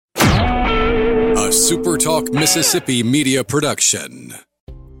SuperTalk Mississippi media production.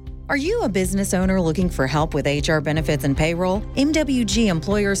 Are you a business owner looking for help with HR benefits and payroll? MWG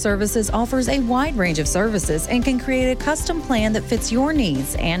Employer Services offers a wide range of services and can create a custom plan that fits your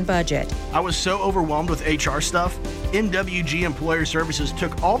needs and budget. I was so overwhelmed with HR stuff. MWG Employer Services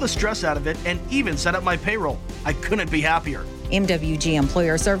took all the stress out of it and even set up my payroll. I couldn't be happier. MWG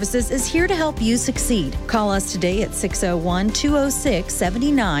Employer Services is here to help you succeed. Call us today at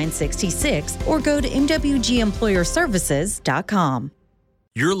 601-206-7966 or go to MWGEmployerServices.com.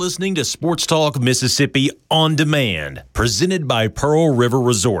 You're listening to Sports Talk Mississippi On Demand, presented by Pearl River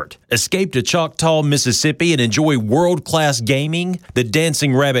Resort. Escape to Choctaw, Mississippi and enjoy world-class gaming, the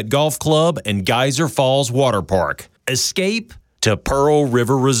Dancing Rabbit Golf Club, and Geyser Falls Water Park. Escape to Pearl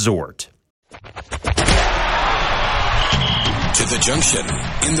River Resort. To the junction,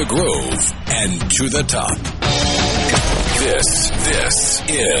 in the Grove, and to the top. This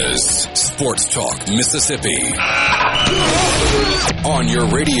is Sports Talk Mississippi. On your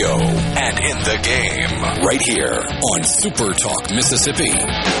radio and in the game. Right here on Super Talk Mississippi.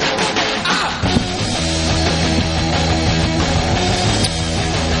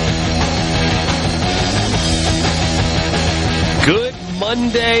 Good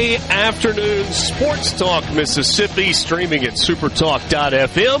Monday afternoon, Sports Talk Mississippi, streaming at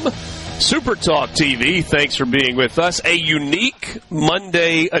supertalk.fm. SuperTalk TV, thanks for being with us. A unique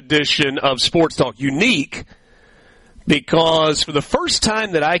Monday edition of Sports Talk. Unique because for the first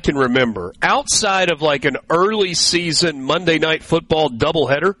time that I can remember, outside of like an early season Monday Night Football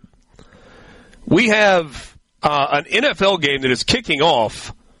doubleheader, we have an NFL game that is kicking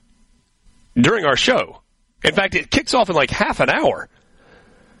off during our show. In fact, it kicks off in like half an hour.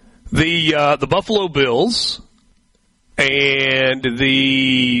 The Buffalo Bills and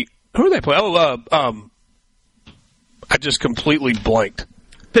the... Who are they playing? I just completely blanked.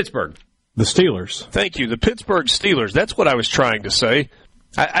 Pittsburgh. The Steelers. Thank you. The Pittsburgh Steelers. That's what I was trying to say.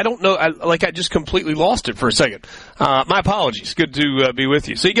 I don't know. I just completely lost it for a second. My apologies. Good to be with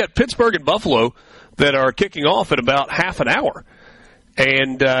you. So you got Pittsburgh and Buffalo that are kicking off in about half an hour.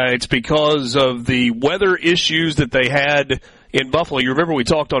 And it's because of the weather issues that they had in Buffalo. You remember we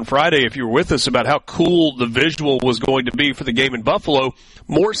talked on Friday, if you were with us, about how cool the visual was going to be for the game in Buffalo,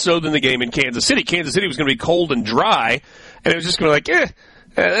 more so than the game in Kansas City. Kansas City was going to be cold and dry, and it was just going to be like,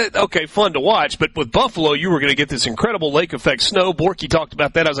 okay, fun to watch. But with Buffalo, you were going to get this incredible lake effect snow. Borky talked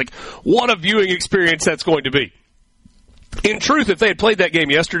about that. I was like, what a viewing experience that's going to be. In truth, if they had played that game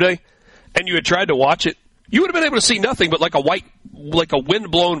yesterday and you had tried to watch it, you would have been able to see nothing but like a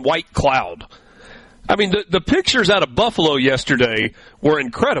wind-blown white cloud. I mean, the pictures out of Buffalo yesterday were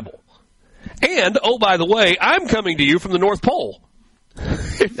incredible. And, oh, by the way, I'm coming to you from the North Pole.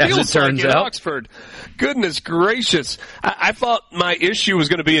 It feels as it turns like in out. Oxford. Goodness gracious. I thought my issue was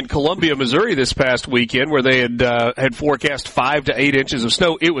going to be in Columbia, Missouri this past weekend where they had forecast 5 to 8 inches of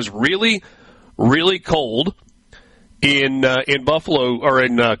snow. It was really, really cold in Buffalo or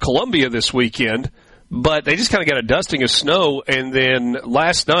in Columbia this weekend. But they just kind of got a dusting of snow, and then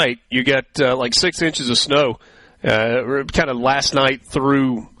last night you got like 6 inches of snow, kind of last night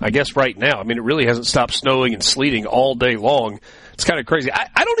through, I guess, right now. I mean, it really hasn't stopped snowing and sleeting all day long. It's kind of crazy.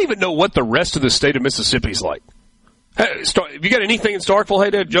 I don't even know what the rest of the state of Mississippi's like. Have you got anything in Starkville? Hey,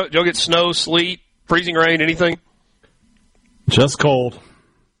 Dad, you'll get snow, sleet, freezing rain, anything? Just cold.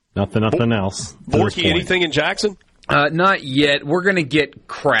 Nothing else. Borky, anything in Jackson? Not yet. We're going to get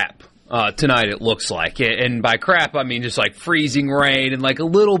crap. Tonight it looks like. And by crap, I mean just like freezing rain and like a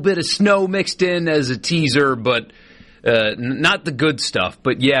little bit of snow mixed in as a teaser, but not the good stuff.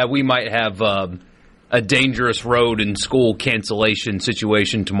 But yeah, we might have a dangerous road and school cancellation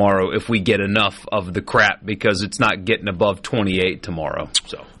situation tomorrow if we get enough of the crap because it's not getting above 28 tomorrow.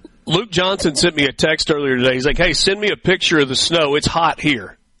 So Luke Johnson sent me a text earlier today. He's like, hey, send me a picture of the snow. It's hot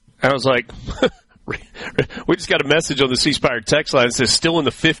here. And I was like... We just got a message on the C-Spire text line that says still in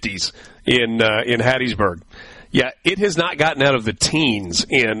the 50s in Hattiesburg. Yeah, it has not gotten out of the teens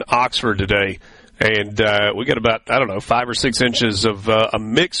in Oxford today. And we got about, 5 or 6 inches of a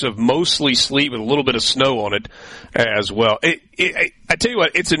mix of mostly sleet with a little bit of snow on it as well. I tell you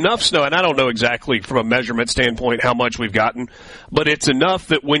what, it's enough snow, and I don't know exactly from a measurement standpoint how much we've gotten, but it's enough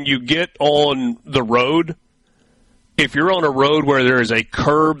that when you get on the road, if you're on a road where there is a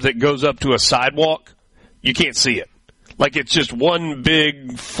curb that goes up to a sidewalk, you can't see it. Like it's just one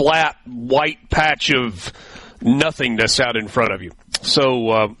big, flat, white patch of nothingness out in front of you.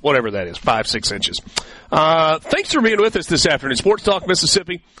 So whatever that is, 5, 6 inches. Thanks for being with us this afternoon. Sports Talk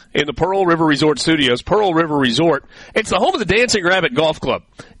Mississippi in the Pearl River Resort Studios. Pearl River Resort. It's the home of the Dancing Rabbit Golf Club.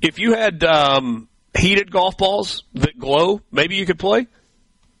 If you had heated golf balls that glow, maybe you could play.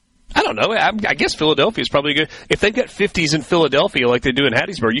 I don't know. I guess Philadelphia is probably good. If they've got 50s in Philadelphia like they do in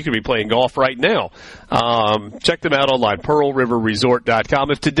Hattiesburg, you could be playing golf right now. Check them out online, PearlRiverResort.com.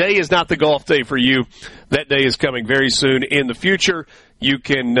 If today is not the golf day for you, that day is coming very soon in the future. You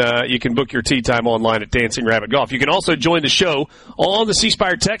can book your tee time online at Dancing Rabbit Golf. You can also join the show on the C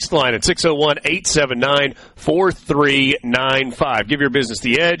Spire text line at 601-879-4395. Give your business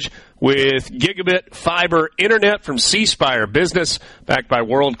the edge with gigabit fiber internet from C Spire Business, backed by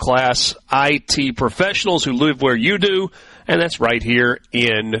world-class IT professionals who live where you do, and that's right here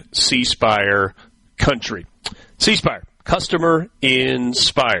in C Spire country. C Spire, customer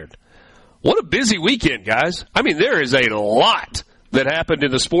inspired. What a busy weekend, guys. I mean, there is a lot that happened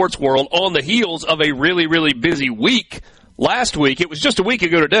in the sports world on the heels of a really, really busy week last week. It was just a week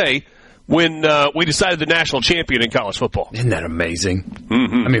ago today when we decided the national champion in college football. Isn't that amazing?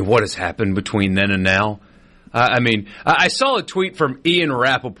 Mm-hmm. I mean, what has happened between then and now? I saw a tweet from Ian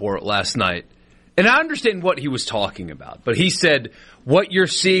Rappaport last night, and I understand what he was talking about, but he said, what you're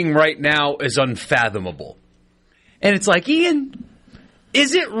seeing right now is unfathomable. And it's like, Ian,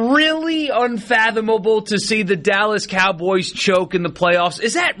 is it really unfathomable to see the Dallas Cowboys choke in the playoffs?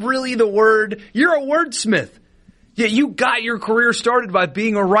 Is that really the word? You're a wordsmith. Yeah, you got your career started by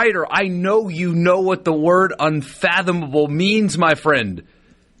being a writer. I know you know what the word unfathomable means, my friend.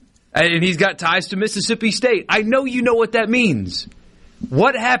 And he's got ties to Mississippi State. I know you know what that means.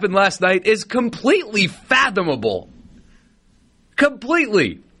 What happened last night is completely fathomable.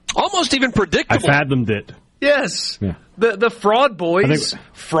 Completely. Almost even predictable. I fathomed it. Yes. Yeah. The fraud boys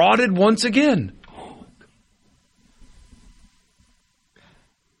frauded once again.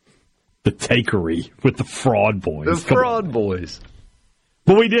 The takery with the fraud boys. The fraud boys.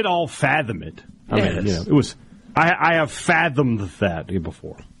 But we did all fathom it. I mean, Yes. it was. I have fathomed that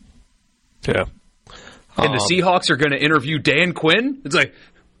before. Yeah. And the Seahawks are going to interview Dan Quinn? It's like,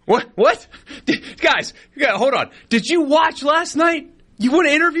 what? Guys, hold on. Did you watch last night? You want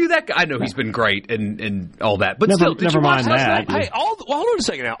to interview that guy? I know he's been great and all that, but still, did you watch last night? Hey, hold on a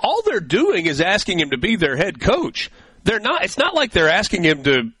second now. All they're doing is asking him to be their head coach. They're not. It's not like they're asking him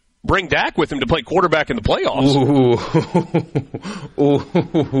to bring Dak with him to play quarterback in the playoffs.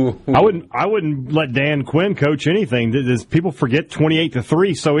 I wouldn't let Dan Quinn coach anything. People forget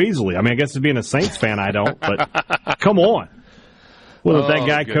 28-3 so easily. I mean, I guess as being a Saints fan, I don't. But come on, well, that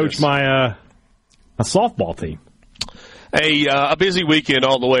guy coach my a softball team. A busy weekend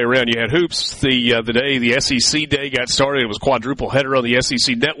all the way around. You had hoops the day the SEC day got started. It was a quadruple header on the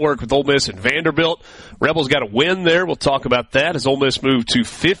SEC network with Ole Miss and Vanderbilt. Rebels got a win there. We'll talk about that as Ole Miss moved to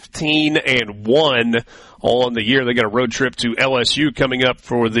 15-1 on the year. They got a road trip to LSU coming up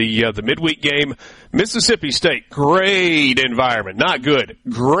for the midweek game. Mississippi State, great environment. Not good.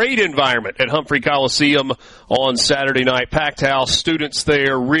 Great environment at Humphrey Coliseum on Saturday night. Packed house, students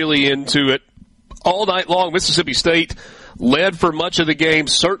there really into it all night long. Mississippi State led for much of the game,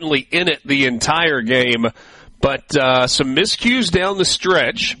 certainly in it the entire game, but some miscues down the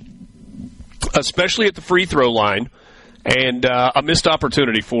stretch, especially at the free throw line, and a missed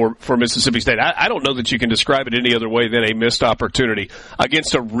opportunity for Mississippi State. I don't know that you can describe it any other way than a missed opportunity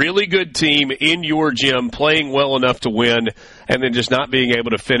against a really good team in your gym, playing well enough to win, and then just not being able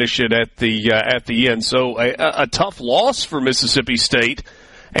to finish it at the end. So a tough loss for Mississippi State.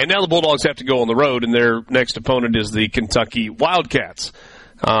 And now the Bulldogs have to go on the road, and their next opponent is the Kentucky Wildcats.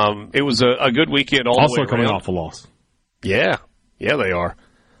 It was a good weekend all the way around. Also coming off a loss. Yeah, they are.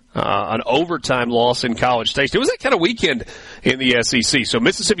 An overtime loss in College Station. It was that kind of weekend in the SEC. So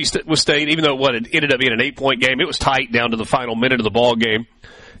Mississippi State, even though it ended up being an 8-point game, it was tight down to the final minute of the ball game.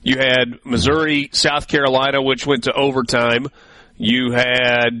 You had Missouri, South Carolina, which went to overtime. You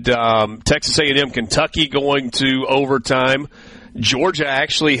had Texas A&M, Kentucky going to overtime. Georgia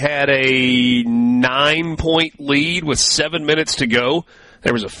actually had a 9-point lead with 7 minutes to go.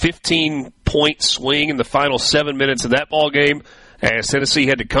 There was a 15-point swing in the final 7 minutes of that ball game as Tennessee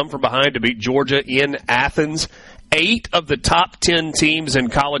had to come from behind to beat Georgia in Athens. 8 of the top 10 teams in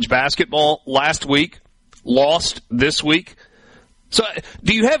college basketball last week lost this week. So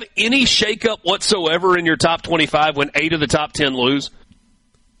do you have any shakeup whatsoever in your top 25 when 8 of the top 10 lose?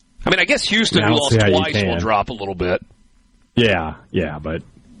 I mean, I guess Houston, who lost twice, will drop a little bit. Yeah, but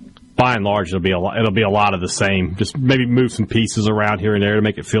by and large, it'll be a lot of the same. Just maybe move some pieces around here and there to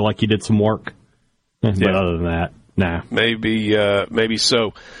make it feel like you did some work. But other than that, nah. Maybe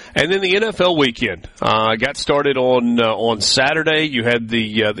so. And then the NFL weekend got started on Saturday. You had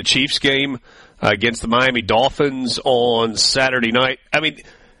the Chiefs game against the Miami Dolphins on Saturday night. I mean,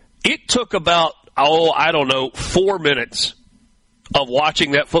 it took about 4 minutes of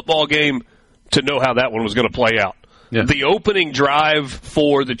watching that football game to know how that one was going to play out. Yeah. The opening drive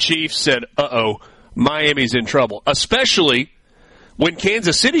for the Chiefs said, uh-oh, Miami's in trouble. Especially when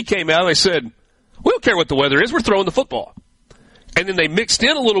Kansas City came out, they said, we don't care what the weather is, we're throwing the football. And then they mixed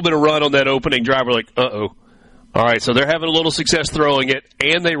in a little bit of run on that opening drive. We're like, uh-oh. All right, so they're having a little success throwing it,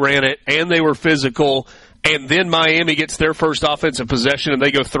 and they ran it, and they were physical, and then Miami gets their first offensive possession, and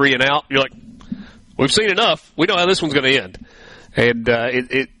they go 3 and out. You're like, we've seen enough. We know how this one's going to end. And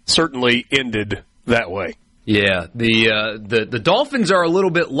it certainly ended that way. Yeah, the Dolphins are a little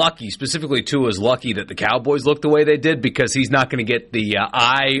bit lucky. Specifically, Tua's lucky that the Cowboys looked the way they did because he's not going to get the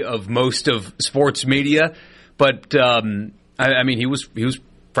eye of most of sports media. But I mean, he was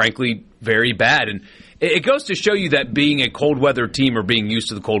frankly very bad, and it goes to show you that being a cold weather team or being used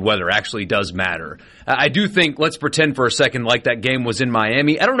to the cold weather actually does matter. I do think, let's pretend for a second like that game was in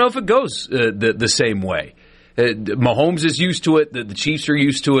Miami. I don't know if it goes the same way. Mahomes is used to it. The Chiefs are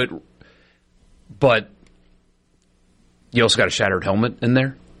used to it. But you also got a shattered helmet in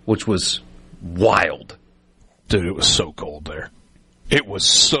there, which was wild. Dude, it was so cold there. It was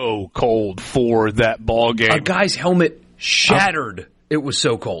so cold for that ball game. A guy's helmet shattered. It was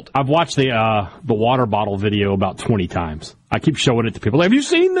so cold. I've watched the water bottle video about 20 times. I keep showing it to people. Have you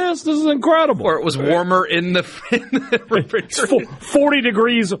seen this? This is incredible. Or it was warmer in the refrigerator. 40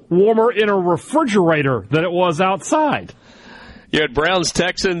 degrees warmer in a refrigerator than it was outside. You had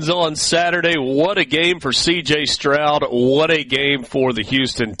Browns-Texans on Saturday. What a game for C.J. Stroud. What a game for the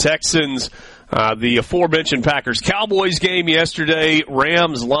Houston Texans. The aforementioned Packers-Cowboys game yesterday.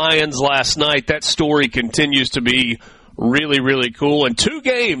 Rams-Lions last night. That story continues to be really, really cool. And 2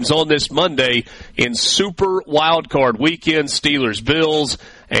 games on this Monday in Super Wildcard Weekend, Steelers-Bills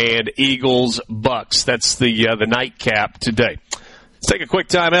and Eagles-Bucks. That's the nightcap today. Let's take a quick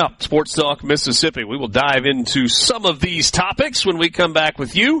time out. SportsTalk Mississippi. We will dive into some of these topics when we come back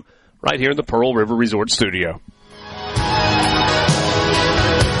with you right here in the Pearl River Resort Studio.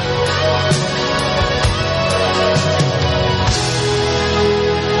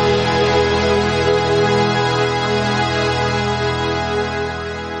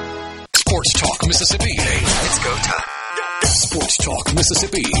 Sports Talk Mississippi. Hey, it's go time. Sports Talk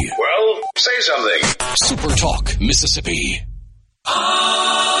Mississippi. Well, say something. Super Talk Mississippi.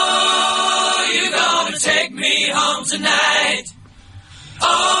 Oh, you're gonna take me home tonight.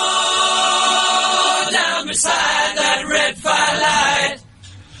 Oh, down beside that red firelight.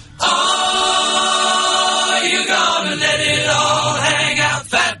 Oh, you're gonna let it all hang out.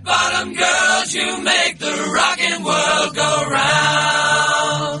 Fat bottom girls, you make the rockin' world go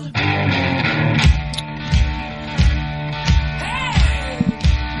round.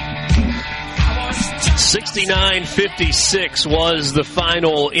 69-56 was the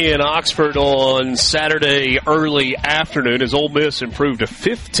final in Oxford on Saturday early afternoon as Ole Miss improved to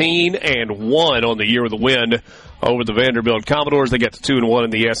 15-1 on the year with a win over the Vanderbilt Commodores. They got to 2-1 in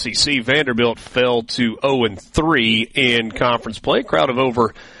the SEC. Vanderbilt fell to 0-3 in conference play. Crowd of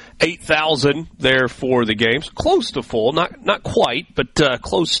over 8,000 there for the games. Close to full, not quite, but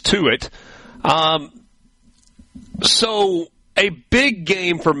close to it. So a big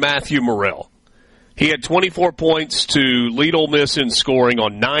game for Matthew Morrell. He had 24 points to lead Ole Miss in scoring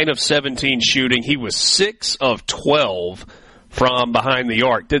on 9 of 17 shooting. He was 6 of 12 from behind the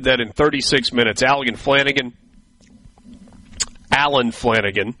arc. Did that in 36 minutes. Alan Flanagan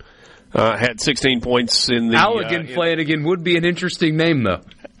had 16 points in the... Alan Flanagan would be an interesting name, though.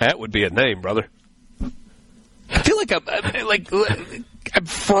 That would be a name, brother. I feel like I'm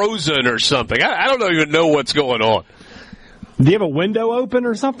frozen or something. I don't even know what's going on. Do you have a window open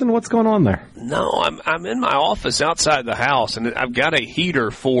or something? What's going on there? No, I'm in my office outside the house, and I've got a heater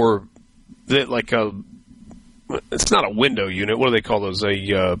for it's not a window unit. What do they call those?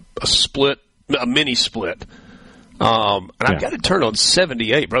 A split, a mini split. And I've got it turned on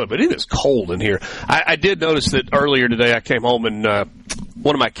 78, brother, but it is cold in here. I did notice that earlier today I came home and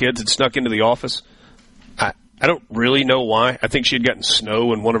one of my kids had snuck into the office. I don't really know why. I think she had gotten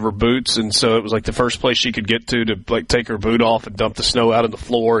snow in one of her boots, and so it was like the first place she could get to take her boot off and dump the snow out on the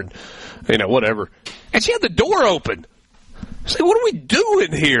floor and, whatever. And she had the door open. I was like, what do we do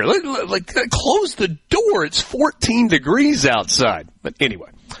in here? Close the door. It's 14 degrees outside. But anyway,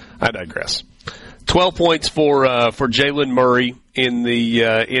 I digress. 12 points for Jalen Murray in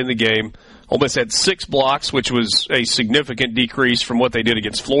the game. Ole Miss had 6 blocks, which was a significant decrease from what they did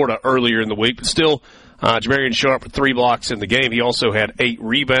against Florida earlier in the week, but still. Jamarian Sharp with 3 blocks in the game. He also had 8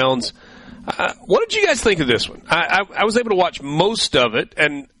 rebounds. What did you guys think of this one? I was able to watch most of it,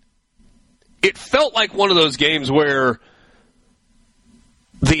 and it felt like one of those games where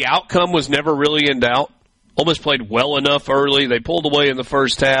the outcome was never really in doubt. Ole Miss played well enough early. They pulled away in the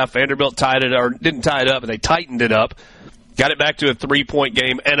first half. Vanderbilt didn't tie it up, but they tightened it up. Got it back to a 3-point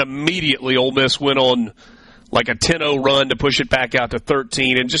game, and immediately Ole Miss went on like a 10-0 run to push it back out to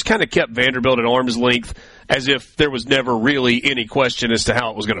 13 and just kind of kept Vanderbilt at arm's length as if there was never really any question as to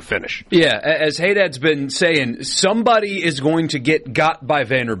how it was going to finish. Yeah, as Haydad's been saying, somebody is going to get got by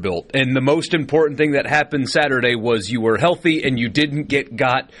Vanderbilt, and the most important thing that happened Saturday was you were healthy and you didn't get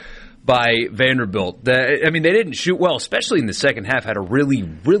got by Vanderbilt. They didn't shoot well, especially in the second half, had a really,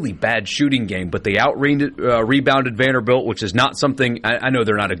 really bad shooting game, but they rebounded Vanderbilt, which is not something, I know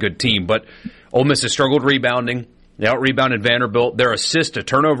they're not a good team, but Ole Miss has struggled rebounding. They out-rebounded Vanderbilt. Their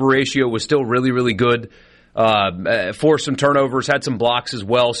assist-to-turnover ratio was still really, really good. Forced some turnovers, had some blocks as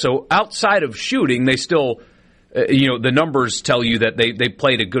well. So outside of shooting, they still, the numbers tell you that they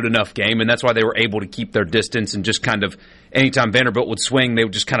played a good enough game, and that's why they were able to keep their distance and just kind of, anytime Vanderbilt would swing, they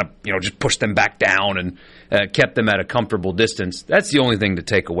would just kind of, just push them back down and kept them at a comfortable distance. That's the only thing to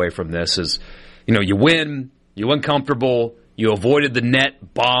take away from this is, you win comfortable, you avoided the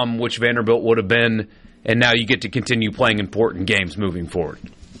net bomb, which Vanderbilt would have been, and now you get to continue playing important games moving forward.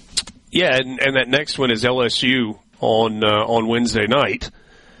 Yeah, and that next one is LSU on Wednesday night,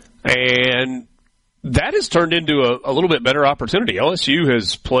 and that has turned into a little bit better opportunity. LSU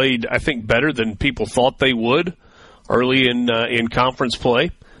has played, I think, better than people thought they would early in conference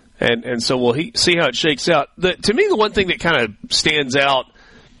play, and so we'll see how it shakes out. To me, the one thing that kind of stands out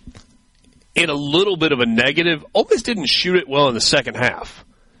in a little bit of a negative, Ole Miss didn't shoot it well in the second half.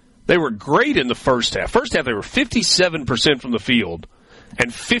 They were great in the first half. First half, they were 57% from the field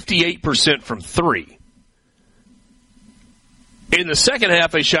and 58% from three. In the second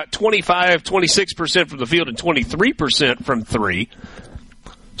half, they shot 26% from the field and 23% from three.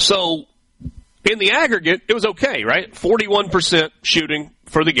 So, in the aggregate, it was okay, right? 41% shooting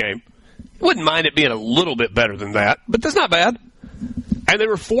for the game. Wouldn't mind it being a little bit better than that, but that's not bad. And they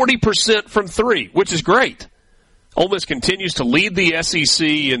were 40% from three, which is great. Ole Miss continues to lead the SEC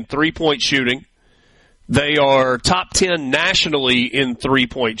in three-point shooting. They are top 10 nationally in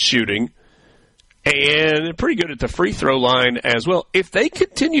three-point shooting. And they're pretty good at the free throw line as well. If they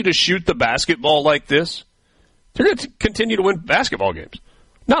continue to shoot the basketball like this, they're going to continue to win basketball games.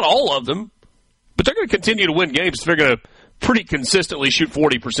 Not all of them, but they're going to continue to win games if they're going to pretty consistently shoot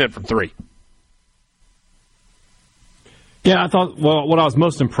 40% from three. Yeah, I thought, what I was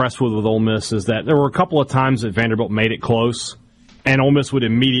most impressed with Ole Miss is that there were a couple of times that Vanderbilt made it close, and Ole Miss would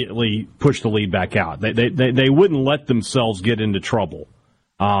immediately push the lead back out. They wouldn't let themselves get into trouble.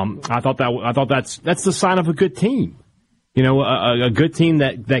 I thought that's the sign of a good team. A good team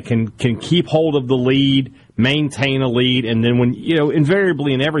that can keep hold of the lead, maintain a lead, and then when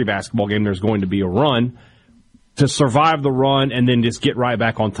invariably in every basketball game there's going to be a run, to survive the run and then just get right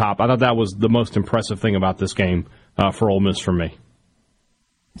back on top. I thought that was the most impressive thing about this game for Ole Miss for me.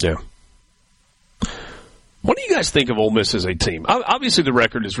 Yeah. What do you guys think of Ole Miss as a team? Obviously, the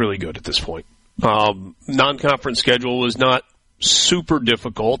record is really good at this point. Non-conference schedule was not super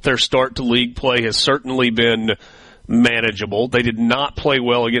difficult. Their start to league play has certainly been manageable. They did not play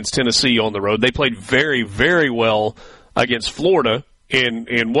well against Tennessee on the road. They played very, very well against Florida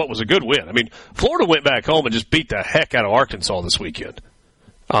in what was a good win. I mean, Florida went back home and just beat the heck out of Arkansas this weekend.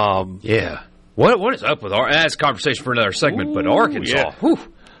 Yeah. What is up with Arkansas? That's a conversation for another segment, but Arkansas. Yeah. Whew.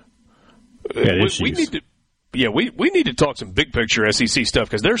 We need to. Yeah, we need to talk some big picture SEC stuff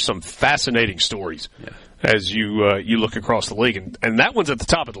because there's some fascinating stories as you look across the league, and that one's at the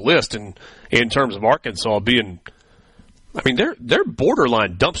top of the list in terms of Arkansas being. I mean, they're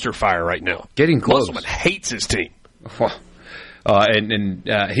borderline dumpster fire right now. Getting close. Musselman hates his team,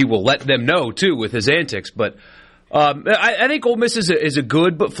 and he will let them know too with his antics. But I think Ole Miss is a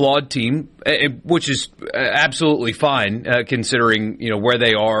good but flawed team, which is absolutely fine considering where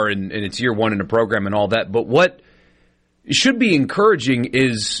they are and it's year one in the program and all that. But what should be encouraging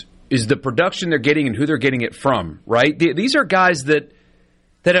is the production they're getting and who they're getting it from. Right? These are guys that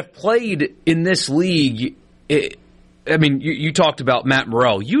have played in this league. You talked about Matt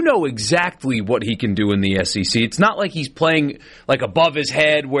Morrell. You know exactly what he can do in the SEC. It's not like he's playing like above his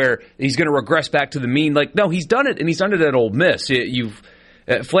head where he's going to regress back to the mean. Like, no, he's done it, and he's done it at Ole Miss.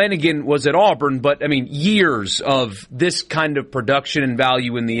 Flanagan was at Auburn, but, years of this kind of production and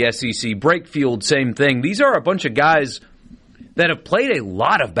value in the SEC. Brakefield, same thing. These are a bunch of guys that have played a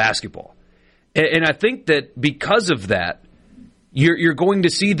lot of basketball. And I think that because of that, you're going to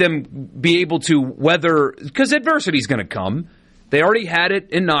see them be able to weather, because adversity is going to come. They already had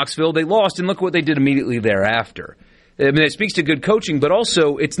it in Knoxville. They lost, and look what they did immediately thereafter. It speaks to good coaching, but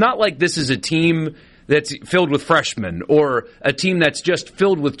also it's not like this is a team that's filled with freshmen or a team that's just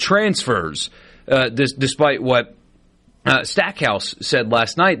filled with transfers. despite what Stackhouse said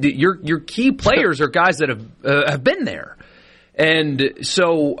last night. Your key players are guys that have been there. And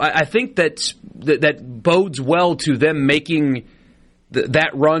so I think that bodes well to them making that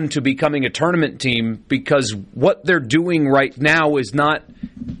run to becoming a tournament team, because what they're doing right now is not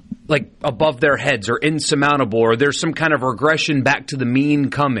like above their heads or insurmountable, or there's some kind of regression back to the mean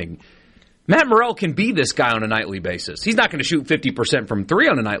coming. Matt Morrell can be this guy on a nightly basis. He's not going to shoot 50% from three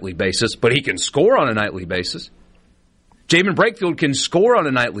on a nightly basis, but he can score on a nightly basis. Jamin Brakefield can score on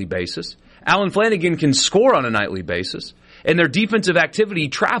a nightly basis. Alan Flanagan can score on a nightly basis. And their defensive activity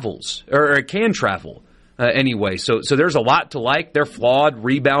travels, or can travel anyway. So there's a lot to like. They're flawed,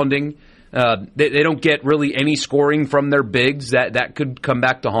 rebounding. They don't get really any scoring from their bigs. That could come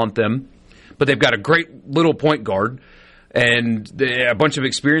back to haunt them. But they've got a great little point guard and a bunch of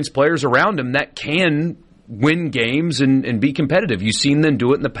experienced players around him that can win games and be competitive. You've seen them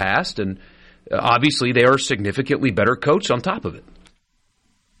do it in the past, and obviously they are significantly better coached on top of it.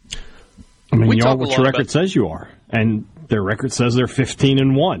 I mean, you are what your record says you are. And their record says they're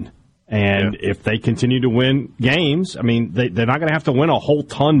 15-1. And if they continue to win games, I mean, they're not going to have to win a whole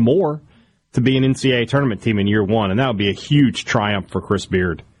ton more to be an NCAA tournament team in year one. And that would be a huge triumph for Chris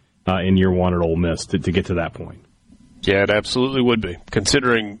Beard in year one at Ole Miss to get to that point. Yeah, it absolutely would be,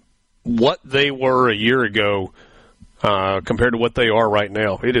 considering what they were a year ago compared to what they are right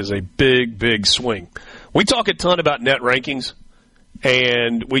now. It is a big, big swing. We talk a ton about net rankings.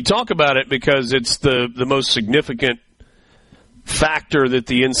 And we talk about it because it's the most significant factor that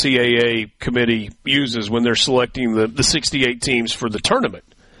the NCAA committee uses when they're selecting the 68 teams for the tournament.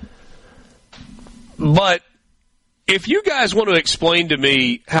 But if you guys want to explain to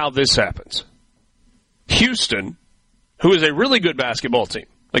me how this happens, Houston, who is a really good basketball team,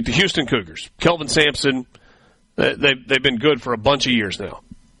 like the Houston Cougars, Kelvin Sampson, they've been good for a bunch of years now.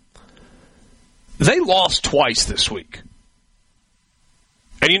 They lost twice this week.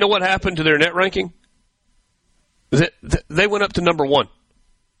 And you know what happened to their net ranking? They went up to number 1.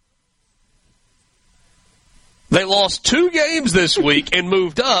 They lost 2 games this week and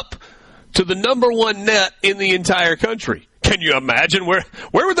moved up to the number 1 net in the entire country. Can you imagine where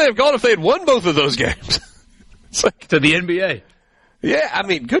would they have gone if they had won both of those games? It's like, to the NBA. Yeah, I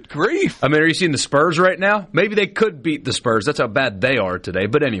mean, good grief. I mean, are you seeing the Spurs right now? Maybe they could beat the Spurs. That's how bad they are today.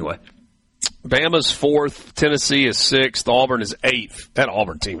 But anyway. Bama's 4th, Tennessee is 6th, Auburn is 8th. That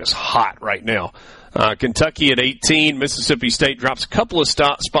Auburn team is hot right now. Kentucky at 18, Mississippi State drops a couple of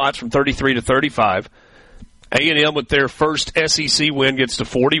spots from 33 to 35. A&M with their first SEC win gets to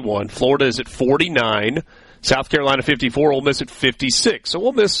 41. Florida is at 49. South Carolina 54, Ole Miss at 56. So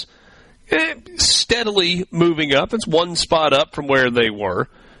Ole Miss steadily moving up. It's 1 spot up from where they were.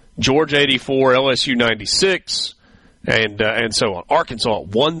 Georgia 84, LSU 96. And so on. Arkansas at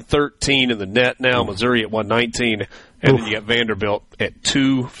 113 in the net now. Missouri at 119. And then you got Vanderbilt at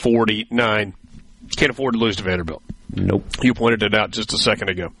 249. Can't afford to lose to Vanderbilt. Nope. You pointed it out just a second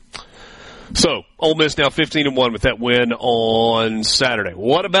ago. So, Ole Miss now 15-1 with that win on Saturday.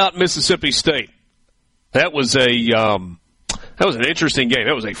 What about Mississippi State? That was an interesting game.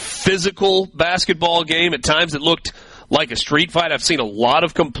 That was a physical basketball game. At times it looked like a street fight. I've seen a lot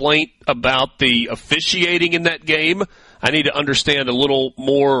of complaint about the officiating in that game. I need to understand a little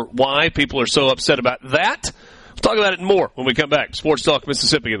more why people are so upset about that. We'll talk about it more when we come back. Sports Talk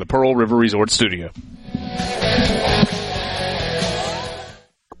Mississippi in the Pearl River Resort Studio.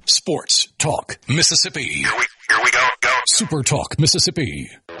 Sports Talk Mississippi. Here we go. Super Talk Mississippi.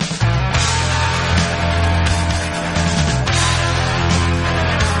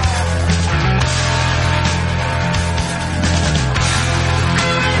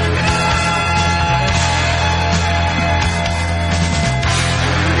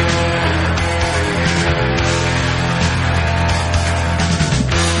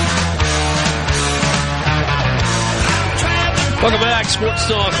 Welcome back, Sports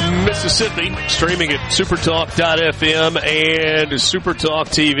Talk Mississippi, streaming at supertalk.fm and SuperTalk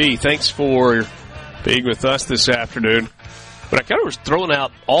TV. Thanks for being with us this afternoon. But I kind of was throwing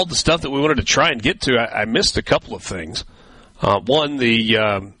out all the stuff that we wanted to try and get to. I missed a couple of things. One,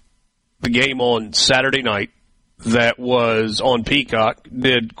 the game on Saturday night that was on Peacock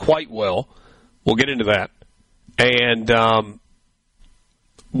did quite well. We'll get into that. And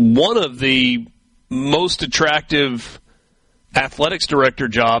one of the most attractive athletics director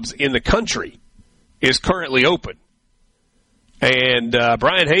jobs in the country is currently open. And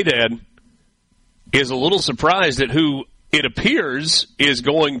Brian Haydad is a little surprised at who it appears is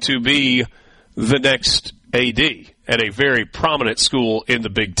going to be the next AD at a very prominent school in the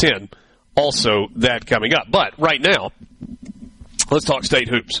Big Ten. Also, that coming up. But right now, let's talk state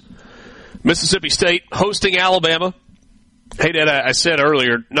hoops. Mississippi State hosting Alabama. Hey, Dad, I said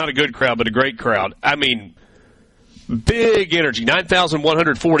earlier, not a good crowd, but a great crowd. I mean, big energy,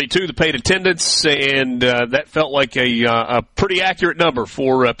 9,142 the paid attendance, and that felt like a pretty accurate number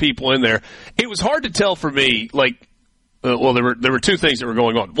for people in there. It was hard to tell for me, there were two things that were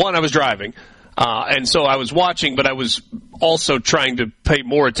going on. One, I was driving, and so I was watching, but I was also trying to pay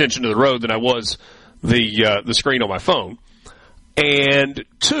more attention to the road than I was the screen on my phone. And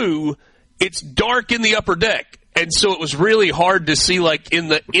two, it's dark in the upper deck. And so it was really hard to see, in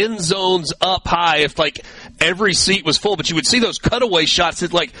the end zones up high, if, every seat was full. But you would see those cutaway shots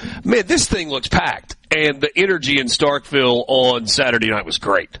that, man, this thing looks packed. And the energy in Starkville on Saturday night was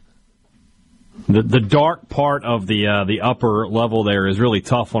great. The dark part of the upper level there is really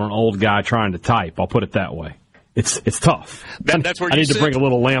tough on an old guy trying to type. I'll put it that way. It's tough. That's where I need to bring a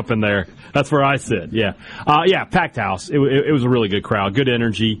little lamp in there. That's where I sit, yeah. Packed house. It was a really good crowd, good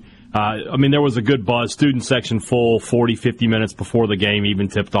energy. There was a good buzz. Student section full 40, 50 minutes before the game even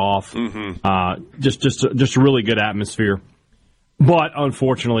tipped off. Mm-hmm. Just a really good atmosphere. But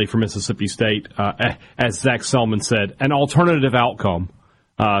unfortunately for Mississippi State, as Zach Selman said, an alternative outcome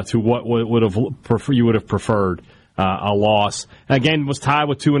to what you would have preferred, a loss. And again, was tied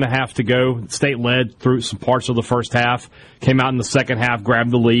with 2.5 to go. State led through some parts of the first half, came out in the second half,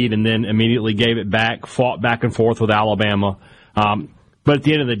 grabbed the lead, and then immediately gave it back, fought back and forth with Alabama. But at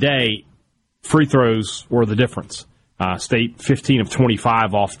the end of the day, free throws were the difference. State 15 of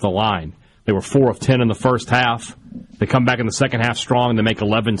 25 off the line. They were 4 of 10 in the first half. They come back in the second half strong. They make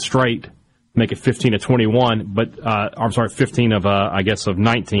 11 straight, make it 15 of 21. 15 of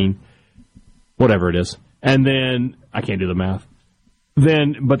 19, whatever it is. And then I can't do the math.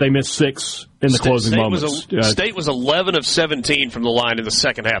 But they missed 6 in the closing moments. State was 11 of 17 from the line in the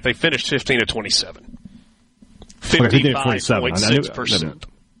second half. They finished 15 of 27. 55.6%.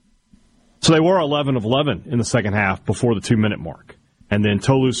 So they were 11 of 11 in the second half before the 2-minute mark. And then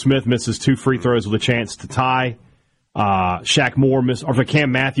Tolu Smith misses 2 free throws with a chance to tie.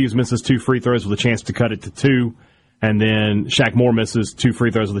 Cam Matthews misses 2 free throws with a chance to cut it to 2. And then Shaq Moore misses 2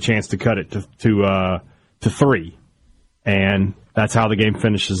 free throws with a chance to cut it to 3. And that's how the game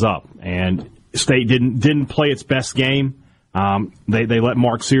finishes up. And State didn't play its best game. They let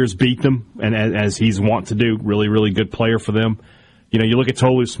Mark Sears beat them, and as he's wont to do, really, really good player for them. You look at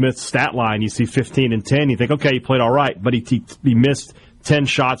Tolu Smith's stat line, you see 15 and 10, you think, okay, he played all right, but he missed 10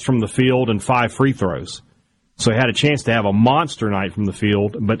 shots from the field and 5 free throws. So he had a chance to have a monster night from the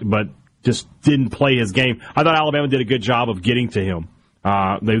field, but just didn't play his game. I thought Alabama did a good job of getting to him.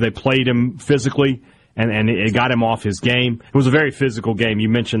 They played him physically, and it got him off his game. It was a very physical game. You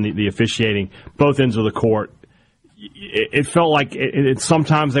mentioned the officiating, both ends of the court. It felt like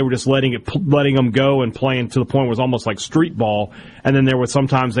sometimes they were just letting them go and playing to the point where it was almost like street ball. And then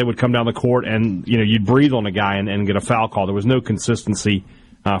sometimes they would come down the court and you'd breathe on a guy and get a foul call. There was no consistency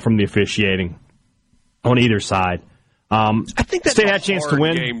from the officiating on either side. I think that's State had a chance to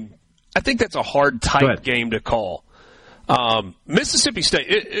win. Game. I think that's a hard type game to call. Mississippi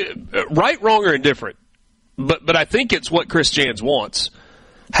State, right, wrong, or indifferent, but I think it's what Chris Jans wants.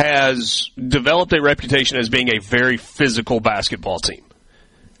 Has developed a reputation as being a very physical basketball team.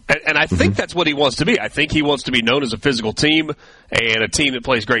 And I think that's what he wants to be. I think he wants to be known as a physical team and a team that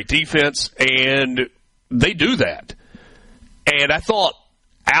plays great defense, and they do that. And I thought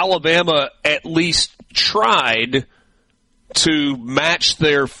Alabama at least tried to match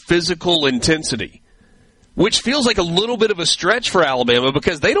their physical intensity, which feels like a little bit of a stretch for Alabama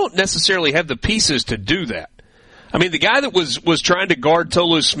because they don't necessarily have the pieces to do that. I mean, the guy that was trying to guard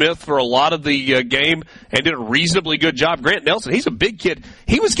Tolu Smith for a lot of the game and did a reasonably good job, Grant Nelson, he's a big kid.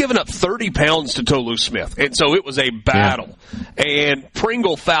 He was giving up 30 pounds to Tolu Smith, and so it was a battle. Yeah. And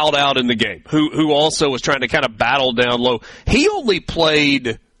Pringle fouled out in the game, who also was trying to kind of battle down low. He only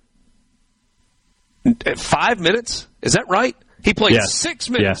played 5 minutes. Is that right? He played 6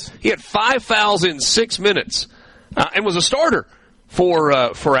 minutes. Yes. He had 5 fouls in 6 minutes and was a starter. For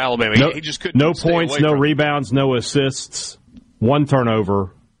Alabama. He just couldn't. No points, no rebounds, no assists, 1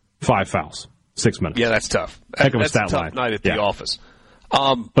 turnover, 5 fouls, 6 minutes. Yeah, that's tough. Heck of a that's stat a tough line. night at the office.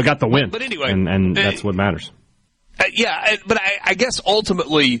 But got the win. But anyway, and that's what matters. But I guess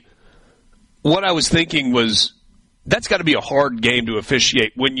ultimately, what I was thinking was that's got to be a hard game to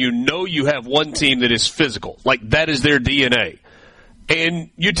officiate when you have one team that is physical, like that is their DNA, and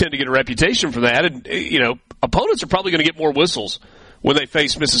you tend to get a reputation for that, and opponents are probably going to get more whistles when they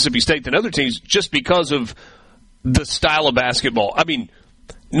face Mississippi State than other teams just because of the style of basketball. I mean,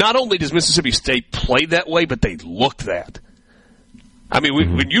 not only does Mississippi State play that way, but they look that. I mean,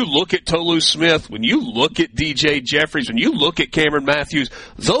 when you look at Tolu Smith, when you look at DJ Jeffries, when you look at Cameron Matthews,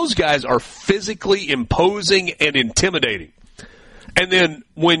 those guys are physically imposing and intimidating. And then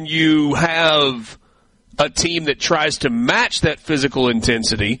when you have a team that tries to match that physical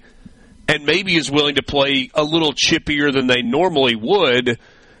intensity and maybe is willing to play a little chippier than they normally would,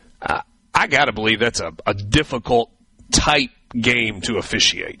 I got to believe that's a difficult, tight game to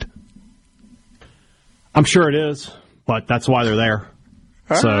officiate. I'm sure it is, but that's why they're there.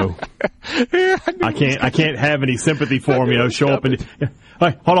 So I can't have any sympathy for him. Show up and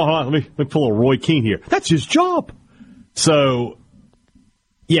hey, hold on. Let me pull a Roy Keane here. That's his job. So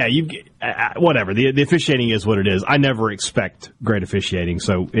yeah, whatever. The officiating is what it is. I never expect great officiating,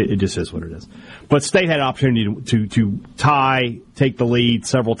 so it just is what it is. But State had an opportunity to tie, take the lead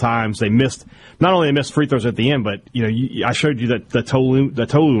several times. They missed. Not only they missed free throws at the end, but I showed you that the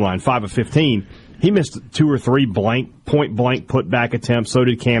Tolu line, 5 of 15. He missed 2 or 3 point blank putback attempts. So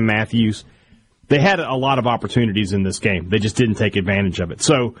did Cam Matthews. They had a lot of opportunities in this game. They just didn't take advantage of it.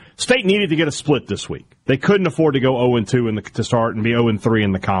 So State needed to get a split this week. They couldn't afford to go 0-2 to start and be 0-3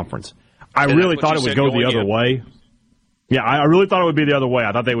 in the conference. I really thought it would go the other way. Yeah, I really thought it would be the other way.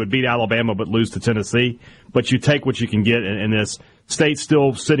 I thought they would beat Alabama but lose to Tennessee. But you take what you can get in this. State's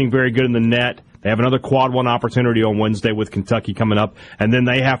still sitting very good in the net. They have another quad one opportunity on Wednesday with Kentucky coming up, and then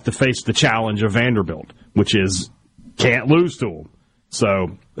they have to face the challenge of Vanderbilt, which is can't lose to them.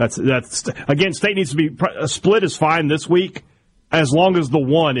 So that's again, State needs to be a split is fine this week as long as the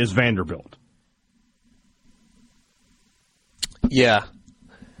one is Vanderbilt. Yeah.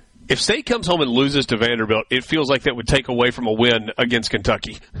 If State comes home and loses to Vanderbilt, it feels like that would take away from a win against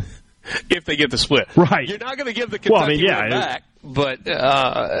Kentucky if they get the split. Right. You're not going to give the Kentucky win back, but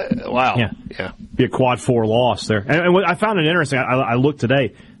wow. Yeah. Be a quad 4 loss there. And I found it interesting. I looked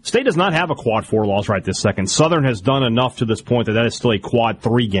today. State does not have a quad 4 loss right this second. Southern has done enough to this point that is still a quad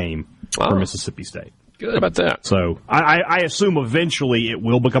 3 game for Mississippi State. Good. How about that? So I assume eventually it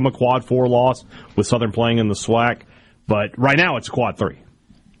will become a quad 4 loss with Southern playing in the SWAC, but right now it's quad 3.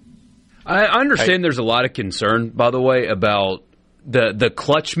 I understand there's a lot of concern, by the way, about the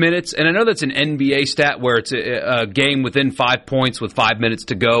clutch minutes, and I know that's an NBA stat where it's a game within 5 points with 5 minutes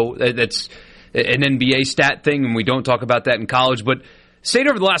to go. That's an NBA stat thing, and we don't talk about that in college, but State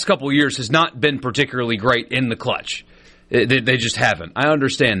over the last couple of years has not been particularly great in the clutch. They just haven't. I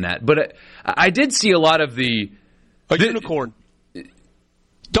understand that. But I did see a lot of the unicorn.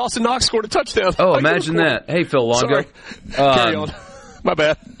 Dawson Knox scored a touchdown. Oh, imagine that. Hey, Phil Longo. Sorry. Carry on. My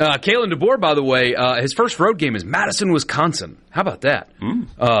bad. Kalen DeBoer, by the way, his first road game is Madison, Wisconsin. How about that?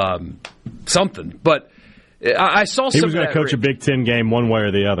 Something. But I saw some. He was going to coach a Big Ten game one way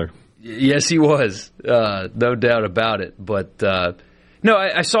or the other. Yes, he was. No doubt about it. But no,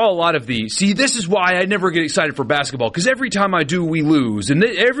 I saw a lot of the. See, this is why I never get excited for basketball, because every time I do, we lose. And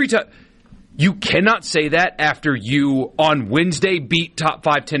every time. You cannot say that after you, on Wednesday, beat top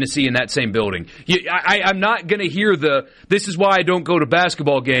 5 Tennessee in that same building. I'm not going to hear this is why I don't go to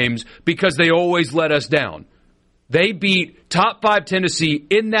basketball games, because they always let us down. They beat top 5 Tennessee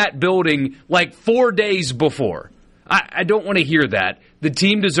in that building like 4 days before. I don't want to hear that. The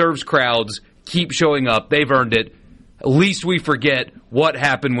team deserves crowds. Keep showing up. They've earned it. At least we forget what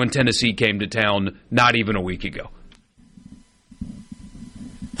happened when Tennessee came to town not even a week ago.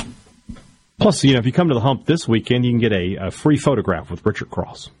 Plus, if you come to the Hump this weekend, you can get a free photograph with Richard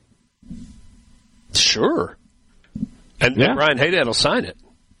Cross. Sure. And Brian Haydad will sign it.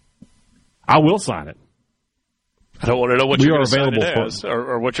 I will sign it. I don't want to know what you're going to sign it as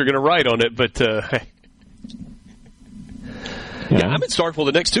or what you're going to write on it, but hey. Yeah, I'm in Starkville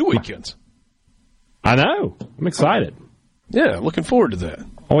the next 2 weekends. I know. I'm excited. Yeah, looking forward to that.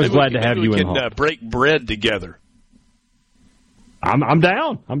 Always glad to have you in Hump. We can break bread together. I'm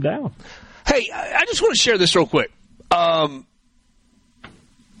down. Hey, I just want to share this real quick.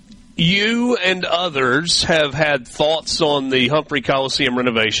 You and others have had thoughts on the Humphrey Coliseum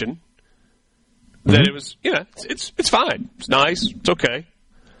renovation. That it was, it's fine. It's nice. It's okay.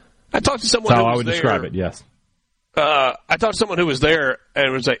 I talked to someone who was there. That's how I would describe it, yes. I talked to someone who was there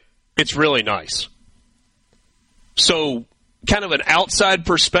and was like, it's really nice. So, kind of an outside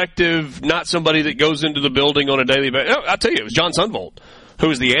perspective, not somebody that goes into the building on a daily basis. I'll tell you, it was John Sunvold, who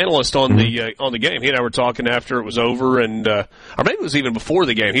was the analyst on the game. He and I were talking after it was over, and or maybe it was even before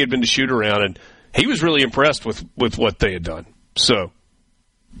the game. He had been to shoot around, and he was really impressed with what they had done. So,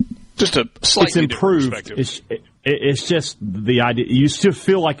 just a slightly different perspective. It's just the idea. You still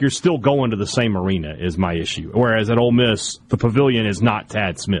feel like you're still going to the same arena is my issue. Whereas at Ole Miss, the pavilion is not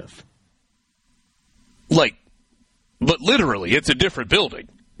Tad Smith. But literally, it's a different building.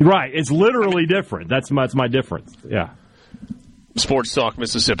 Right. It's literally different. That's my difference. Yeah. Sports Talk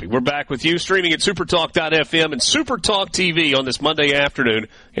Mississippi. We're back with you, streaming at SuperTalk.fm and SuperTalk TV on this Monday afternoon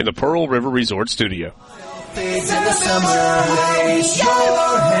in the Pearl River Resort studio. In the summer, place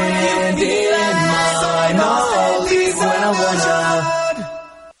your hand in mine. I'll leave when I wanna.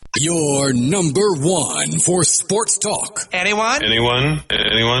 Your number one for Sports Talk. Anyone?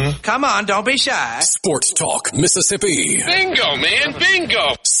 Come on, don't be shy. Sports Talk Mississippi. Bingo, man,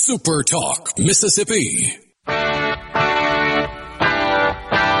 bingo. Super Talk Mississippi.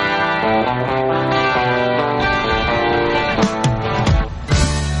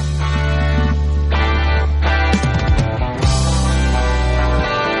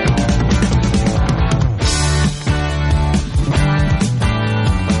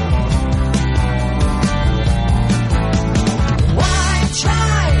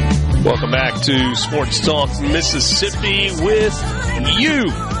 Welcome back to Sports Talk Mississippi with you.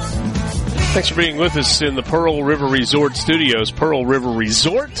 Thanks for being with us in the Pearl River Resort studios. Pearl River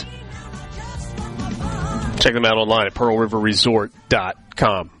Resort. Check them out online at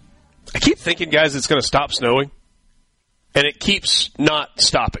pearlriverresort.com. I keep thinking, guys, it's going to stop snowing, and it keeps not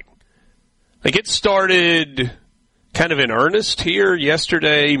stopping. Like, it started kind of in earnest here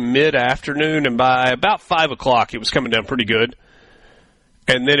yesterday mid-afternoon, and by about 5 o'clock it was coming down pretty good.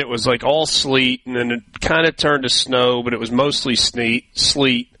 And then it was like all sleet, and then it kind of turned to snow, but it was mostly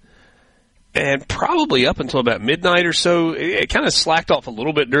sleet. And probably up until about midnight or so, it kind of slacked off a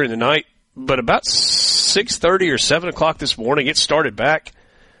little bit during the night. But about 6:30 or 7 o'clock this morning, it started back.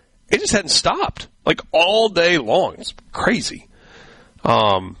 It just hadn't stopped, like all day long. It's crazy.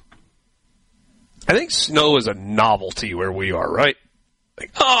 I think snow is a novelty where we are, right?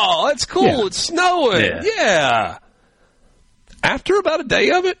 Like, oh, that's cool. Yeah. It's snowing. Yeah. After about a day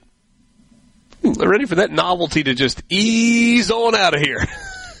of it, they're ready for that novelty to just ease on out of here.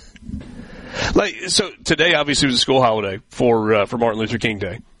 So today obviously was a school holiday for Martin Luther King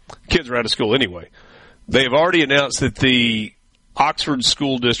Day. Kids are out of school anyway. They've already announced that the Oxford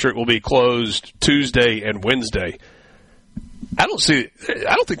School District will be closed Tuesday and Wednesday. I don't think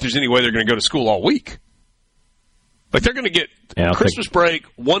there's any way they're going to go to school all week. Like, they're going to get Christmas break,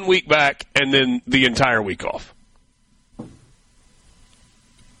 1 week back, and then the entire week off.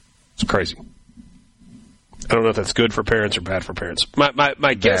 It's crazy. I don't know if that's good for parents or bad for parents.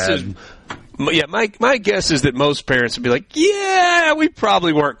 My guess is, my guess is that most parents would be like, yeah, we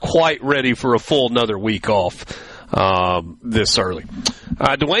probably weren't quite ready for a full another week off this early.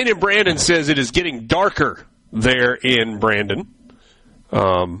 Dwayne in Brandon says it is getting darker there in Brandon.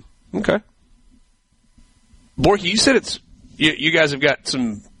 Okay. Borky, you said you guys have got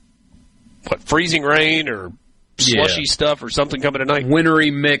some freezing rain or slushy stuff or something coming tonight? Wintry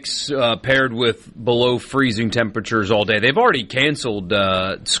mix paired with below freezing temperatures all day. They've already canceled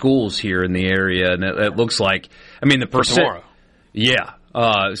schools here in the area, and it looks like, the percent. Tomorrow. Yeah.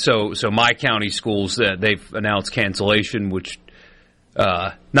 So my county schools, they've announced cancellation, which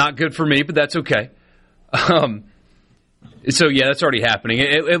not good for me, but that's okay. So, yeah, that's already happening.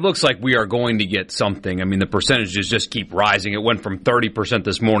 It looks like we are going to get something. The percentages just keep rising. It went from 30%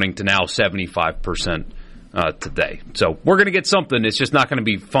 this morning to now 75%. Today. So we're going to get something. It's just not going to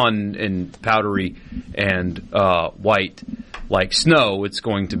be fun and powdery and white like snow. It's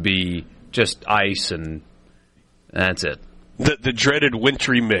going to be just ice, and that's it. The dreaded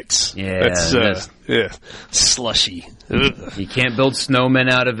wintry mix. Yeah. That's slushy. Ugh. You can't build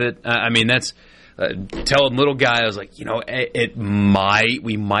snowmen out of it. That's telling little guy, I was like,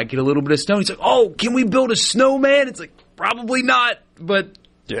 we might get a little bit of snow. He's like, oh, can we build a snowman? It's like, probably not, but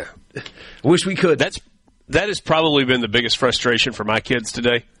yeah, I wish we could. That has probably been the biggest frustration for my kids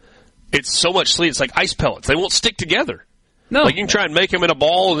today. It's so much sleet. It's like ice pellets. They won't stick together. No. Like, you can try and make them in a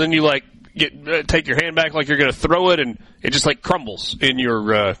ball, and then you take your hand back like you're going to throw it, and it just crumbles in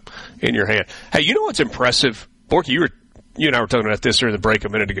your hand. Hey, you know what's impressive? Borky, you and I were talking about this during the break a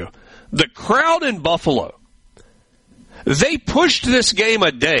minute ago. The crowd in Buffalo, they pushed this game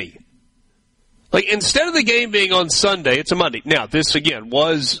a day. Like, instead of the game being on Sunday, it's a Monday. Now, this, again,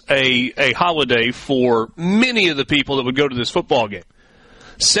 was a holiday for many of the people that would go to this football game.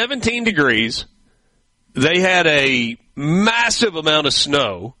 17 degrees. They had a massive amount of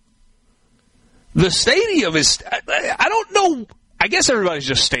snow. The stadium is, I don't know, I guess everybody's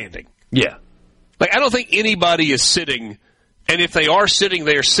just standing. Yeah. Like, I don't think anybody is sitting, and if they are sitting,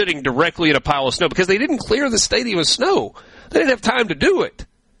 they are sitting directly in a pile of snow because they didn't clear the stadium of snow. They didn't have time to do it.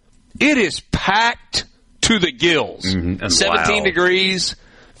 It is packed to the gills. Mm-hmm. 17 degrees,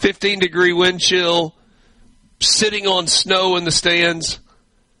 15-degree wind chill, sitting on snow in the stands.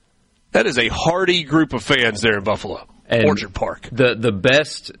 That is a hardy group of fans there in Buffalo. And Orchard Park. The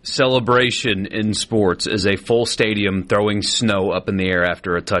best celebration in sports is a full stadium throwing snow up in the air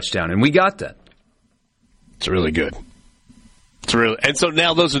after a touchdown, and we got that. It's really good. And so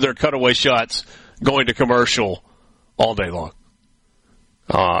now those are their cutaway shots going to commercial all day long.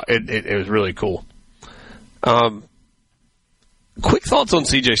 It was really cool. Quick thoughts on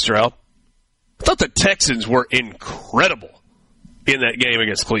C.J. Stroud. I thought the Texans were incredible in that game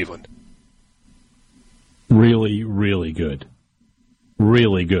against Cleveland. Really, really good.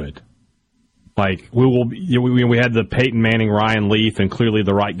 Really good. Like, we had the Peyton Manning, Ryan Leaf, and clearly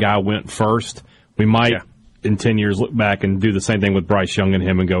the right guy went first. We might, in 10 years, look back and do the same thing with Bryce Young and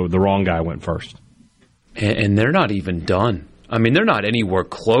him and go, the wrong guy went first. And they're not even done. I mean, they're not anywhere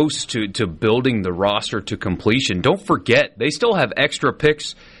close to building the roster to completion. Don't forget, they still have extra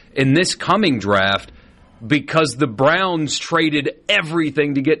picks in this coming draft because the Browns traded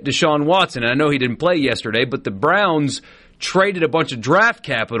everything to get Deshaun Watson. And I know he didn't play yesterday, but the Browns traded a bunch of draft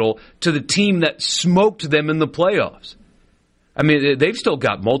capital to the team that smoked them in the playoffs. I mean, they've still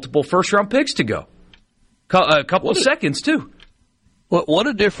got multiple first-round picks to go. A couple of seconds, too. What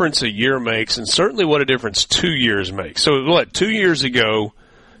a difference a year makes, and certainly what a difference 2 years makes. So, 2 years ago,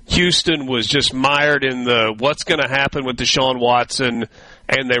 Houston was just mired in the what's going to happen with Deshaun Watson,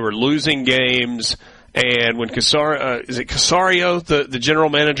 and they were losing games. And when Casario, the general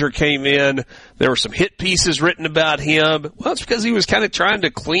manager, came in, there were some hit pieces written about him. Well, it's because he was kind of trying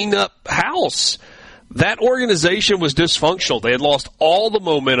to clean up house. That organization was dysfunctional. They had lost all the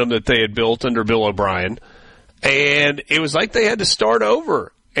momentum that they had built under Bill O'Brien. And it was like they had to start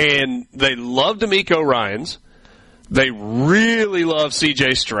over. And they love DeMeco Ryans. They really love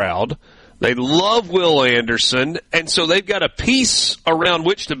C.J. Stroud. They love Will Anderson. And so they've got a piece around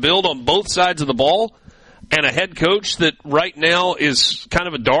which to build on both sides of the ball. And a head coach that right now is kind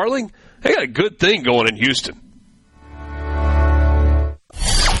of a darling. They got a good thing going in Houston.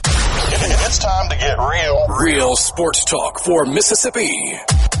 It's time to get real. Real sports talk for Mississippi.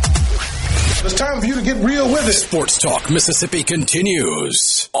 It's time for you to get real with it. Sports Talk Mississippi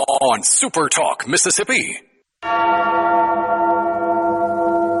continues on SuperTalk Mississippi.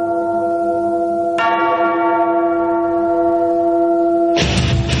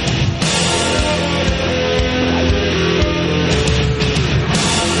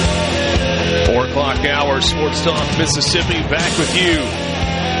 Hour, Sports Talk Mississippi, back with you.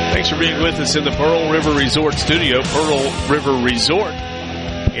 Thanks for being with us in the Pearl River Resort studio. Pearl River Resort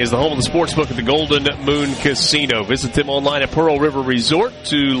is the home of the sportsbook at the Golden Moon Casino. Visit them online at Pearl River Resort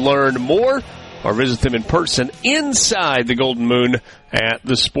to learn more, or visit them in person inside the Golden Moon at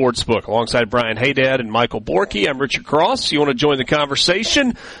the sportsbook. Alongside Brian Haydad and Michael Borky, I'm Richard Cross. You want to join the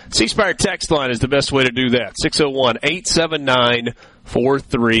conversation? C-Spire text line is the best way to do that.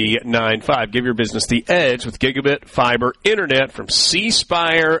 601-879-4395. Give your business the edge with gigabit fiber internet from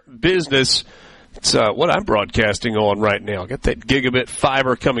C-Spire Business. It's what I'm broadcasting on right now. Get that gigabit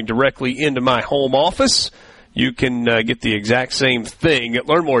fiber coming directly into my home office. You can get the exact same thing.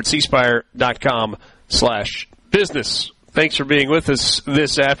 Learn more at cspire.com/business. Thanks for being with us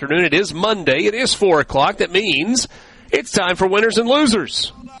this afternoon. It is Monday. It is 4 o'clock. That means it's time for winners and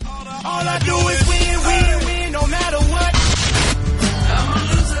losers. All I do is win, win, win, no matter what. I'm a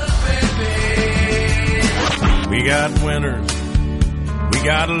loser, baby. We got winners. We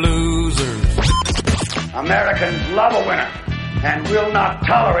got losers. Americans love a winner and will not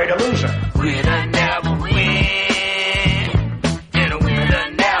tolerate a loser. Winner never win, and a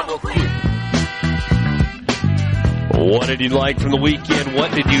winner never quit. What did you like from the weekend?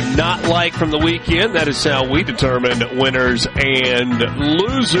 What did you not like from the weekend? That is how we determine winners and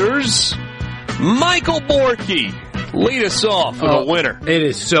losers. Michael Borky, lead us off with a winner. It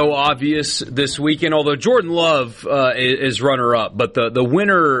is so obvious this weekend, although Jordan Love is runner-up. But the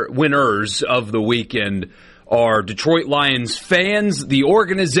winners of the weekend are Detroit Lions fans, the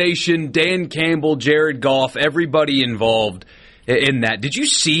organization, Dan Campbell, Jared Goff, everybody involved in that. Did you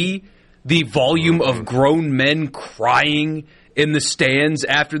see the volume of grown men crying in the stands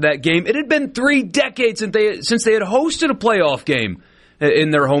after that game? It had been 3 decades since they had hosted a playoff game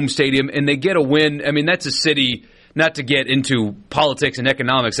in their home stadium, and they get a win. I mean, that's a city, not to get into politics and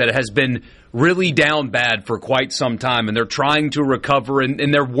economics, that has been really down bad for quite some time, and they're trying to recover,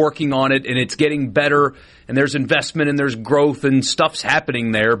 and they're working on it, and it's getting better, and there's investment, and there's growth, and stuff's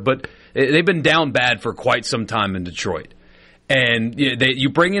happening there, but they've been down bad for quite some time in Detroit. And you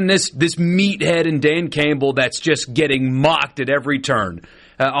bring in this meathead and Dan Campbell that's just getting mocked at every turn.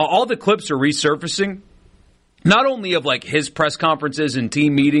 All the clips are resurfacing, not only of like his press conferences and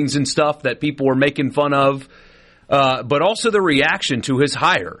team meetings and stuff that people were making fun of, but also the reaction to his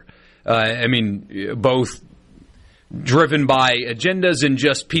hire. I mean, both driven by agendas and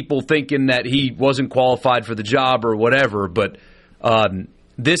just people thinking that he wasn't qualified for the job or whatever. But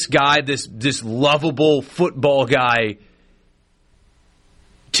this guy, this lovable football guy,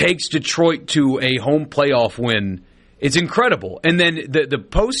 takes Detroit to a home playoff win. It's incredible. And then the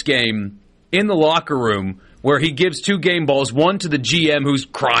post game in the locker room where he gives 2 game balls, one to the GM who's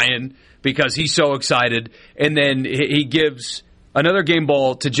crying because he's so excited, and then he gives another game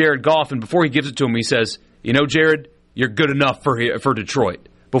ball to Jared Goff, and before he gives it to him, he says, "You know, Jared, you're good enough for Detroit,"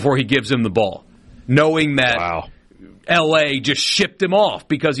 before he gives him the ball, knowing that L.A. just shipped him off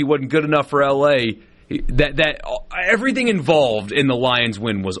because he wasn't good enough for L.A. That everything involved in the Lions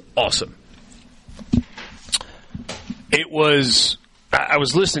win was awesome. It was. I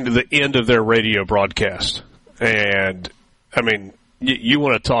was listening to the end of their radio broadcast, and I mean, you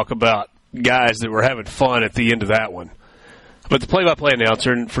want to talk about guys that were having fun at the end of that one. But the play-by-play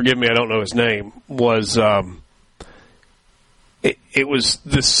announcer, and forgive me, I don't know his name, was it was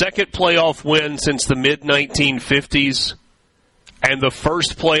the second playoff win since the mid-1950s and the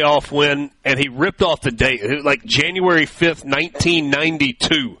first playoff win, and he ripped off the date, like January 5th,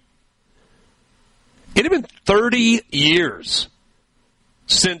 1992. It had been 30 years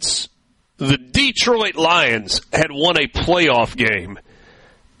since the Detroit Lions had won a playoff game,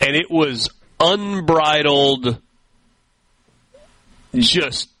 and it was unbridled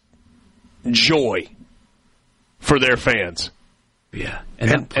just joy for their fans. Yeah, and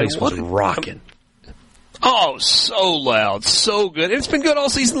that place was rocking. Oh, so loud, so good. It's been good all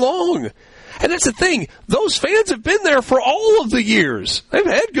season long. And that's the thing. Those fans have been there for all of the years. They've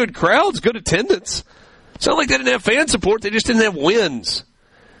had good crowds, good attendance. It's not like they didn't have fan support. They just didn't have wins.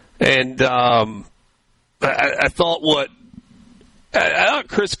 And I thought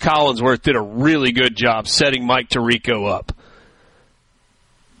Chris Collinsworth did a really good job setting Mike Tirico up.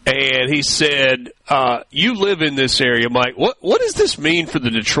 And he said, you live in this area, Mike. What does this mean for the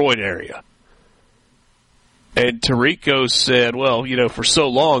Detroit area? And Tirico said, well, for so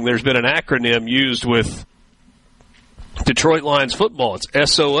long there's been an acronym used with Detroit Lions football.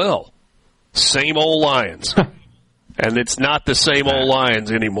 It's SOL. Same old Lions. And it's not the same old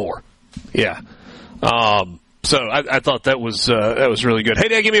Lions anymore. Yeah. So I thought that was really good. Hey,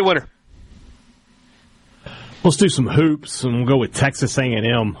 Dad, give me a winner. Let's do some hoops, and we'll go with Texas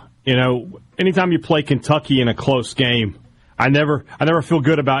A&M. Anytime you play Kentucky in a close game, I never feel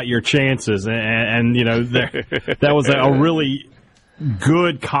good about your chances. And that was a really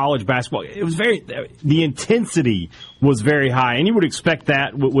good college basketball. It was the intensity was very high, and you would expect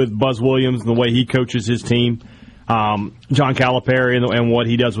that with Buzz Williams and the way he coaches his team, John Calipari and what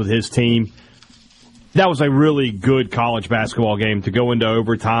he does with his team. That was a really good college basketball game to go into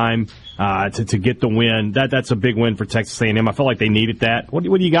overtime to get the win. That's a big win for Texas A&M. I felt like they needed that. What do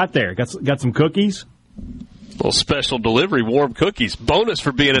you got there? Got some cookies? Little special delivery, warm cookies. Bonus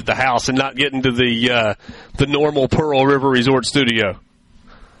for being at the house and not getting to the normal Pearl River Resort studio.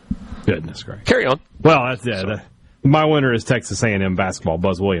 Goodness gracious. Carry on. Well, that's my winner is Texas A&M basketball.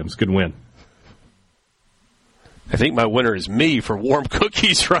 Buzz Williams, good win. I think my winner is me for warm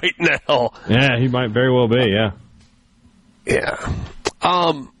cookies right now. Yeah, he might very well be, yeah. Yeah.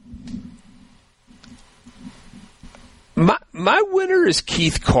 My winner is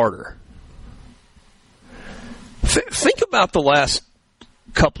Keith Carter. Think about the last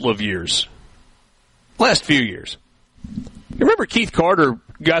couple of years. Last few years. You remember Keith Carter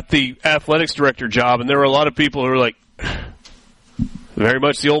got the athletics director job, and there were a lot of people who were like, very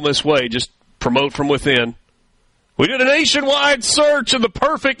much the Ole Miss way, just promote from within. We did a nationwide search, and the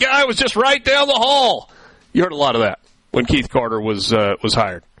perfect guy was just right down the hall. You heard a lot of that when Keith Carter was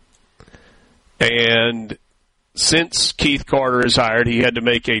hired. And since Keith Carter is hired, he had to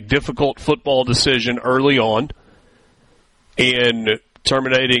make a difficult football decision early on in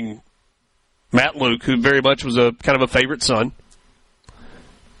terminating Matt Luke, who very much was a kind of a favorite son.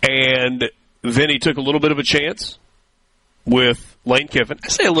 And then he took a little bit of a chance with Lane Kiffin. I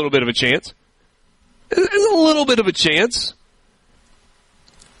say a little bit of a chance. There's a little bit of a chance.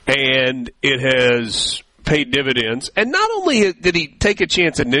 And it has paid dividends. And not only did he take a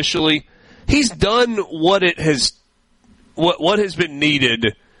chance initially, he's done what has been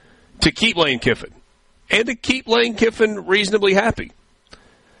needed to keep Lane Kiffin and to keep Lane Kiffin reasonably happy.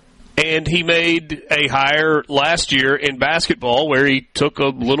 And he made a hire last year in basketball where he took a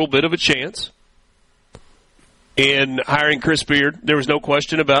little bit of a chance in hiring Chris Beard. There was no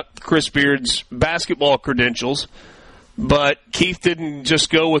question about Chris Beard's basketball credentials, but Keith didn't just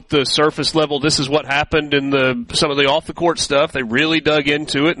go with the surface level, this is what happened in some of the off-the-court stuff. They really dug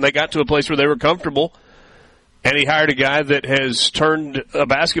into it, and they got to a place where they were comfortable. And he hired a guy that has turned a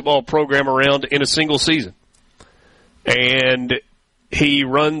basketball program around in a single season. and he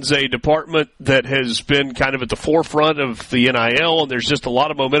runs a department that has been kind of at the forefront of the NIL, and there's just a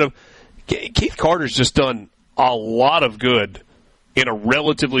lot of momentum. Keith Carter's just done a lot of good in a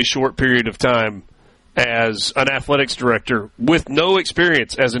relatively short period of time as an athletics director with no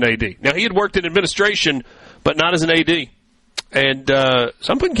experience as an AD. Now, he had worked in administration, but not as an AD. And so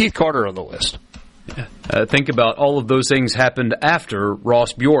I'm putting Keith Carter on the list. Yeah. Think about all of those things happened after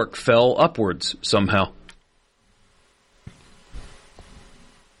Ross Bjork fell upwards somehow.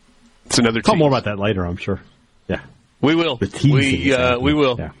 It's another Talk more about that later, I'm sure. Yeah. We will. We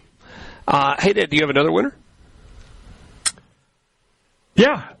will. Yeah. Hey, Dad, do you have another winner?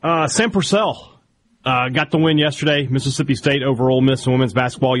 Yeah. Sam Purcell got the win yesterday. Mississippi State over Ole Miss in women's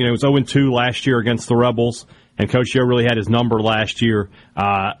basketball. You know, it was 0-2 last year against the Rebels, and Coach Yo really had his number last year.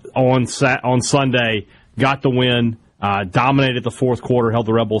 On Sunday, got the win, dominated the fourth quarter, held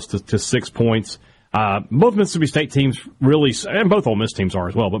the Rebels to 6 points. Both Mississippi State teams really, and both Ole Miss teams are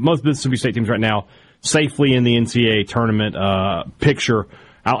as well, but most Mississippi State teams right now safely in the NCAA tournament picture.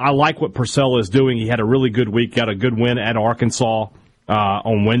 I like what Purcell is doing. He had a really good week, got a good win at Arkansas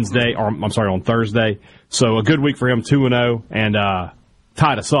on Thursday. So a good week for him, 2-0, and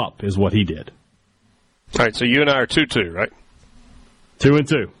tied us up is what he did. All right, so you and I are 2-2, right?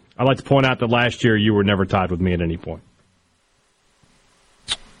 2-2. I'd like to point out that last year you were never tied with me at any point.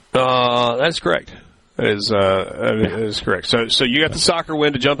 That's correct. That is correct. So you got the soccer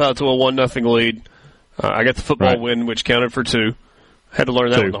win to jump out to a 1-0 lead. I got the football win, which counted for 2. Had to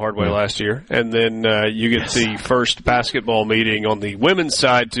learn that one the hard way last year. And then you get the first basketball meeting on the women's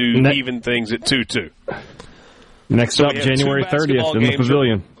side to even things at 2-2. Next up, January 30th in the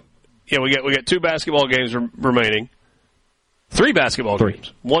Pavilion. Yeah, we got 2 basketball games remaining. 3 basketball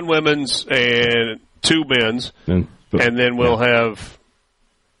games. 1 women's and 2 men's. And then we'll have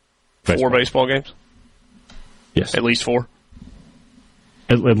 4 baseball games? Yes. At least 4?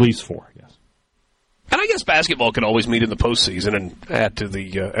 At least 4, yes. And I guess basketball could always meet in the postseason and add to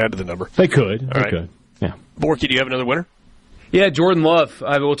the number. They could. Could. Yeah. Borky, do you have another winner? Yeah, Jordan Love.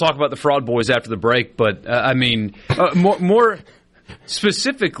 We'll talk about the fraud boys after the break, but more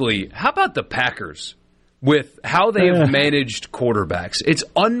specifically, how about the Packers with how they have managed quarterbacks? It's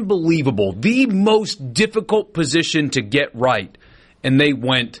unbelievable. The most difficult position to get right, and they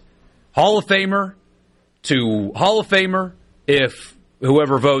went Hall of Famer to Hall of Famer if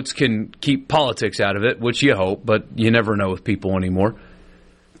whoever votes can keep politics out of it, which you hope, but you never know with people anymore,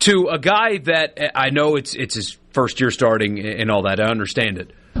 to a guy that I know it's his first year starting and all that. I understand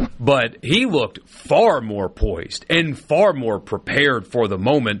it. But he looked far more poised and far more prepared for the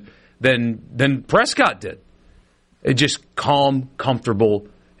moment than Prescott did. It just calm, comfortable.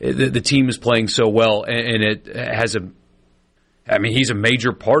 The team is playing so well, and it has he's a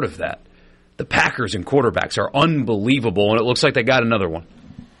major part of that. The Packers and quarterbacks are unbelievable, and it looks like they got another one.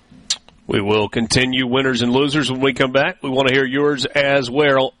 We will continue winners and losers when we come back. We want to hear yours as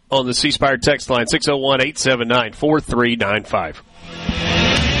well on the C Spire text line, 601-879-4395.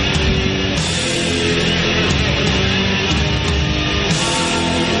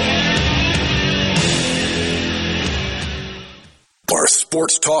 Our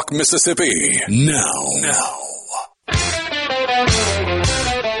Sports Talk Mississippi now.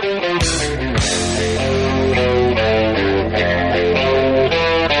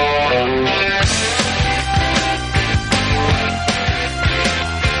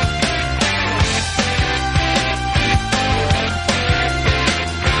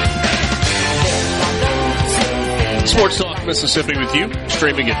 Sports Talk Mississippi with you,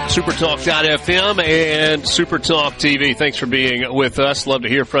 streaming at SuperTalk.fm and SuperTalk TV. Thanks for being with us. Love to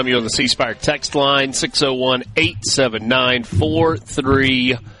hear from you on the C Spire text line,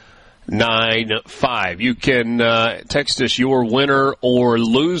 601-879-4395. You can text us your winner or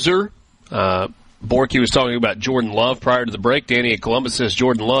loser. Borky was talking about Jordan Love prior to the break. Danny in Columbus says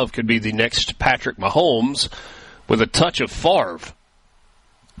Jordan Love could be the next Patrick Mahomes with a touch of Favre.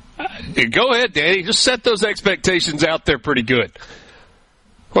 Go ahead, Danny. Just set those expectations out there pretty good.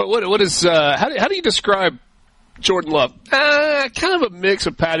 What is how do you describe Jordan Love? Kind of a mix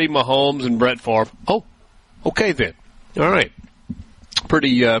of Patty Mahomes and Brett Favre. Oh, okay then. All right.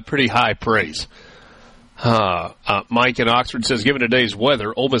 Pretty high praise. Mike in Oxford says, given today's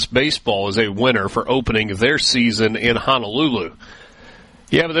weather, Ole Miss baseball is a winner for opening their season in Honolulu.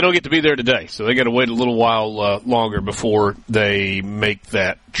 Yeah, but they don't get to be there today, so they got to wait a little while longer before they make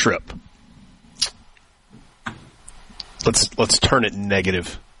that trip. Let's turn it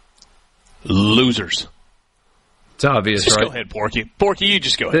negative. Losers. It's obvious, just right? Go ahead, Porky. Porky, you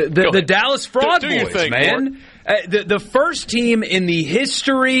just go ahead. The Dallas fraud boys, thing, man. The first team in the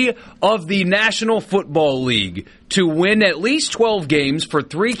history of the National Football League to win at least 12 games for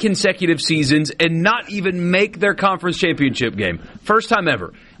 3 consecutive seasons and not even make their conference championship game. First time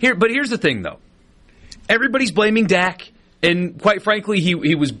ever. But here's the thing, though. Everybody's blaming Dak, and quite frankly,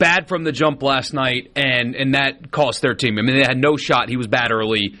 he was bad from the jump last night, and that cost their team. I mean, they had no shot. He was bad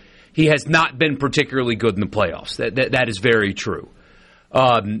early. He has not been particularly good in the playoffs. That is very true.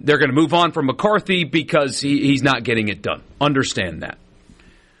 They're going to move on from McCarthy because he's not getting it done. Understand that.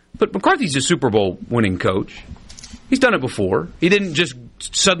 But McCarthy's a Super Bowl winning coach. He's done it before. He didn't just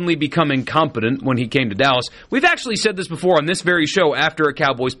suddenly become incompetent when he came to Dallas. We've actually said this before on this very show after a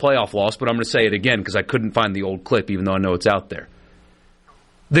Cowboys playoff loss, but I'm going to say it again because I couldn't find the old clip, even though I know it's out there.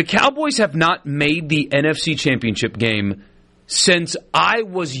 The Cowboys have not made the NFC Championship game since I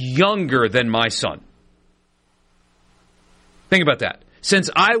was younger than my son. Think about that. Since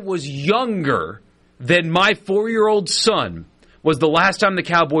I was younger than my 4-year-old son was the last time the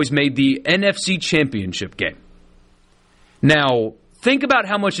Cowboys made the NFC Championship game. Now, think about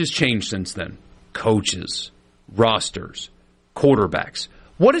how much has changed since then. Coaches, rosters, quarterbacks.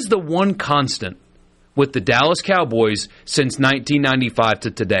 What is the one constant with the Dallas Cowboys since 1995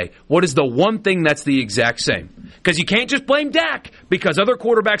 to today? What is the one thing that's the exact same? Because you can't just blame Dak because other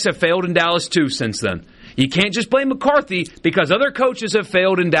quarterbacks have failed in Dallas too since then. You can't just blame McCarthy because other coaches have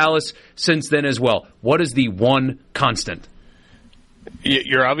failed in Dallas since then as well. What is the one constant?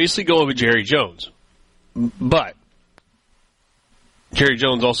 You're obviously going with Jerry Jones, but Jerry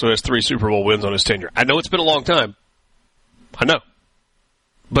Jones also has 3 Super Bowl wins on his tenure. I know it's been a long time. I know.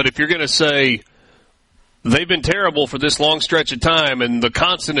 But if you're going to say they've been terrible for this long stretch of time and the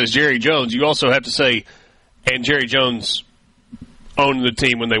constant is Jerry Jones, you also have to say, and Jerry Jones owned the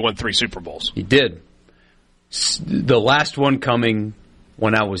team when they won 3 Super Bowls. He did. The last one coming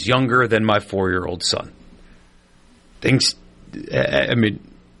when I was younger than my 4-year-old son.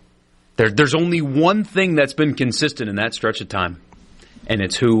 There's only one thing that's been consistent in that stretch of time, and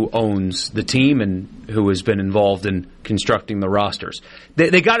it's who owns the team and who has been involved in constructing the rosters.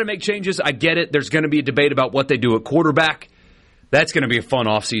 They got to make changes. I get it. There's going to be a debate about what they do at quarterback. That's going to be a fun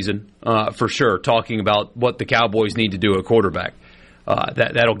offseason for sure, talking about what the Cowboys need to do at quarterback.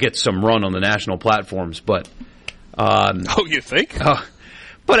 That'll get some run on the national platforms, but you think?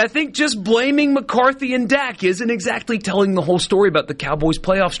 But I think just blaming McCarthy and Dak isn't exactly telling the whole story about the Cowboys'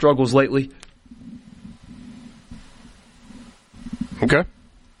 playoff struggles lately. Okay,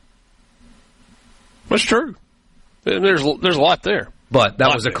 that's true. There's a lot there, but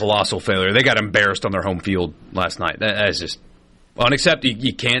that was a colossal failure. They got embarrassed on their home field last night. That is just unacceptable.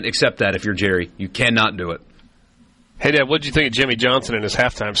 You can't accept that if you're Jerry. You cannot do it. Hey, Dad, what did you think of Jimmy Johnson in his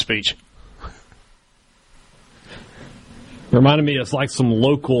halftime speech? Reminded me of like some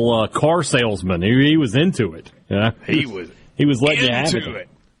local car salesman. He was into it. Yeah, he was letting you have it.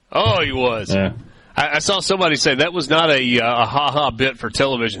 Oh, he was. Yeah. I saw somebody say that was not a ha-ha bit for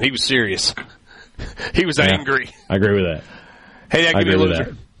television. He was serious. He was angry. I agree with that. Hey, Dad, give me a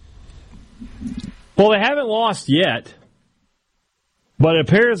loser. Well, they haven't lost yet, but it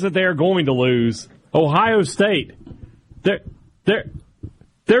appears that they are going to lose. Ohio State. They're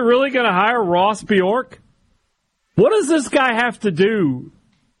really going to hire Ross Bjork? What does this guy have to do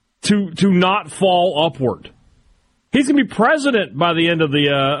to not fall upward? He's going to be president by the end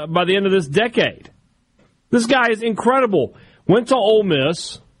of this decade. This guy is incredible. Went to Ole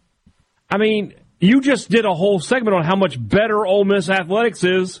Miss. I mean, you just did a whole segment on how much better Ole Miss athletics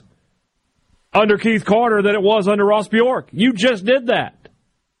is under Keith Carter than it was under Ross Bjork. You just did that.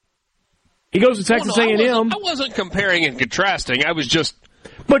 He goes to Texas A&M. I wasn't comparing and contrasting. I was just.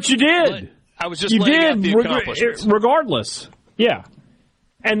 But you did. I was just laying out the accomplishments. Regardless. Yeah.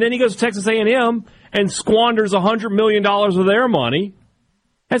 And then he goes to Texas A&M and squanders $100 million of their money.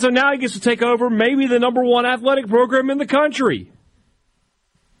 And so now he gets to take over maybe the number 1 athletic program in the country.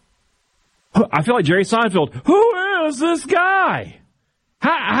 I feel like Jerry Seinfeld. Who is this guy?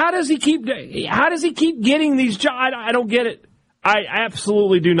 How does he keep getting these jobs? I don't get it. I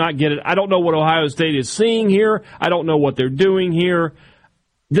absolutely do not get it. I don't know what Ohio State is seeing here. I don't know what they're doing here.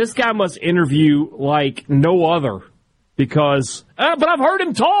 This guy must interview like no other because, but I've heard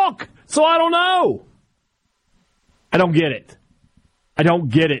him talk, so I don't know. I don't get it. I don't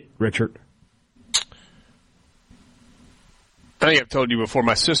get it, Richard. I think I've told you before,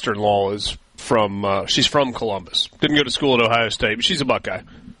 my sister-in-law is she's from Columbus. Didn't go to school at Ohio State, but she's a Buckeye.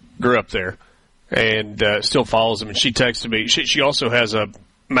 Grew up there. And still follows him. And she texted me. She also has a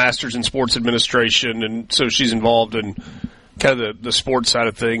master's in sports administration, and so she's involved in kind of the sports side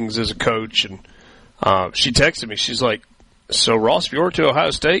of things as a coach. And she texted me. She's like, "So Ross Bjork to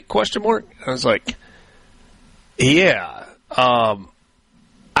Ohio State?" ? I was like, Yeah. I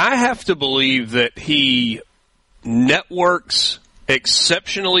have to believe that he networks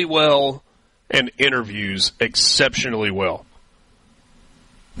exceptionally well and interviews exceptionally well.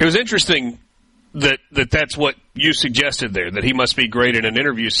 It was interesting that's what you suggested there, that he must be great in an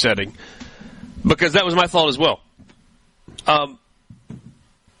interview setting, because that was my thought as well.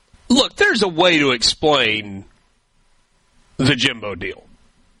 Look, there's a way to explain the Jimbo deal,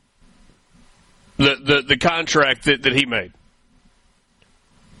 the contract that he made.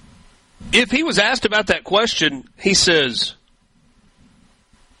 If he was asked about that question, he says,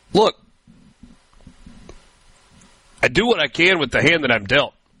 look, I do what I can with the hand that I'm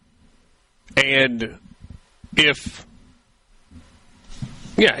dealt. And he's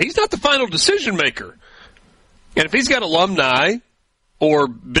not the final decision maker. And if he's got alumni or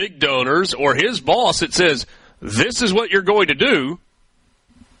big donors or his boss that says, this is what you're going to do,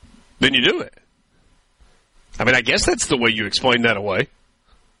 then you do it. I mean, I guess that's the way you explain that away.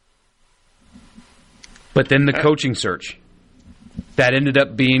 But then the coaching search. That ended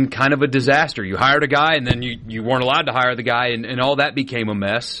up being kind of a disaster. You hired a guy, and then you weren't allowed to hire the guy, and all that became a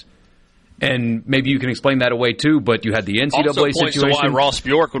mess. And maybe you can explain that away, too, but you had the NCAA also points situation. To why Ross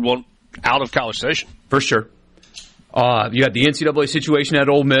Bjork would want out of College Station. For sure. You had the NCAA situation at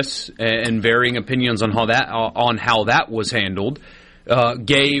Ole Miss, and varying opinions on how that was handled.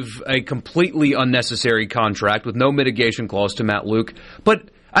 Gave a completely unnecessary contract with no mitigation clause to Matt Luke. But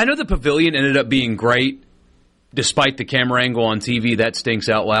I know the Pavilion ended up being great, despite the camera angle on TV. That stinks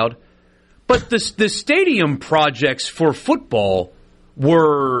out loud. But the stadium projects for football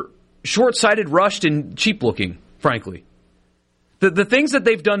were short-sighted, rushed, and cheap-looking, frankly. The things that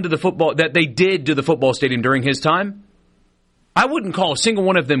they've done to the football, that they did to the football stadium during his time, I wouldn't call a single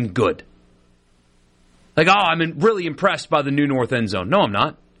one of them good. Like, I'm really impressed by the new north end zone. No, I'm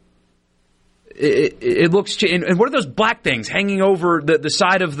not. It looks cheap. And what are those black things hanging over the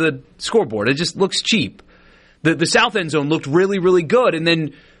side of the scoreboard? It just looks cheap. The south end zone looked really, really good. And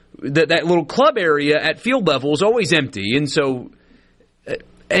then that little club area at field level is always empty. And so,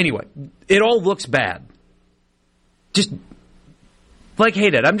 anyway, it all looks bad. Just like, hey,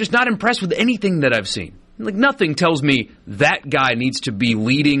 Dad, I'm just not impressed with anything that I've seen. Like, nothing tells me that guy needs to be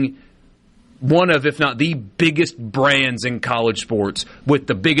leading one of, if not the biggest brands in college sports with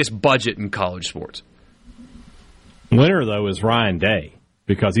the biggest budget in college sports. Winner, though, is Ryan Day,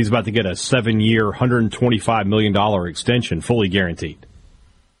 because he's about to get a 7-year, $125 million extension, fully guaranteed.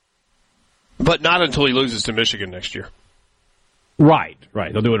 But not until he loses to Michigan next year. Right.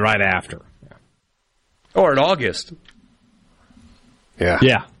 They'll do it right after. Yeah. Or in August.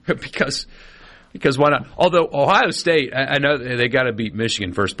 Yeah. Because why not? Although Ohio State, I know they got to beat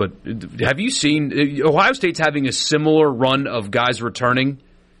Michigan first, but have you seen Ohio State's having a similar run of guys returning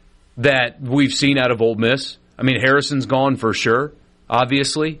that we've seen out of Ole Miss? I mean, Harrison's gone for sure,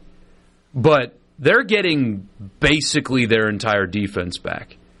 obviously, but they're getting basically their entire defense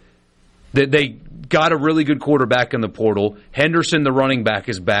back. They got a really good quarterback in the portal. Henderson, the running back,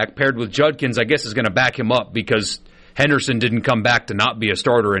 is back, paired with Judkins, I guess is going to back him up because Henderson didn't come back to not be a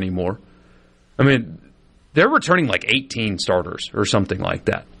starter anymore. I mean, they're returning like 18 starters or something like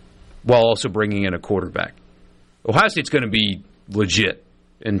that, while also bringing in a quarterback. Ohio State's going to be legit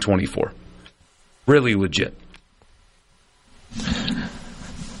in 24. Really legit.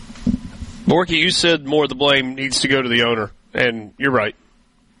 Borky, you said more of the blame needs to go to the owner, and you're right.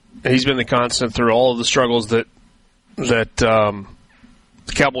 He's been the constant through all of the struggles that the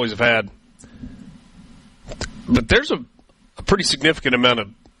Cowboys have had. But there's a pretty significant amount of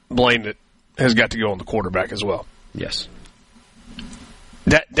blame that has got to go on the quarterback as well. Yes.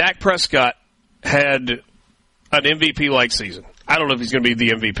 Dak Prescott had an MVP-like season. I don't know if he's going to be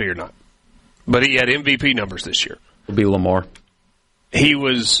the MVP or not, but he had MVP numbers this year. It'll be Lamar. He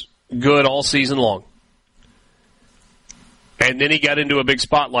was good all season long. And then he got into a big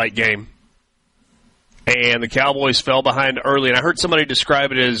spotlight game, and the Cowboys fell behind early. And I heard somebody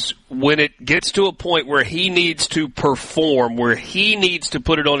describe it as when it gets to a point where he needs to perform, where he needs to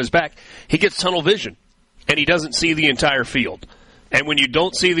put it on his back, he gets tunnel vision, and he doesn't see the entire field. And when you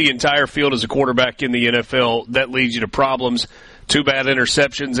don't see the entire field as a quarterback in the NFL, that leads you to problems. 2 bad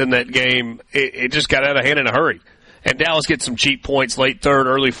interceptions in that game. It just got out of hand in a hurry. And Dallas gets some cheap points late third,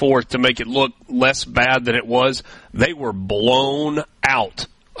 early fourth to make it look less bad than it was. They were blown out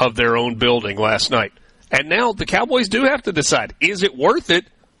of their own building last night. And now the Cowboys do have to decide, is it worth it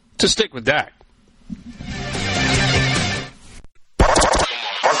to stick with Dak? What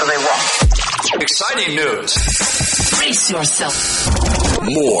do they want? Exciting news. Brace yourself.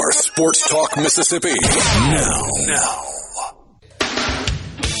 More Sports Talk Mississippi. Now.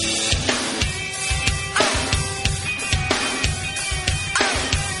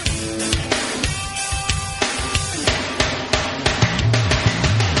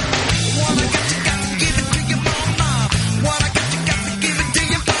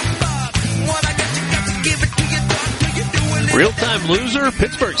 Real-time loser,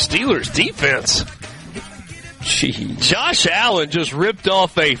 Pittsburgh Steelers defense. Jeez. Josh Allen just ripped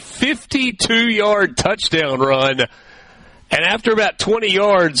off a 52-yard touchdown run. And after about 20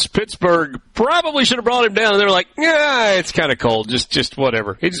 yards, Pittsburgh probably should have brought him down. And they were like, yeah, it's kind of cold. Just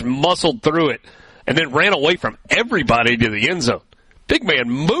whatever. He just muscled through it and then ran away from everybody to the end zone. Big man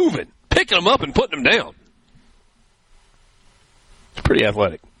moving, picking him up and putting him down. It's pretty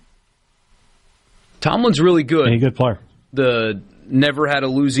athletic. Tomlin's really good. He's a good player. The never had a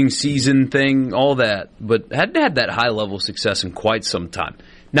losing season thing, all that, but hadn't had that high-level success in quite some time.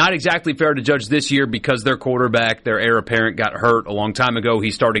 Not exactly fair to judge this year because their quarterback, their heir apparent, got hurt a long time ago.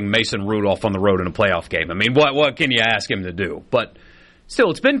 He's starting Mason Rudolph on the road in a playoff game. I mean, what can you ask him to do? But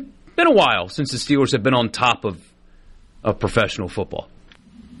still, it's been a while since the Steelers have been on top of professional football.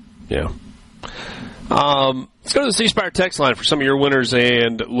 Yeah. Let's go to the C Spire text line for some of your winners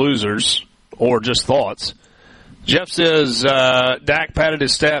and losers, or just thoughts. Jeff says Dak padded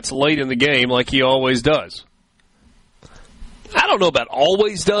his stats late in the game like he always does. I don't know about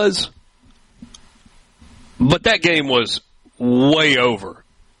always does, but that game was way over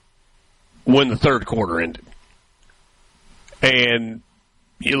when the third quarter ended. And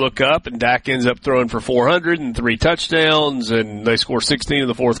you look up, and Dak ends up throwing for 400 and 3 touchdowns, and they score 16 in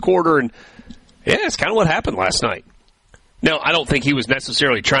the fourth quarter. And, yeah, it's kind of what happened last night. Now, I don't think he was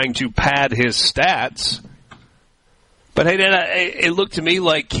necessarily trying to pad his stats. But, hey, Dad, it looked to me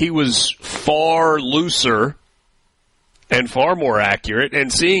like he was far looser and far more accurate and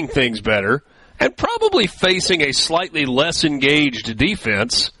seeing things better and probably facing a slightly less engaged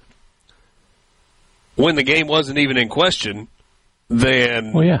defense when the game wasn't even in question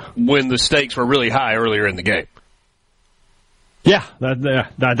than when the stakes were really high earlier in the game. Yeah,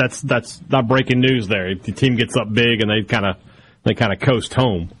 that's not breaking news there. The team gets up big and they kind of coast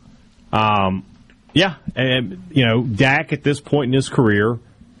home. Yeah, and Dak at this point in his career,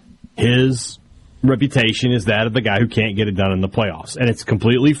 his reputation is that of the guy who can't get it done in the playoffs, and it's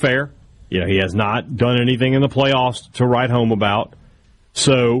completely fair. He has not done anything in the playoffs to write home about.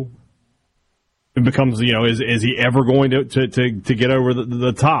 So it becomes, is he ever going to get over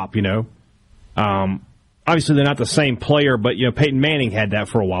the top? Obviously they're not the same player, but Peyton Manning had that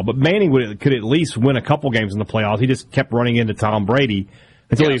for a while. But Manning could at least win a couple games in the playoffs. He just kept running into Tom Brady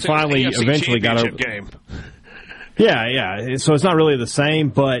until he finally eventually got over. Game. Yeah. So it's not really the same,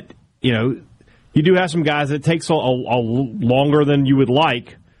 but you do have some guys that it takes a longer than you would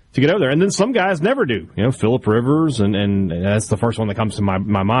like to get over there, and then some guys never do. Phillip Rivers, and that's the first one that comes to my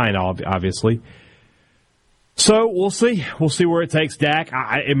mind, obviously. So we'll see. We'll see where it takes Dak.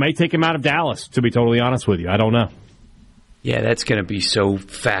 It may take him out of Dallas, to be totally honest with you. I don't know. Yeah, that's going to be so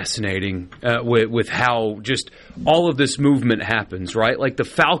fascinating with how just all of this movement happens, right? Like the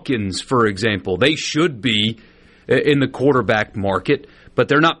Falcons, for example, they should be in the quarterback market, but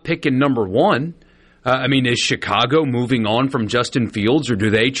they're not picking number one. Is Chicago moving on from Justin Fields, or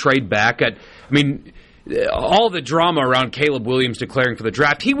do they trade back at all the drama around Caleb Williams declaring for the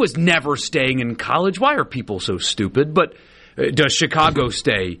draft, he was never staying in college. Why are people so stupid? But does Chicago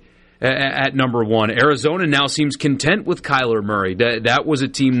stay at number one? Arizona now seems content with Kyler Murray. That was a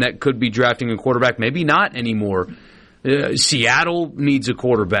team that could be drafting a quarterback. Maybe not anymore. Seattle needs a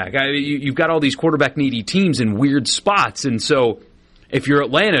quarterback. You've got all these quarterback-needy teams in weird spots. And so if you're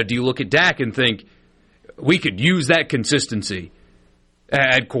Atlanta, do you look at Dak and think, we could use that consistency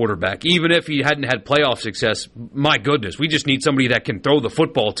at quarterback? Even if he hadn't had playoff success, my goodness, we just need somebody that can throw the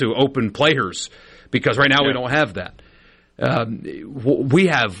football to open players, because right now we don't have that. We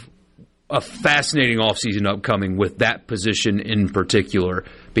have a fascinating offseason upcoming with that position in particular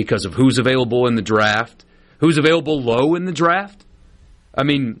because of who's available in the draft, who's available low in the draft.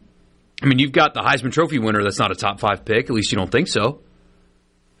 You've got the Heisman Trophy winner that's not a top 5 pick, at least you don't think so.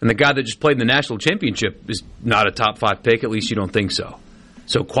 And the guy that just played in the national championship is not a top 5 pick, at least you don't think so.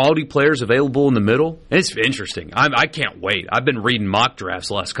 So quality players available in the middle. And it's interesting. I can't wait. I've been reading mock drafts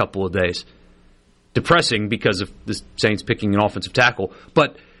the last couple of days. Depressing because of the Saints picking an offensive tackle.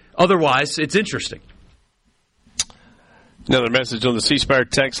 But otherwise, it's interesting. Another message on the C Spire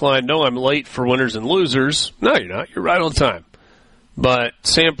text line. No, I'm late for winners and losers. No, you're not. You're right on time. But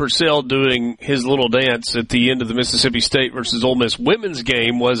Sam Purcell doing his little dance at the end of the Mississippi State versus Ole Miss women's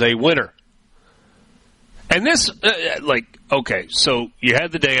game was a winner. And this, okay, so you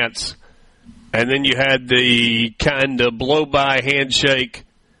had the dance, and then you had the kind of blow-by handshake,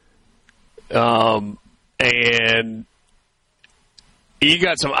 and you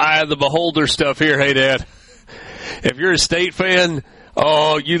got some eye of the beholder stuff here, hey, Dad. If you're a State fan,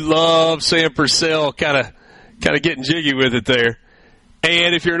 you love Sam Purcell kind of getting jiggy with it there.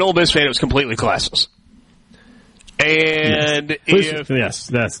 And if you're an Ole Miss fan, it was completely classless. And yes,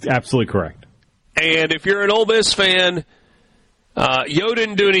 that's absolutely correct. And if you're an Ole Miss fan, Yo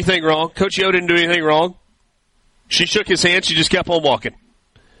didn't do anything wrong. Coach Yo didn't do anything wrong. She shook his hand. She just kept on walking.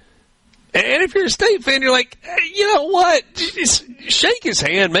 And if you're a State fan, you're like, hey, you know what? Just shake his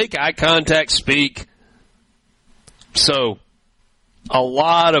hand, make eye contact, speak. So, a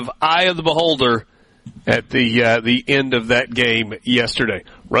lot of eye of the beholder at the end of that game yesterday.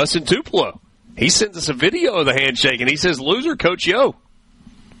 Rustin Tupelo, he sends us a video of the handshake, and he says, loser, Coach Yo.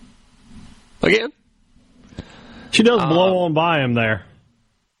 Again. She does blow on by him there.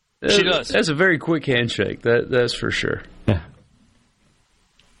 She does. That's a very quick handshake. That's for sure. Yeah.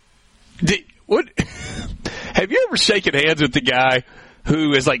 What? Have you ever shaken hands with the guy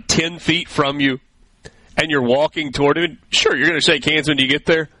who is like 10 feet from you and you're walking toward him? Sure, you're going to shake hands when you get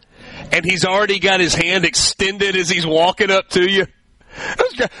there. And he's already got his hand extended as he's walking up to you.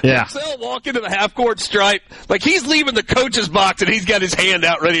 Yeah. Marcel walking to the half-court stripe. Like he's leaving the coach's box and he's got his hand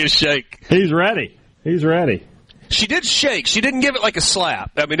out ready to shake. He's ready. She did shake. She didn't give it like a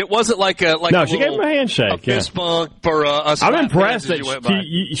slap. I mean, it wasn't like a no. She gave him a handshake. A fist bump or a slap. I'm impressed that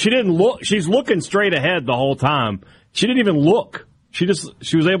she didn't look. She's looking straight ahead the whole time. She didn't even look. She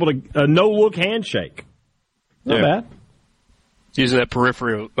was able to a no look handshake. Not bad. Using that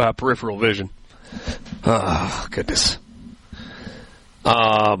peripheral vision. Oh goodness.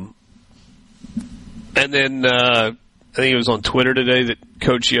 And then I think it was on Twitter today that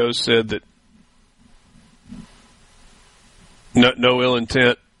Coach Yo said that. No ill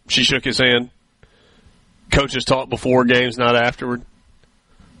intent. She shook his hand. Coaches talk before games, not afterward.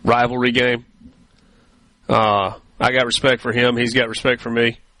 Rivalry game. I got respect for him. He's got respect for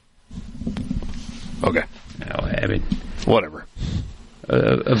me. Okay. No, I mean, whatever.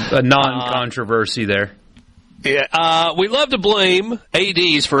 A non-controversy there. Yeah. We love to blame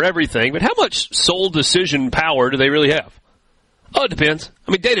ADs for everything, but how much sole decision power do they really have? Oh, it depends.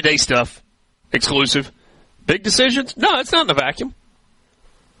 I mean, day-to-day stuff. Exclusive. Big decisions? No, it's not in a vacuum.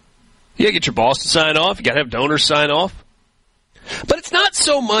 You gotta get your boss to sign off. You gotta have donors sign off. But it's not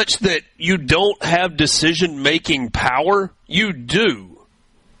so much that you don't have decision-making power. You do.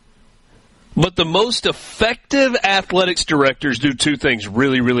 But the most effective athletics directors do two things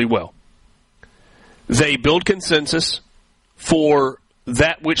really, really well. They build consensus for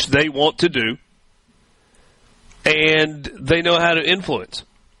that which they want to do, and they know how to influence.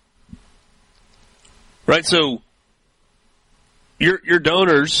 Right, so your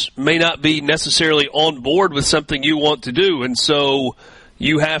donors may not be necessarily on board with something you want to do, and so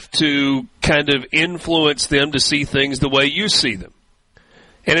you have to kind of influence them to see things the way you see them.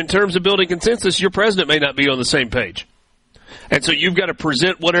 And in terms of building consensus, your president may not be on the same page. And so you've got to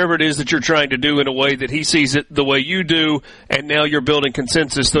present whatever it is that you're trying to do in a way that he sees it the way you do, and now you're building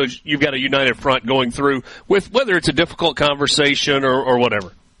consensus, so you've got a united front going through with whether it's a difficult conversation or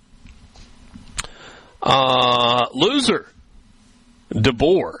whatever. Loser,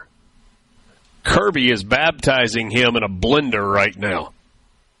 DeBoer. Kirby is baptizing him in a blender right now.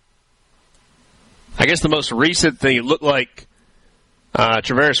 I guess the most recent thing, it looked like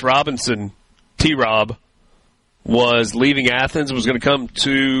Travaris Robinson, T-Rob, was leaving Athens, was going to come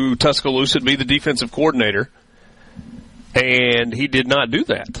to Tuscaloosa to be the defensive coordinator, and he did not do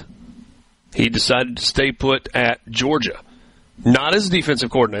that. He decided to stay put at Georgia. Not as a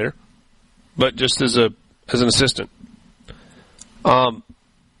defensive coordinator, but just as an assistant. I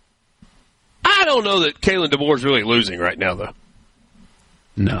don't know that Kalen DeBoer's really losing right now, though.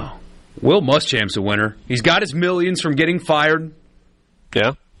 No. Will Muschamp's a winner. He's got his millions from getting fired.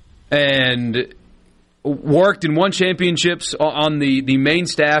 Yeah. And worked and won championships on the main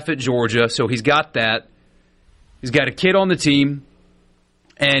staff at Georgia, so he's got that. He's got a kid on the team,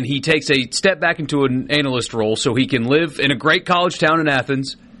 and he takes a step back into an analyst role so he can live in a great college town in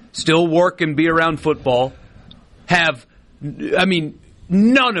Athens, still work and be around football, have,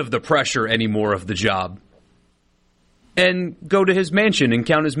 none of the pressure anymore of the job, and go to his mansion and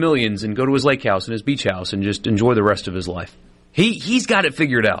count his millions and go to his lake house and his beach house and just enjoy the rest of his life. He's got it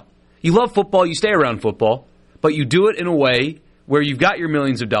figured out. You love football, you stay around football, but you do it in a way where you've got your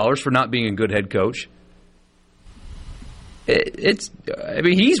millions of dollars for not being a good head coach. He's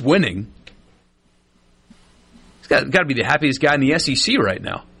winning. He's got to be the happiest guy in the SEC right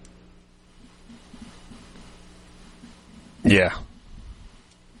now. Yeah.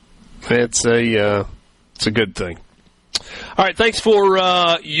 It's a good thing. All right, thanks for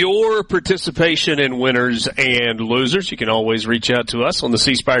your participation in winners and losers. You can always reach out to us on the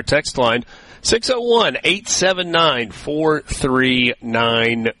C Spire text line,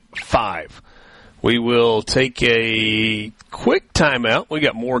 601-879-4395. We will take a quick timeout. We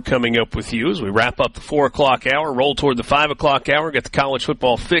got more coming up with you as we wrap up the 4 o'clock hour, roll toward the 5 o'clock hour, get the college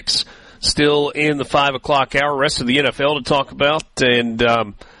football fix still in the 5 o'clock hour, rest of the NFL to talk about. And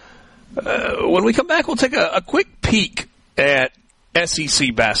when we come back, we'll take a quick peek at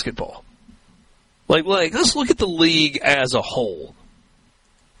SEC basketball. Like, let's look at the league as a whole.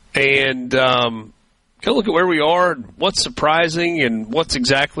 And kind of look at where we are, what's surprising, and what's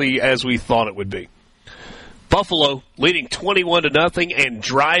exactly as we thought it would be. Buffalo leading 21-0 and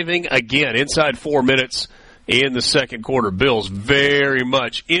driving again inside 4 minutes in the second quarter. Bills very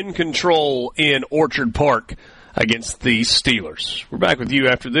much in control in Orchard Park against the Steelers. We're back with you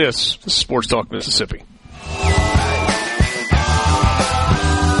after this. This is Sports Talk Mississippi.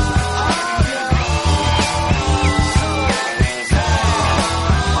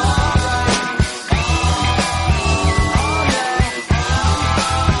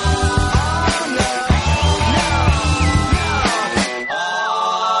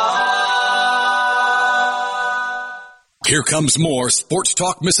 Here comes more Sports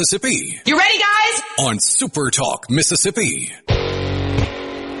Talk Mississippi. You ready, guys? On SuperTalk Mississippi.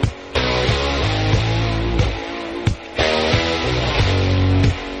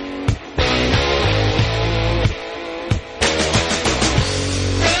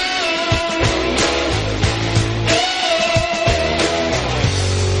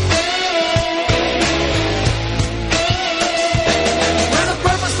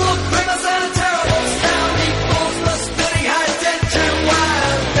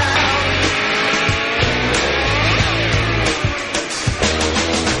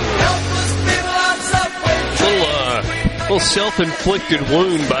 Self-inflicted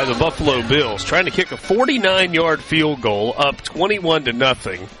wound by the Buffalo Bills, trying to kick a 49-yard field goal up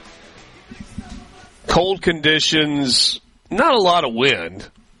 21-0. Cold conditions, not a lot of wind.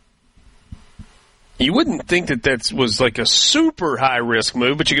 You wouldn't think that was like a super high-risk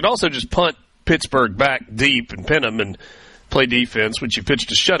move, but you could also just punt Pittsburgh back deep and pin them and play defense, which you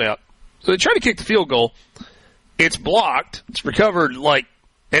pitched a shutout. So they try to kick the field goal. It's blocked. It's recovered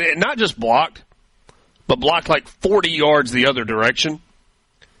and not just blocked, but blocked like 40 yards the other direction.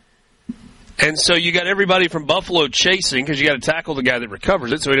 And so you got everybody from Buffalo chasing because you got to tackle the guy that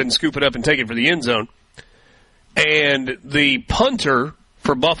recovers it so he doesn't scoop it up and take it for the end zone. And the punter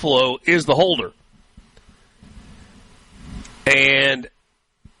for Buffalo is the holder. And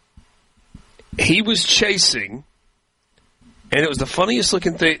he was chasing, and it was the funniest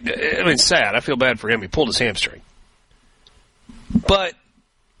looking thing. I mean, sad. I feel bad for him. He pulled his hamstring. But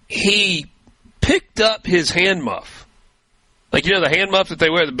he picked up his hand muff. Like, the hand muff that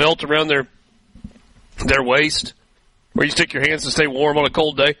they wear, the belt around their waist, where you stick your hands to stay warm on a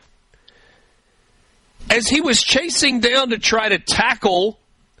cold day. As he was chasing down to try to tackle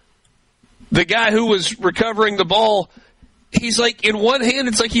the guy who was recovering the ball, he's like, in one hand,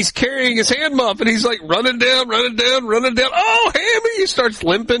 it's like he's carrying his hand muff, and he's like running down. Oh, hammy! He starts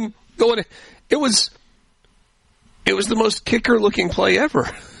limping, going. It was the most kicker-looking play ever.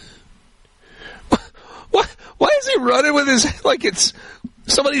 Why is he running with his, like it's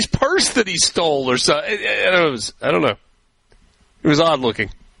somebody's purse that he stole or something? I don't know. It was odd looking.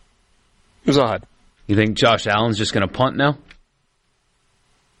 It was odd. You think Josh Allen's just going to punt now?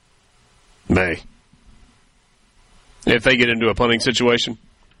 May. If they get into a punting situation.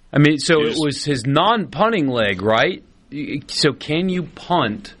 I mean, so it was his non-punting leg, right? So can you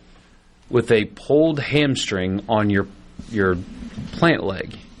punt with a pulled hamstring on your plant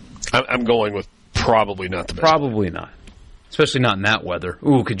leg? I'm going with probably not the best. Probably not. Especially not in that weather.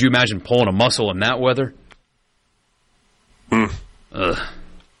 Ooh, could you imagine pulling a muscle in that weather? Ugh.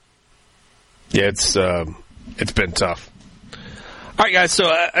 Yeah, it's been tough. All right, guys, so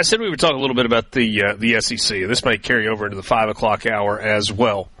I said we would talk a little bit about the SEC. This might carry over into the 5 o'clock hour as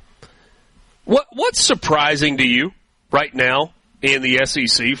well. What's surprising to you right now in the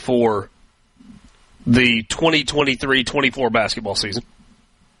SEC for the 2023-24 basketball season?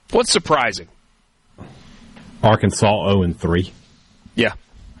 What's surprising? Arkansas 0-3. Yeah.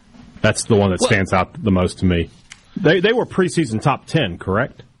 That's the one that stands out the most to me. They were preseason top 10,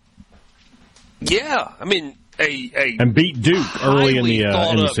 correct? Yeah. I mean, and beat Duke early in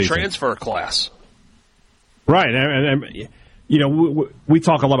the season. Transfer class. Right. And we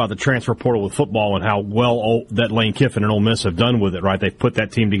talk a lot about the transfer portal with football and how well that Lane Kiffin and Ole Miss have done with it, right? They've put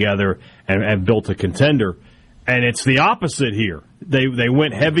that team together and built a contender. And it's the opposite here. They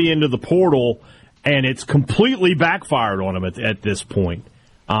went heavy into the portal, and it's completely backfired on them at this point.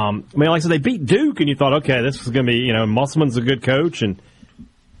 Like I said, they beat Duke, and you thought, okay, this is going to be, Musselman's a good coach. And,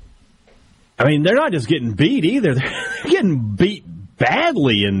 they're not just getting beat either. They're getting beat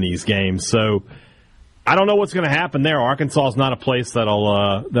badly in these games. So I don't know what's going to happen there. Arkansas is not a place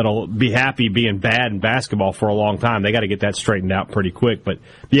that'll be happy being bad in basketball for a long time. They got to get that straightened out pretty quick. But,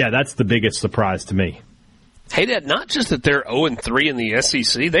 yeah, that's the biggest surprise to me. Hey, Dad, not just that they're 0-3 in the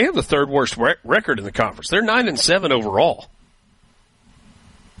SEC, they have the third worst record in the conference. They're 9-7 overall.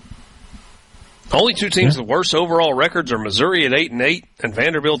 Only two teams with the worst overall records are Missouri at 8-8 and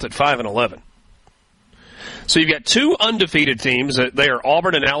Vanderbilt at 5-11. So you've got two undefeated teams. They are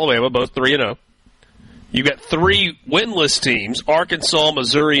Auburn and Alabama, both 3-0. You've got three winless teams, Arkansas,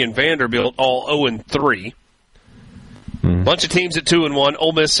 Missouri, and Vanderbilt, all 0-3. Bunch of teams at 2-1,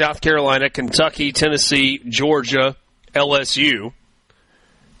 Ole Miss, South Carolina, Kentucky, Tennessee, Georgia, LSU.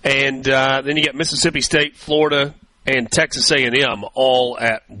 And then you got Mississippi State, Florida, and Texas A&M, all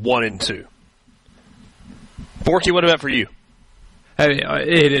at 1-2. Borky, what about for you?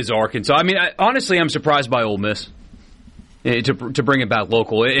 It is Arkansas. I mean, honestly, I'm surprised by Ole Miss to bring it back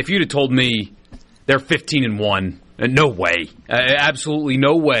local. If you'd have told me they're 15-1, no way, absolutely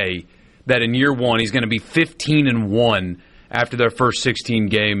no way that in year one he's going to be 15-1 after their first 16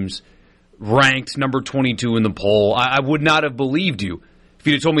 games, ranked number 22 in the poll. I would not have believed you. If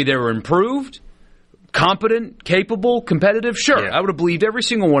you'd have told me they were improved, competent, capable, competitive, sure, yeah. I would have believed every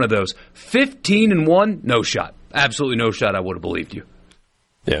single one of those. 15-1, no shot. Absolutely no shot I would have believed you.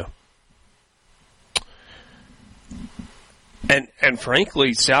 Yeah. And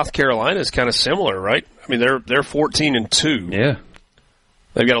frankly, South Carolina is kind of similar, right? I mean, they're 14-2. Yeah.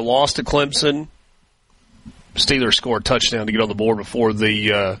 They've got a loss to Clemson. Steelers score a touchdown to get on the board before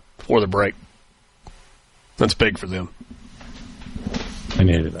the break. That's big for them. I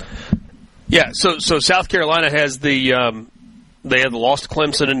needed that. Yeah, so South Carolina has they had the loss to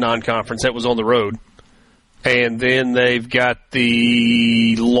Clemson in non-conference. That was on the road. And then they've got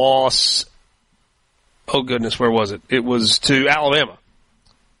the loss, oh goodness, where was it? It was to Alabama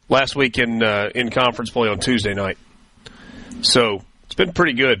last week in conference play on Tuesday night. So it's been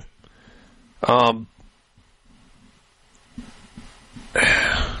pretty good. I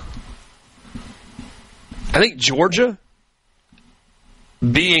think Georgia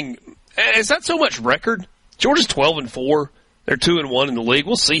it's not so much record. Georgia's 12-4. They're 2-1 in the league.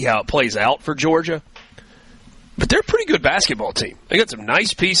 We'll see how it plays out for Georgia. But they're a pretty good basketball team. They got some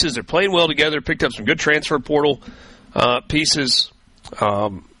nice pieces. They're playing well together. Picked up some good transfer portal pieces.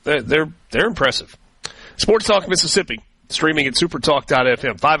 They're impressive. Sports Talk Mississippi, streaming at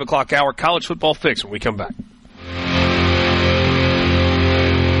SuperTalk.fm. 5 o'clock hour, college football fix when we come back.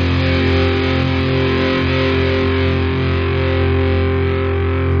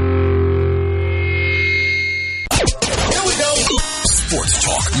 Sports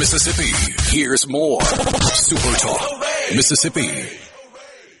Talk Mississippi. Here's more. Super Talk Mississippi.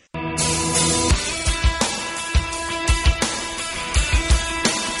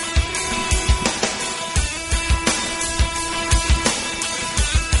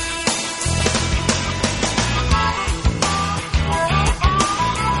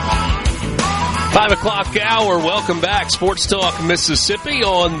 5 o'clock hour. Welcome back. Sports Talk Mississippi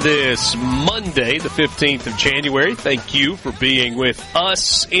on this Monday, the 15th of January. Thank you for being with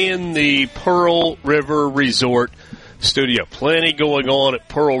us in the Pearl River Resort studio. Plenty going on at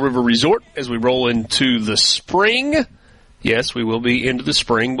Pearl River Resort as we roll into the spring. Yes, we will be into the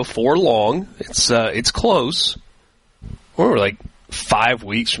spring before long. It's close. We're like 5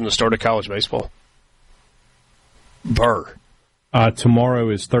 weeks from the start of college baseball. Burr.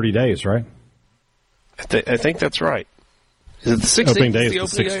 Tomorrow is 30 days, right? I think that's right. Is it the 16th? Opening day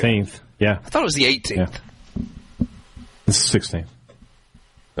is the 16th. Yeah. I thought it was the 18th. Yeah. It's the 16th.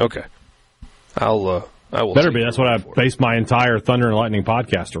 Okay. I will. Better be. That's what I based my entire Thunder and Lightning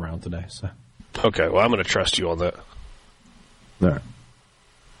podcast around today. So. Okay. Well, I'm going to trust you on that. All right.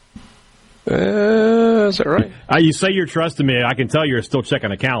 Is that right? You say you're trusting me. I can tell you're still checking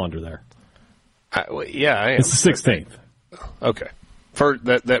a calendar there. Yeah, I am. It's the 16th. Okay. For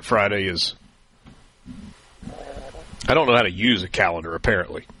that Friday is. I don't know how to use a calendar,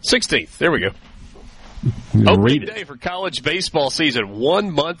 apparently. 16th. There we go. Opening day for college baseball season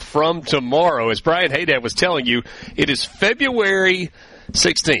 1 month from tomorrow. As Brian Haydad was telling you, it is February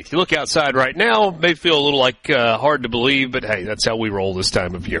 16th. You look outside right now, may feel a little like hard to believe, but hey, that's how we roll this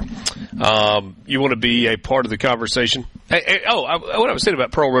time of year. You want to be a part of the conversation? What I was saying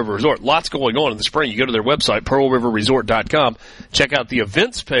about Pearl River Resort, lots going on in the spring. You go to their website, pearlriverresort.com, check out the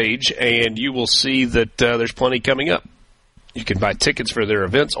events page, and you will see that there's plenty coming up. You can buy tickets for their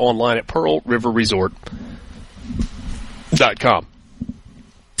events online at pearlriverresort.com.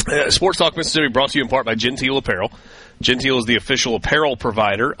 Sports Talk Mississippi brought to you in part by Gentile Apparel. Gentile is the official apparel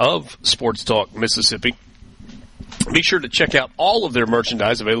provider of Sports Talk Mississippi. Be sure to check out all of their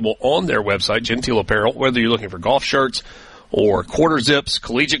merchandise available on their website, Gentile Apparel, whether you're looking for golf shirts or quarter zips,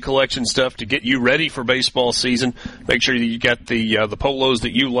 collegiate collection stuff to get you ready for baseball season. Make sure that you got the polos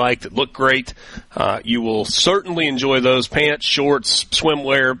that you like that look great. You will certainly enjoy those. Pants, shorts,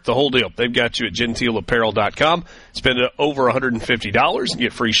 swimwear, the whole deal. They've got you at gentileapparel.com. Spend over $150 and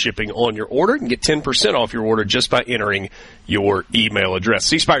get free shipping on your order and get 10% off your order just by entering your email address.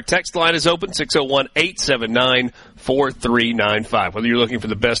 C Spire text line is open, 601-879-4395. Whether you're looking for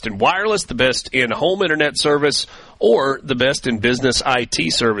the best in wireless, the best in home internet service, or the best in business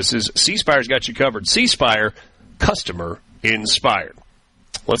IT services, C Spire's got you covered. C Spire, customer inspired.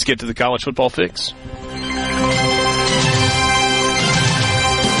 Let's get to the college football fix.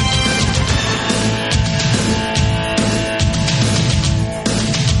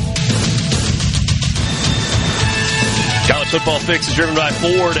 College Football Fix is driven by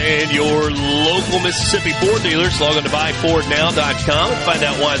Ford and your local Mississippi Ford dealers. Log on to buyfordnow.com and find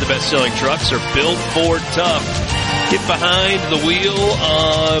out why the best-selling trucks are built Ford tough. Get behind the wheel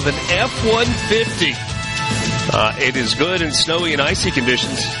of an F-150. It is good in snowy and icy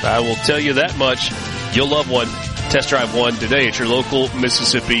conditions. I will tell you that much. You'll love one. Test drive one today at your local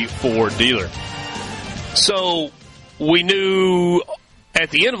Mississippi Ford dealer. So we knew at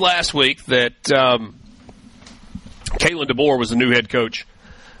the end of last week that Kalen DeBoer was the new head coach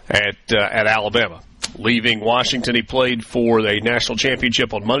at Alabama. Leaving Washington, he played for the national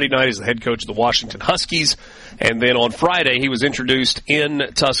championship on Monday night as the head coach of the Washington Huskies. And then on Friday, he was introduced in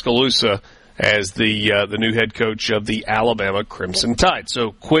Tuscaloosa as the new head coach of the Alabama Crimson Tide.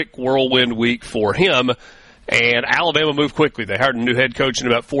 So quick whirlwind week for him. And Alabama moved quickly. They hired a new head coach in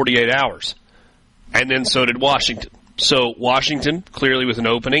about 48 hours. And then so did Washington. So Washington, clearly with an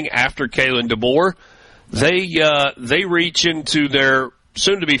opening after Kalen DeBoer, they reach into their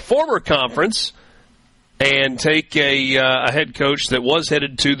soon-to-be former conference and take a head coach that was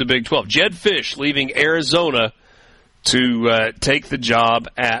headed to the Big 12. Jedd Fisch leaving Arizona to take the job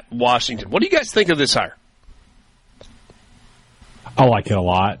at Washington. What do you guys think of this hire? I like it a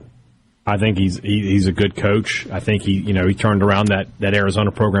lot. I think he's a good coach. I think he turned around that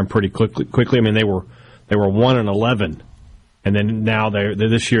Arizona program pretty quickly. I mean, they were 1-11. And then now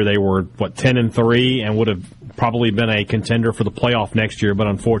this year they were 10-3 and would have probably been a contender for the playoff next year. But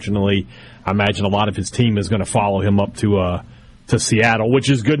unfortunately, I imagine a lot of his team is going to follow him up to Seattle, which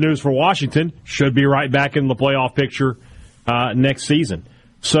is good news for Washington. Should be right back in the playoff picture next season.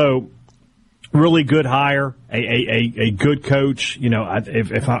 So really good hire, a good coach. You know,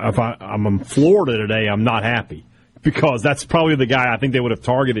 if I'm in Florida today, I'm not happy because that's probably the guy I think they would have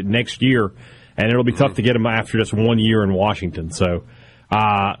targeted next year. And it'll be tough to get him after just 1 year in Washington. So,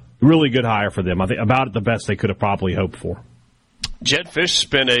 really good hire for them. I think about the best they could have probably hoped for. Jedd Fisch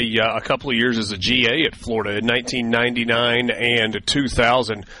spent a couple of years as a GA at Florida in 1999 and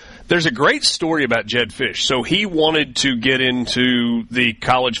 2000. There's a great story about Jedd Fisch. So he wanted to get into the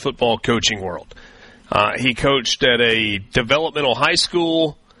college football coaching world. He coached at a developmental high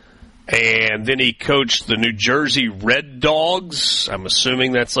school. And then he coached the New Jersey Red Dogs. I'm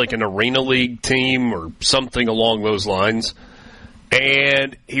assuming that's like an Arena League team or something along those lines.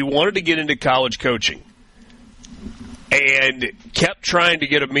 And he wanted to get into college coaching. And kept trying to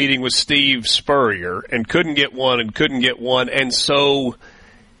get a meeting with Steve Spurrier and couldn't get one. And so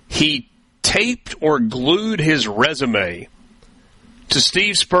he taped or glued his resume to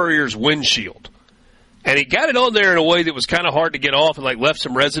Steve Spurrier's windshield. And he got it on there in a way that was kind of hard to get off and left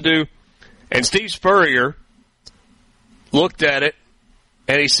some residue. And Steve Spurrier looked at it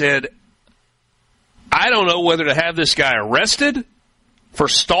and he said, I don't know whether to have this guy arrested for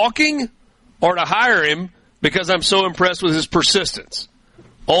stalking or to hire him because I'm so impressed with his persistence.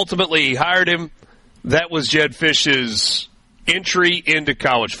 Ultimately, he hired him. That was Jedd Fisch's entry into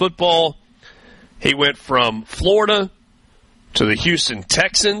college football. He went from Florida to the Houston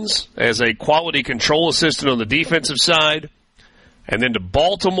Texans as a quality control assistant on the defensive side, and then to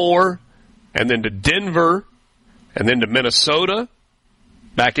Baltimore, and then to Denver, and then to Minnesota,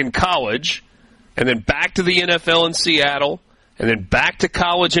 back in college, and then back to the NFL in Seattle, and then back to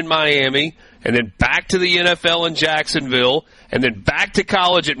college in Miami, and then back to the NFL in Jacksonville, and then back to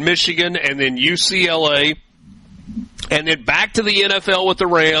college at Michigan, and then UCLA, and then back to the NFL with the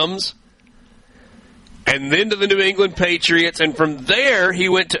Rams, and then to the New England Patriots, and from there he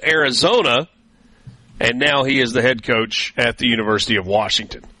went to Arizona, and now he is the head coach at the University of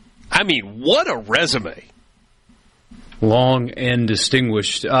Washington. I mean, what a resume. Long and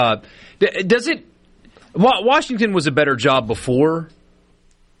distinguished. Washington was a better job before.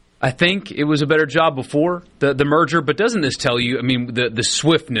 I think it was a better job before the merger, but doesn't this tell you, I mean, the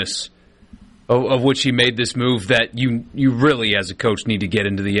swiftness of which he made this move that you really, as a coach, need to get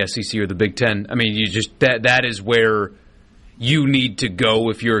into the SEC or the Big Ten. I mean, you just that is where you need to go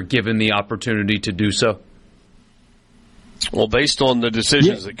if you're given the opportunity to do so. Well, based on the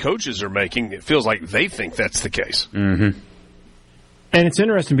decisions that coaches are making, it feels like they think that's the case. Mm-hmm. And it's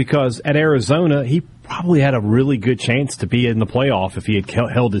interesting because at Arizona, he probably had a really good chance to be in the playoff if he had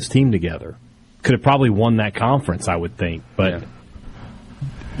held his team together. Could have probably won that conference, I would think. But,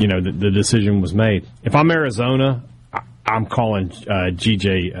 the decision was made. If I'm Arizona, I'm calling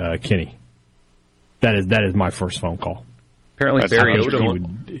G.J. Kinney. That is my first phone call. Apparently, Barry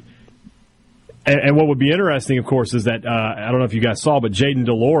Odom. And what would be interesting, of course, is that I don't know if you guys saw, but Jaden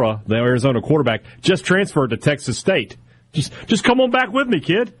DeLora, the Arizona quarterback, just transferred to Texas State. Just come on back with me,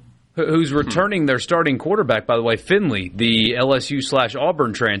 kid. Who's returning their starting quarterback, by the way, Finley, the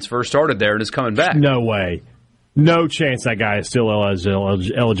LSU/Auburn transfer, started there and is coming back. No way. No chance that guy is still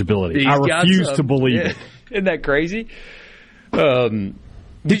eligibility. I refuse to believe it. Isn't that crazy? He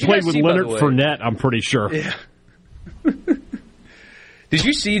played with Leonard Fournette, I'm pretty sure. Yeah. Did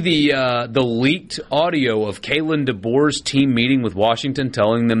you see the leaked audio of Kalen DeBoer's team meeting with Washington,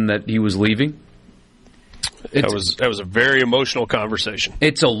 telling them that he was leaving? That was a very emotional conversation.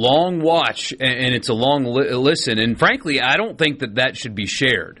 It's a long watch and it's a long listen, and frankly, I don't think that should be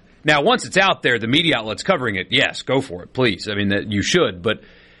shared. Now, once it's out there, the media outlets covering it, yes, go for it, please. I mean, that you should, but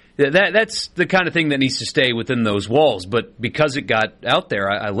that's the kind of thing that needs to stay within those walls. But because it got out there,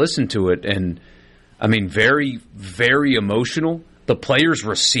 I listened to it, and I mean, very, very emotional. The players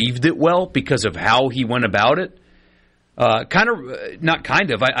received it well because of how he went about it. I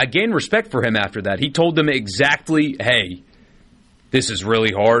gained respect for him after that. He told them exactly, hey, this is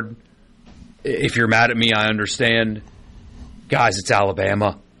really hard. If you're mad at me, I understand. Guys, it's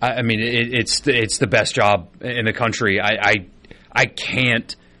Alabama. I mean, it's the best job in the country. I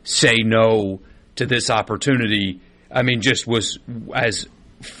can't say no to this opportunity. I mean, just was as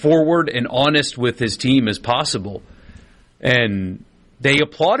forward and honest with his team as possible. And they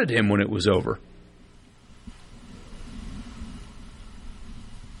applauded him when it was over.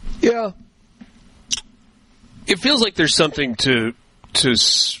 Yeah. It feels like there's something to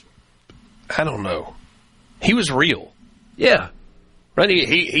I don't know. He was real. Yeah. Right?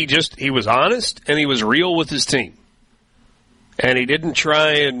 He was honest and he was real with his team. And he didn't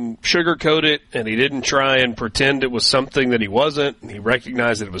try and sugarcoat it, and he didn't try and pretend it was something that he wasn't. And he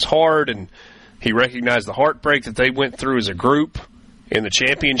recognized that it was hard, and he recognized the heartbreak that they went through as a group in the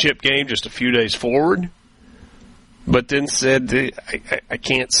championship game just a few days forward, but then said, I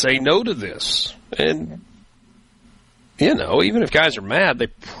can't say no to this. And, even if guys are mad, they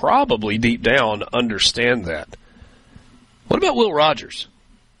probably deep down understand that. What about Will Rogers?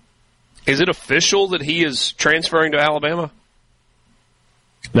 Is it official that he is transferring to Alabama?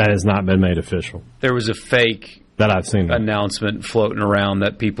 That has not been made official. There was a fake that I've seen announcement floating around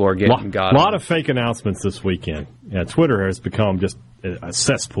that people are getting got. A lot of fake announcements this weekend. Yeah, Twitter has become just a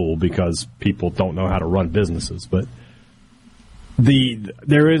cesspool because people don't know how to run businesses. But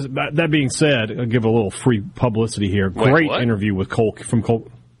there is that being said, I'll give a little free publicity here. Great interview with Cole from Cole.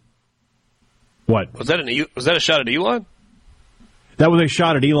 What was that a shot at Elon? That was a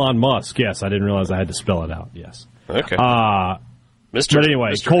shot at Elon Musk. Yes, I didn't realize I had to spell it out. Yes. Okay. But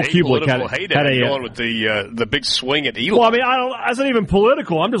anyway, Cole Kubelik had a going with the big swing at Elon. Well, I mean, I wasn't even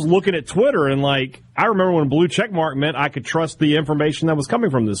political. I'm just looking at Twitter and I remember when blue check mark meant I could trust the information that was coming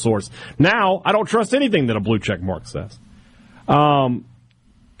from this source. Now I don't trust anything that a blue check mark says. Anyway,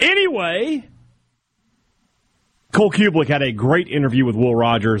 Cole Kubelik had a great interview with Will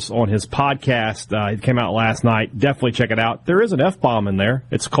Rogers on his podcast. It came out last night. Definitely check it out. There is an F-bomb in there.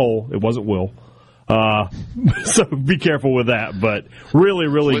 It's Cole. It wasn't Will. So be careful with that, but really,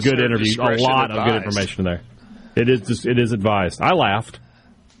 really good interview. A lot of good information in there. It is advised. I laughed.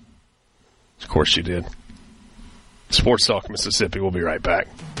 Of course you did. Sports Talk Mississippi. We'll be right back.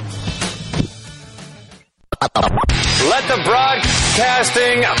 Let the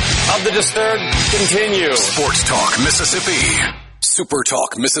broadcasting of the disturbed continue. Sports Talk Mississippi. Super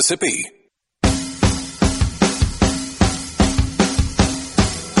Talk Mississippi.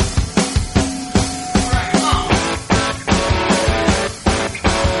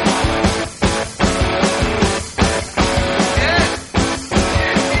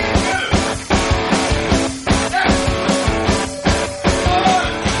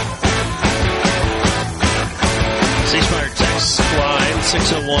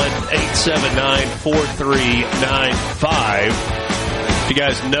 $601-879-4395. You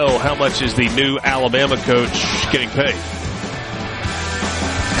guys know how much is the new Alabama coach getting paid?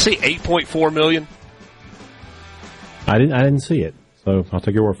 I see $8.4 million. I didn't see it, so I'll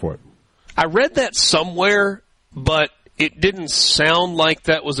take your word for it. I read that somewhere, but it didn't sound like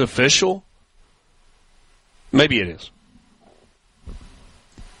that was official. Maybe it is.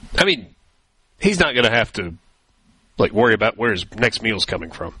 I mean, he's not going to have to worry about where his next meal's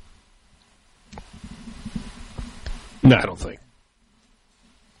coming from. No, I don't think.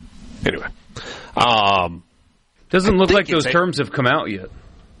 Anyway, doesn't look like those terms have come out yet.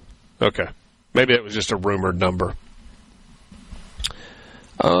 Okay, maybe it was just a rumored number.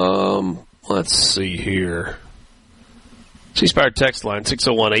 Let's see here. C-Spire text line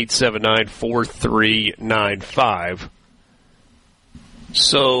 601-879-4395.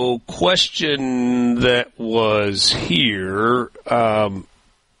 So, question that was here.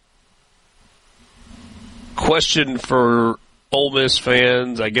 Question for Ole Miss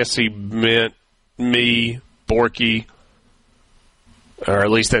fans. I guess he meant me, Borky, or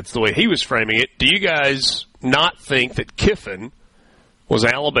at least that's the way he was framing it. Do you guys not think that Kiffin was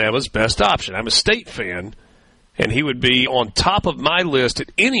Alabama's best option? I'm a State fan, and he would be on top of my list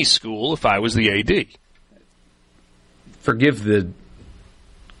at any school if I was the AD. Forgive the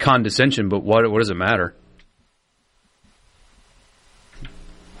condescension, but what does it matter?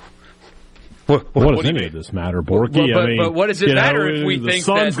 What does any of this matter, Borky? But what does it matter if we think the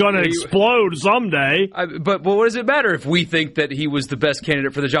sun's going to explode someday? But what does it matter if we think that he was the best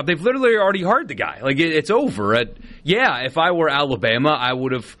candidate for the job? They've literally already hired the guy. It's over. If I were Alabama, I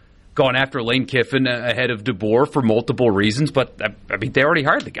would have gone after Lane Kiffin ahead of DeBoer for multiple reasons. But I mean, they already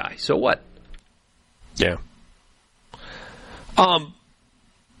hired the guy. So what? Yeah.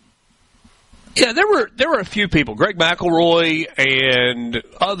 Yeah, there were a few people, Greg McElroy and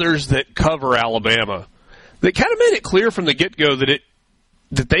others that cover Alabama, that kind of made it clear from the get-go that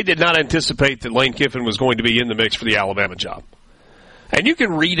they did not anticipate that Lane Kiffin was going to be in the mix for the Alabama job. And you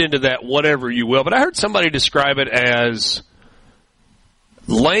can read into that whatever you will, but I heard somebody describe it as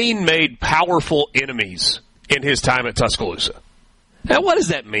Lane made powerful enemies in his time at Tuscaloosa. Now, what does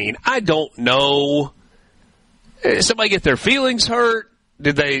that mean? I don't know. Did somebody get their feelings hurt?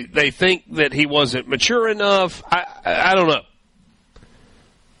 Did they think that he wasn't mature enough? I don't know.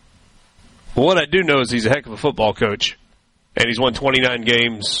 But what I do know is he's a heck of a football coach, and he's won 29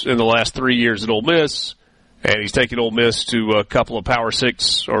 games in the last 3 years at Ole Miss, and he's taken Ole Miss to a couple of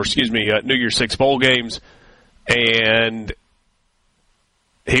New Year's Six bowl games, and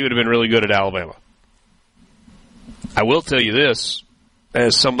he would have been really good at Alabama. I will tell you this,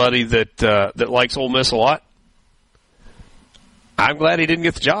 as somebody that likes Ole Miss a lot, I'm glad he didn't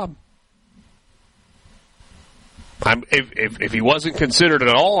get the job. If he wasn't considered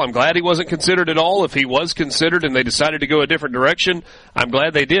at all, I'm glad he wasn't considered at all. If he was considered and they decided to go a different direction, I'm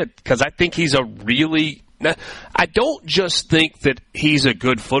glad they did, because I think he's I don't just think that he's a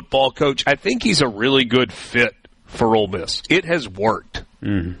good football coach. I think he's a really good fit for Ole Miss. It has worked.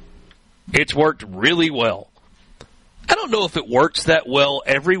 Mm-hmm. It's worked really well. I don't know if it works that well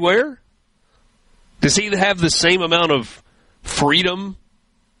everywhere. Does he have the same amount of freedom,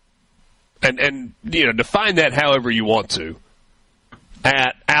 and define that however you want to,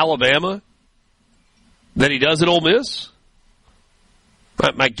 at Alabama that he does at Ole Miss?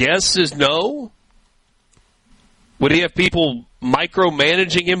 My guess is no. Would he have people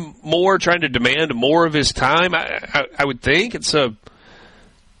micromanaging him more, trying to demand more of his time? I would think it's a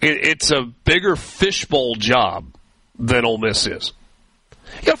bigger fishbowl job than Ole Miss is.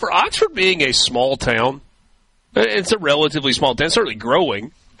 For Oxford being a small town, it's a relatively small town, certainly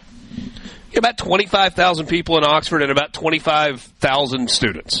growing. About 25,000 people in Oxford and about 25,000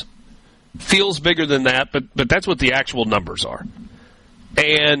 students. Feels bigger than that, but that's what the actual numbers are.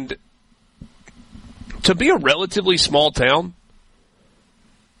 And to be a relatively small town,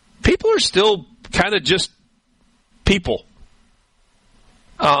 people are still kind of just people.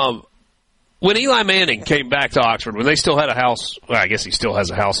 When Eli Manning came back to Oxford, when they still had a house, well, I guess he still has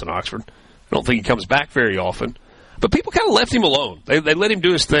a house in Oxford. I don't think he comes back very often. But people kind of left him alone. They let him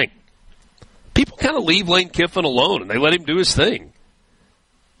do his thing. People kind of leave Lane Kiffin alone, and they let him do his thing.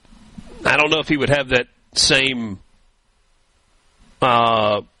 I don't know if he would have that same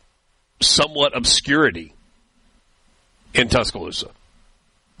somewhat obscurity in Tuscaloosa.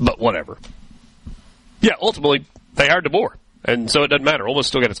 But whatever. Yeah, ultimately, they hired DeBoer, and so it doesn't matter. Ole Miss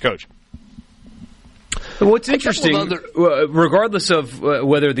still got its coach. What's interesting, regardless of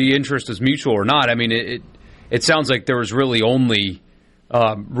whether the interest is mutual or not, I mean, it sounds like there was really only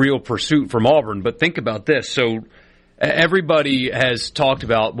real pursuit from Auburn. But think about this. So everybody has talked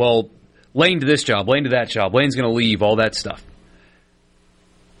about, well, Lane to this job, Lane to that job, Lane's going to leave, all that stuff.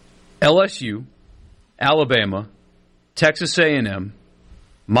 LSU, Alabama, Texas A&M,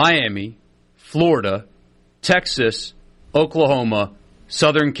 Miami, Florida, Texas, Oklahoma,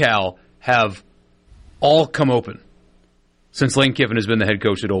 Southern Cal, have all come open since Lane Kiffin has been the head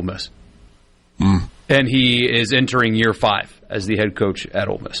coach at Ole Miss. And he is entering year 5 as the head coach at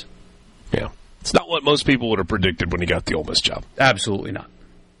Ole Miss. Yeah. It's not what most people would have predicted when he got the Ole Miss job. Absolutely not.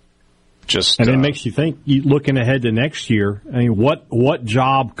 And it makes you think, looking ahead to next year, I mean, what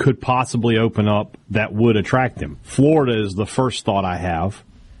job could possibly open up that would attract him? Florida is the first thought I have,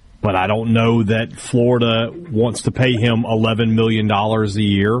 but I don't know that Florida wants to pay him $11 million a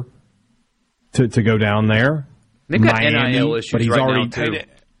year to go down there. They've got Miami, NIL issues but he's right already, now, too.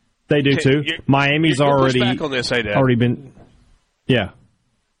 They do, too. Miami's already been... Yeah.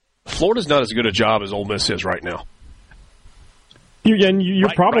 Florida's not as good a job as Ole Miss is right now. You're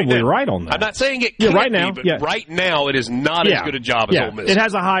probably right on that. I'm not saying it can't right now, be, but right now it is not as good a job as Ole Miss. It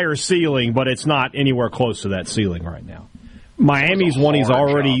has a higher ceiling, but it's not anywhere close to that ceiling right now. Miami's one he's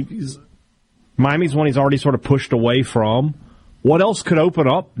already sort of pushed away from. What else could open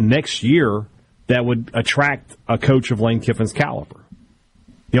up next year that would attract a coach of Lane Kiffin's caliber?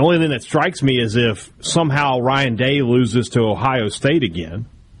 The only thing that strikes me is if somehow Ryan Day loses to Ohio State again,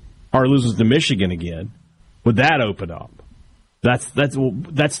 or loses to Michigan again, would that open up? That's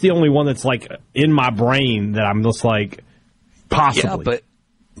the only one that's like in my brain that I'm just like possibly. Yeah,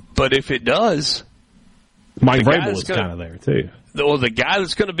 but if it does, Mike Vrabel is kind of there too. Well, the guy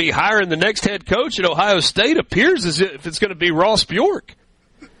that's going to be hiring the next head coach at Ohio State appears as if it's going to be Ross Bjork.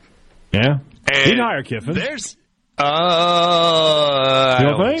 Yeah, and he'd hire Kiffin. There's, you don't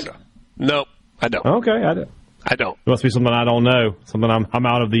think? So. No, I don't. Okay, I don't. It must be something I don't know. Something I'm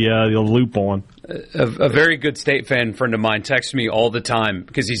out of the loop on. A very good State fan friend of mine texts me all the time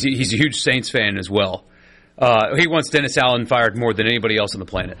because he's a huge Saints fan as well. He wants Dennis Allen fired more than anybody else on the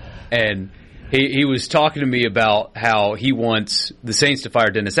planet. And he was talking to me about how he wants the Saints to fire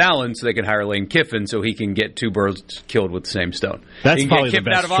Dennis Allen so they can hire Lane Kiffin so he can get 2 birds killed with the same stone. That's probably get Kiffin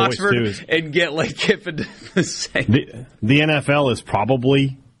the best out of choice, Oxford too. And get Lane Kiffin to the Saints. The NFL is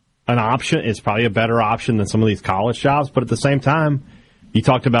probably an option. It's probably a better option than some of these college jobs, but at the same time, you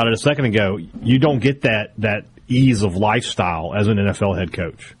talked about it a second ago, you don't get that ease of lifestyle as an NFL head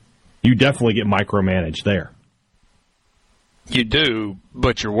coach. You definitely get micromanaged there. You do,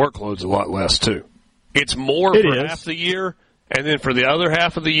 but your workload's a lot less, too. It's more for half the year, and then for the other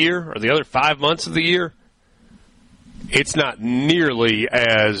half of the year, or the other 5 months of the year, it's not nearly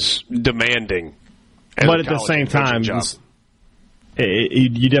as demanding as but at the same time,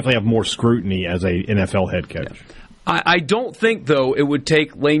 you definitely have more scrutiny as a NFL head coach. Yeah. I don't think, though, it would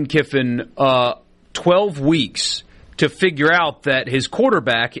take Lane Kiffin 12 weeks to figure out that his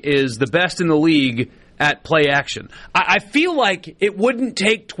quarterback is the best in the league at play action. I feel like it wouldn't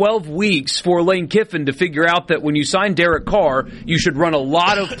take 12 weeks for Lane Kiffin to figure out that when you sign Derek Carr, you should run a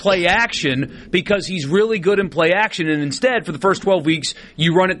lot of play action because he's really good in play action, and instead, for the first 12 weeks,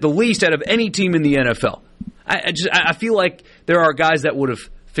 you run it the least out of any team in the NFL. I feel like there are guys that would have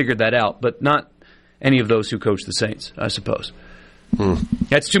figured that out, but not any of those who coach the Saints, I suppose.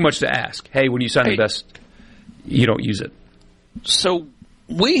 That's too much to ask. Hey, when you sign the best, you don't use it. So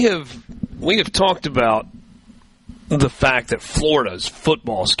we have talked about the fact that Florida's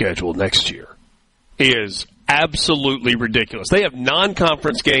football schedule next year is absolutely ridiculous. They have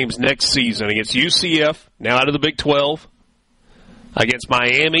non-conference games next season against UCF, now out of the Big 12, against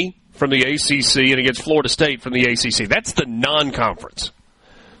Miami from the ACC, and against Florida State from the ACC. That's the non-conference.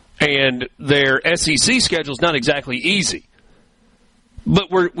 And their SEC schedule is not exactly easy. But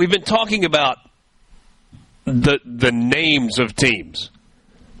we've been talking about the names of teams.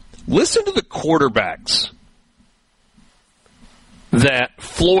 Listen to the quarterbacks that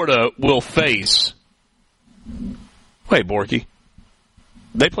Florida will face. Wait, Borky.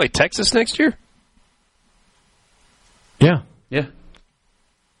 They play Texas next year? Yeah. Yeah.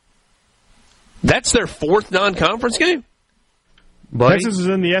 That's their 4th non-conference game? Buddy? Texas is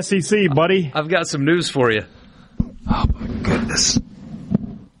in the SEC, buddy. I've got some news for you. Oh, my goodness.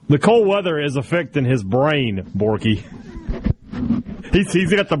 The cold weather is affecting his brain, Borky.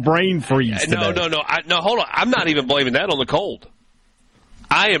 He's got the brain freeze today. No, hold on. I'm not even blaming that on the cold.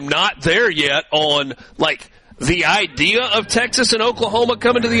 I am not there yet on, like, the idea of Texas and Oklahoma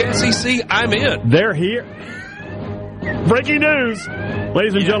coming to the SEC. I'm in. They're here. Breaking news.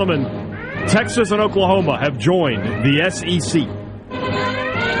 Ladies and gentlemen, Texas and Oklahoma have joined the SEC.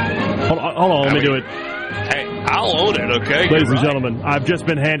 Hold on, let me do it. Hey, I'll own it, okay? Ladies and gentlemen, I've just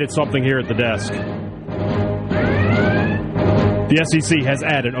been handed something here at the desk. The SEC has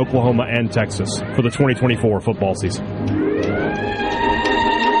added Oklahoma and Texas for the 2024 football season.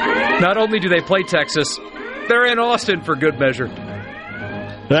 Not only do they play Texas, they're in Austin for good measure.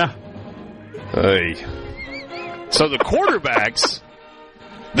 Yeah. Hey. So the quarterbacks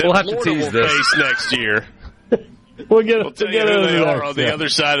We'll have Florida to tease will this face next year. We'll tell you who they are on the other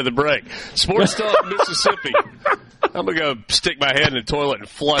side of the break. Sports Talk Mississippi. I'm going to go stick my head in the toilet and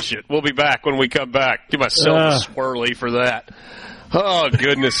flush it. We'll be back when we come back. Give myself a swirly for that. Oh,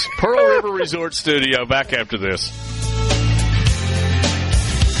 goodness. Pearl River Resort Studio, back after this.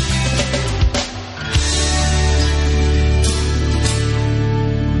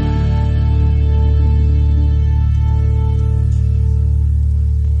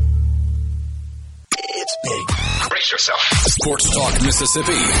 It's big. Brace yourself. Sports Talk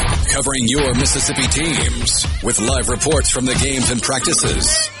Mississippi, covering your Mississippi teams with live reports from the games and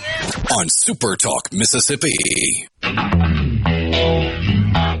practices on SuperTalk Mississippi.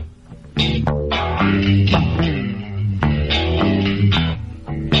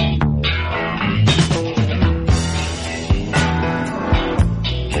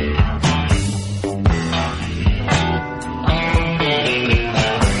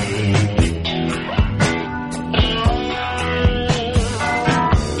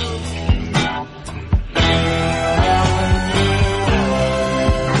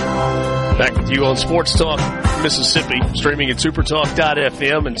 Back with you on Sports Talk Mississippi, streaming at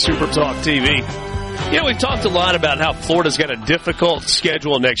supertalk.fm and SuperTalk TV. We've talked a lot about how Florida's got a difficult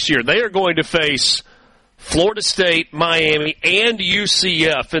schedule next year. They are going to face Florida State, Miami, and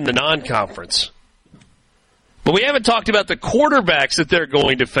UCF in the non-conference. But we haven't talked about the quarterbacks that they're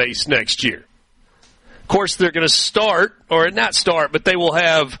going to face next year. Of course, they're going to start, or not start, but they will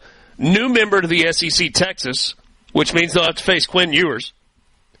have new member to the SEC, Texas, which means they'll have to face Quinn Ewers.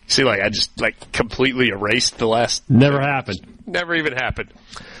 See, I just completely erased the last. Never happened. Never even happened.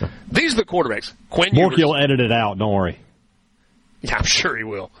 These are the quarterbacks. Quinn Borky Ewers. will edit it out. Don't worry. Yeah, I'm sure he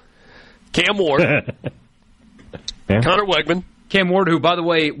will. Cam Ward. Connor Wegman. Cam Ward, who, by the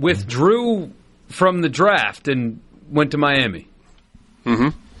way, withdrew from the draft and went to Miami. Mm-hmm.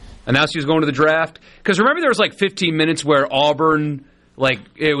 Announced he was going to the draft. Because remember there was 15 minutes where Auburn,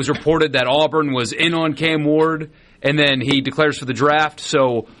 it was reported that Auburn was in on Cam Ward, and then he declares for the draft,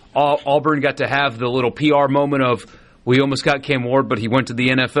 so Auburn got to have the little PR moment of, we almost got Cam Ward, but he went to the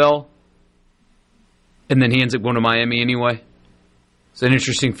NFL. And then he ends up going to Miami anyway. It's an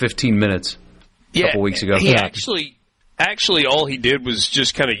interesting 15 minutes a couple weeks ago. He actually, all he did was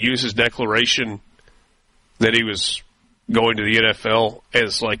just kind of use his declaration that he was going to the NFL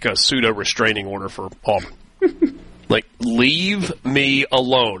as a pseudo restraining order for Auburn. Leave me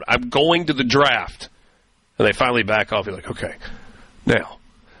alone. I'm going to the draft. And they finally back off. You're like, okay. Now,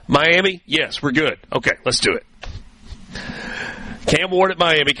 Miami, yes, we're good. Okay, let's do it. Cam Ward at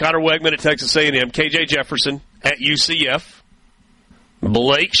Miami, Connor Wegman at Texas A&M, KJ Jefferson at UCF,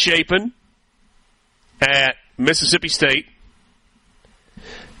 Blake Shapen at Mississippi State,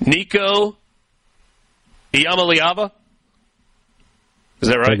 Nico Iamaleava. Is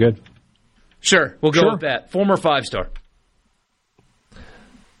that right? Very good. Sure, we'll go with that. Former 5-star.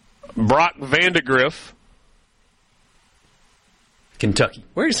 Brock Vandegrift. Kentucky.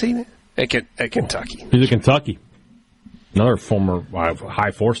 Where is he? At Kentucky. He's at Kentucky. Another former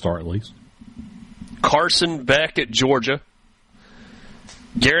high 4-star, at least. Carson Beck at Georgia.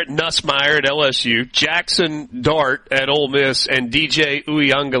 Garrett Nussmeier at LSU. Jackson Dart at Ole Miss. And DJ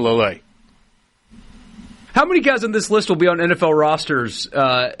Uiagalelei. How many guys on this list will be on NFL rosters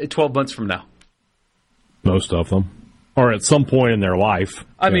 12 months from now? Most of them. Or at some point in their life.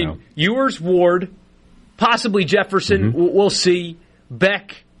 I mean, Ewers, Ward, possibly Jefferson. Mm-hmm. We'll see.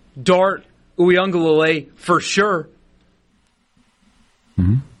 Beck, Dart, Uiagalelei for sure.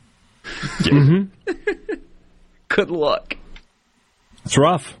 Mm-hmm. Yeah. Mm-hmm. Good luck. It's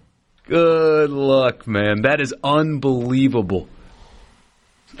rough. Good luck, man. That is unbelievable.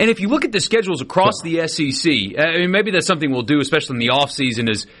 And if you look at the schedules across the SEC, maybe that's something we'll do, especially in the offseason,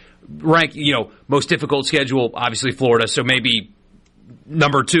 is rank, most difficult schedule, obviously Florida, so maybe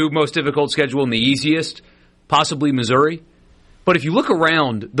number 2 most difficult schedule and the easiest, possibly Missouri. But if you look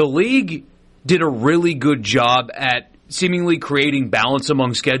around, the league did a really good job at seemingly creating balance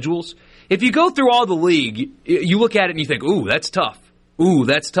among schedules. If you go through all the league, you look at it and you think, ooh, that's tough. Ooh,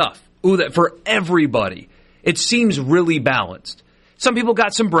 that's tough. Ooh, that for everybody. It seems really balanced. Some people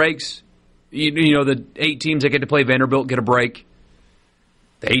got some breaks. The 8 teams that get to play Vanderbilt get a break.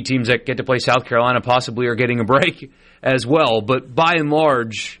 The 8 teams that get to play South Carolina possibly are getting a break as well. But by and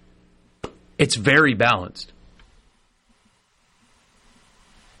large, it's very balanced.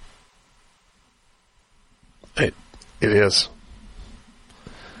 It is.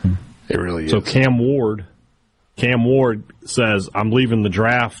 It really is. So Cam Ward says, I'm leaving the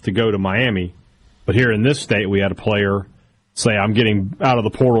draft to go to Miami. But here in this state, we had a player say, I'm getting out of the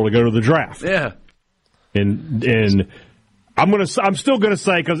portal to go to the draft. Yeah. And I'm still gonna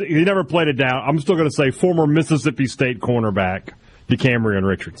say, because he never played it down, I'm still gonna say former Mississippi State cornerback DeCamerion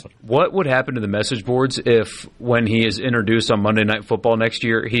Richardson. What would happen to the message boards if, when he is introduced on Monday Night Football next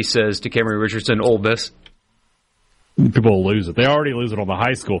year, he says DeCamerion Richardson, Ole Miss? People will lose it. They already lose it on the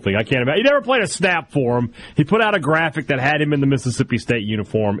high school thing. I can't imagine. He never played a snap for him. He put out a graphic that had him in the Mississippi State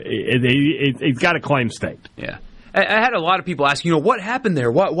uniform. He's got a claim staked. Yeah. I had a lot of people ask, what happened there?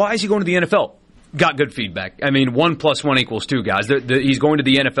 Why is he going to the NFL? Got good feedback. I mean, 1 + 1 = 2, guys. He's going to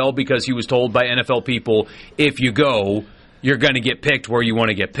the NFL because he was told by NFL people, if you go, you're going to get picked where you want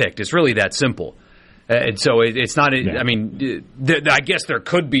to get picked. It's really that simple. And so it's not, I mean, I guess there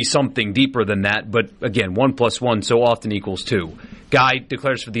could be something deeper than that, but again, 1 + 1 so often equals 2. Guy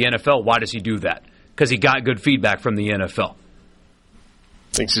declares for the NFL. Why does he do that? Because he got good feedback from the NFL.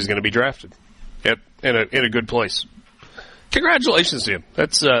 Thinks he's going to be drafted in a good place. Congratulations to him.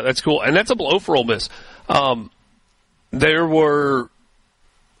 That's cool, and that's a blow for Ole Miss. There were,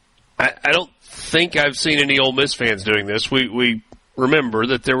 I don't think I've seen any Ole Miss fans doing this. We remember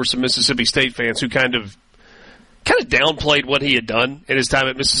that there were some Mississippi State fans who kind of downplayed what he had done in his time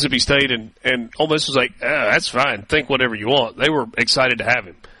at Mississippi State, and Ole Miss was like, that's fine, think whatever you want. They were excited to have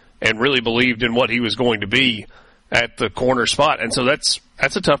him and really believed in what he was going to be at the corner spot. And so that's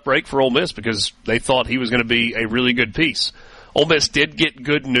a tough break for Ole Miss because they thought he was going to be a really good piece. Ole Miss did get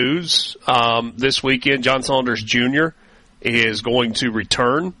good news this weekend. John Saunders Jr. is going to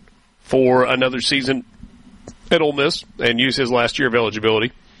return for another season at Ole Miss and use his last year of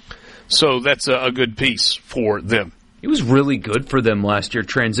eligibility. So that's a good piece for them. He was really good for them last year,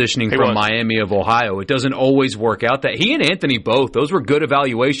 transitioning from Miami of Ohio. It doesn't always work out that. He and Anthony both, those were good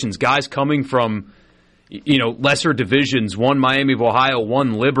evaluations. Guys coming from, lesser divisions, one Miami of Ohio,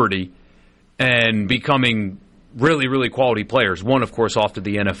 one Liberty, and becoming really, really quality players. One, of course, off to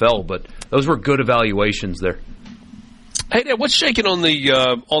the NFL, but those were good evaluations there. Hey, Dad, what's shaking on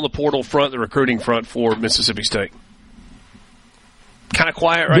the portal front, the recruiting front for Mississippi State? Kind of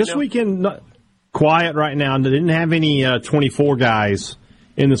quiet right now? This weekend, quiet right now. They didn't have any 24 guys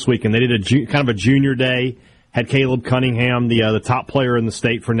in this weekend. They did kind of a junior day. Had Caleb Cunningham, the top player in the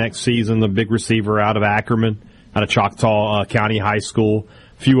state for next season, the big receiver out of Ackerman, out of Choctaw County High School.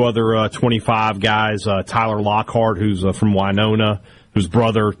 A few other 25 guys. Tyler Lockhart, who's from Winona, whose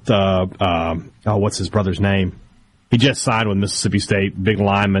brother, what's his brother's name? He just signed with Mississippi State, big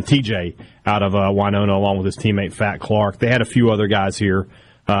lineman, TJ, out of Winona, along with his teammate Fat Clark. They had a few other guys here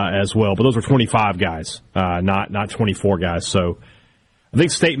as well, but those were 25 guys, not 24 guys. So I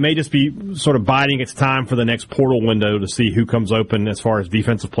think State may just be sort of biding its time for the next portal window to see who comes open as far as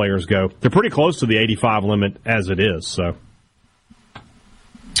defensive players go. They're pretty close to the 85 limit as it is. So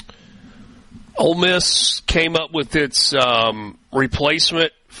Ole Miss came up with its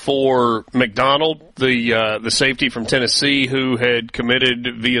replacement for McDonald, the safety from Tennessee who had committed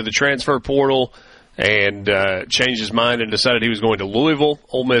via the transfer portal and changed his mind and decided he was going to Louisville.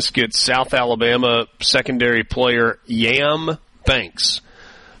 Ole Miss gets South Alabama secondary player Yam Banks,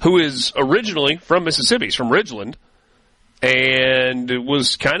 who is originally from Mississippi. He's from Ridgeland and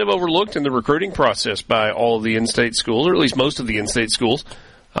was kind of overlooked in the recruiting process by all of the in-state schools, or at least most of the in-state schools.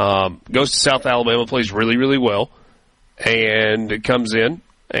 Goes to South Alabama, plays really, really well, and comes in.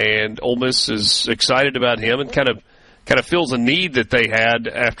 And Ole Miss is excited about him and kind of fills a need that they had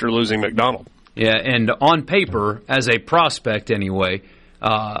after losing McDonald. Yeah, and on paper, as a prospect anyway,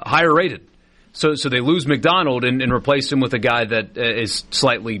 higher rated. So they lose McDonald and replace him with a guy that is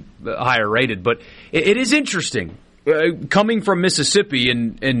slightly higher rated. But it is interesting, coming from Mississippi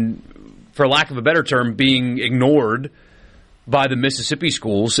and, for lack of a better term, being ignored by the Mississippi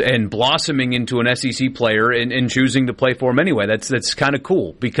schools and blossoming into an SEC player and choosing to play for them anyway. That's kind of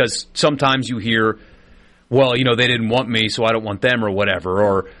cool, because sometimes you hear, well, they didn't want me, so I don't want them, or whatever,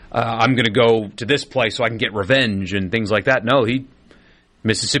 or I'm going to go to this place so I can get revenge and things like that. No,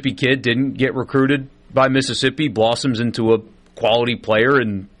 Mississippi kid didn't get recruited by Mississippi, blossoms into a quality player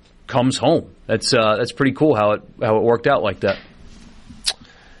and comes home. That's pretty cool how it worked out like that.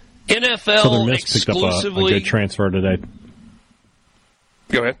 NFL Southern Miss exclusively. Picked up a good transfer today.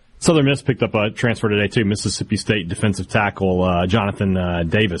 Go ahead. Southern Miss picked up a transfer today, too. Mississippi State defensive tackle Jonathan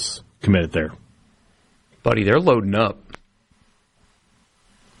Davis committed there. Buddy, they're loading up.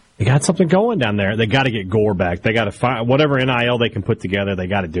 They got something going down there. They got to get Gore back. They got to find whatever NIL they can put together. They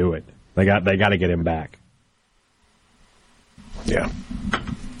got to do it. They got to get him back. Yeah.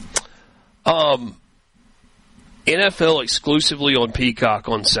 NFL exclusively on Peacock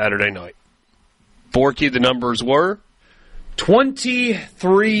on Saturday night. Forky, the numbers were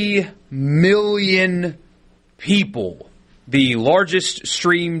 23 million people. The largest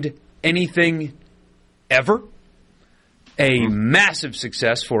streamed anything ever. a massive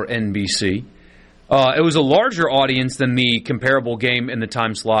success for NBC. It was a larger audience than the comparable game in the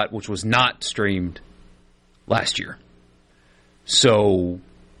time slot, which was not streamed last year. So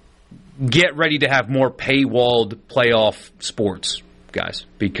get ready to have more paywalled playoff sports, guys,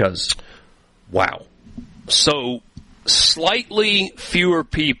 because, wow. So slightly fewer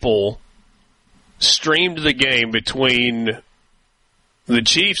people streamed the game between the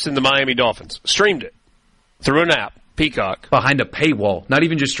Chiefs and the Miami Dolphins. Streamed it through an app, Peacock. Behind a paywall. Not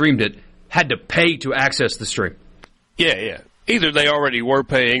even just streamed it. Had to pay to access the stream. Yeah. Either they already were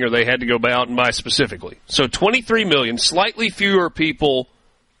paying or they had to go out and buy specifically. So 23 million, slightly fewer people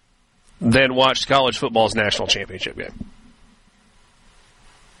than watched college football's national championship game.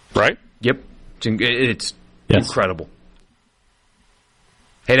 Right? Yep. It's incredible.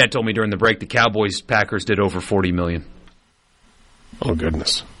 Hey, Dad told me during the break the Cowboys-Packers did over 40 million. Oh,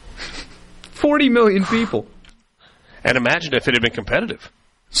 goodness. 40 million people. And imagine if it had been competitive.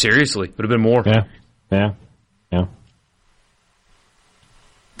 Seriously, would have been more. Yeah.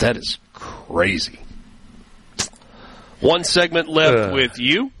 That is crazy. One segment left with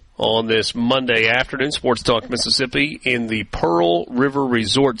you on this Monday afternoon. Sports Talk Mississippi in the Pearl River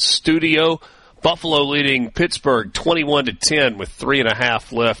Resort studio. Buffalo leading Pittsburgh 21-10 with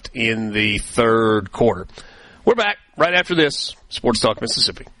 3.5 left in the third quarter. We're back right after this. Sports Talk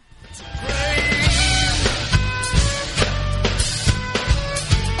Mississippi.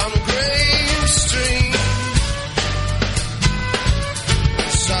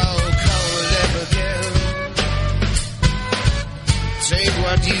 Take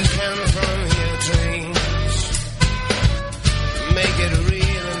what you can from your dreams, make it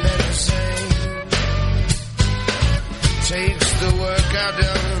real and then the same. Takes the work out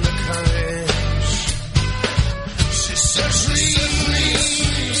of the courage. She said,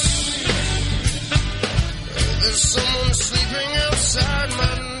 please, there's someone sleeping outside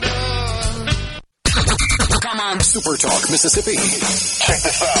my door. Come on, Super Talk Mississippi. Check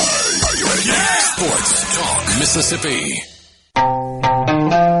this out. Are you ready? Yeah! Sports Talk Mississippi.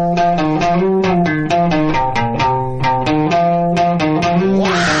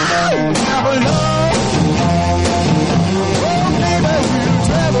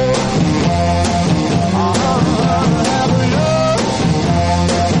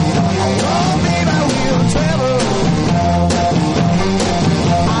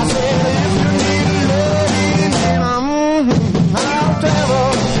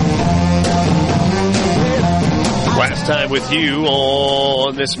 Last time with you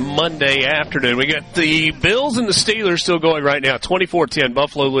on this Monday afternoon. We got the Bills and the Steelers still going right now. 24-10,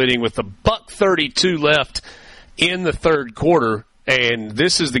 Buffalo leading with the $1:32 left in the third quarter. And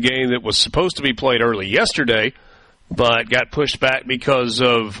this is the game that was supposed to be played early yesterday, but got pushed back because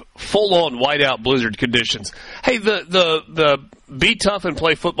of full-on whiteout blizzard conditions. Hey, the be tough and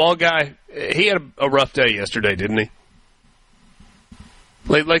play football guy, he had a rough day yesterday, didn't he?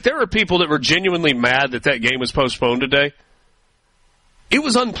 Like there were people that were genuinely mad that game was postponed today. It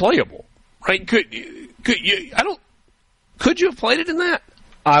was unplayable, right? Could you have played it in that?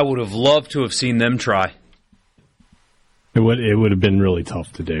 I would have loved to have seen them try. It would have been really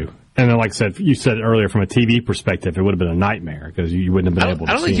tough to do. And then, like I said, you said earlier, from a TV perspective, it would have been a nightmare because you wouldn't have been able to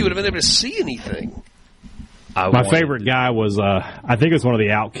see. I don't think you would have been able to see anything. My favorite guy was, I think it was one of the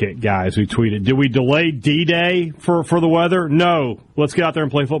Outkick guys who tweeted, did we delay D-Day for the weather? No. Let's get out there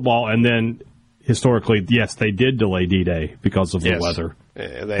and play football. And then, historically, yes, they did delay D-Day because of the weather.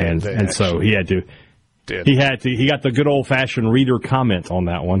 Yeah, so he had to. He got the good old-fashioned reader comment on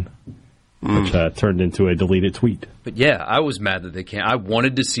that one, which turned into a deleted tweet. But, yeah, I was mad that they can't. I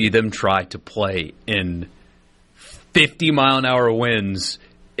wanted to see them try to play in 50-mile-an-hour winds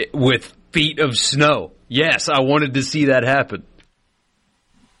with feet of snow. Yes, I wanted to see that happen.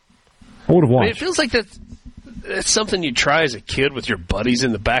 I would have watched. It feels like that's something you try as a kid with your buddies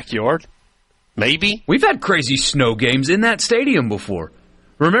in the backyard. Maybe. We've had crazy snow games in that stadium before.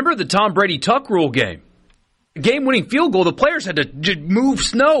 Remember the Tom Brady tuck rule game? Game-winning field goal, the players had to move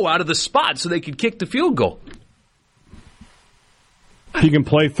snow out of the spot so they could kick the field goal. You can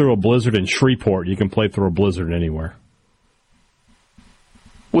play through a blizzard in Shreveport. You can play through a blizzard anywhere.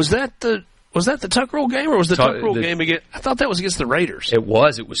 Was that the tuck rule game, or was the tuck rule game against? I thought that was against the Raiders. It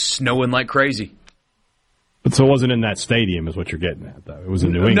was. It was snowing like crazy. But so it wasn't in that stadium, is what you're getting at, though. It was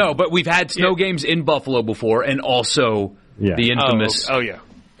in New England. No, but we've had snow games in Buffalo before, and also the infamous. Oh yeah.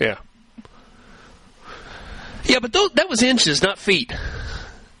 Yeah, but that was inches, not feet.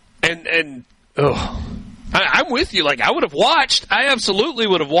 And I'm with you. Like, I would have watched. I absolutely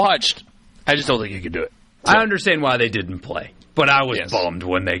would have watched. I just don't think you could do it. So. I understand why they didn't play, but I was bummed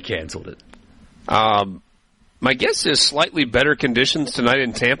when they canceled it. My guess is slightly better conditions tonight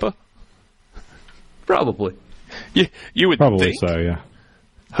in Tampa. Probably. You would probably think. So, yeah.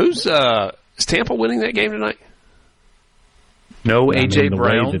 Is Tampa winning that game tonight? No, A.J.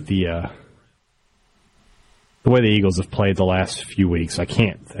 Brown. The way the Eagles have played the last few weeks, I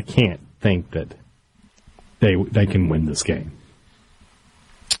can't think that they can win this game.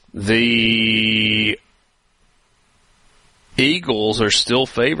 The Eagles are still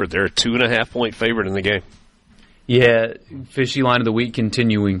favored. They're a 2.5-point favorite in the game. Yeah, fishy line of the week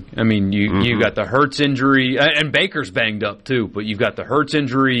continuing. I mean, you got the Hurts injury, and Baker's banged up too, but you've got the Hurts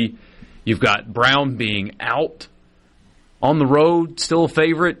injury. You've got Brown being out on the road, still a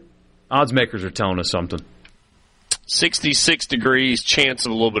favorite. Odds makers are telling us something. 66 degrees, chance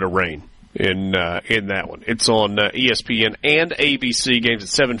of a little bit of rain in that one. It's on ESPN and ABC, games at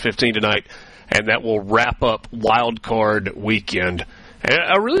 7:15 tonight, and that will wrap up Wild Card weekend. And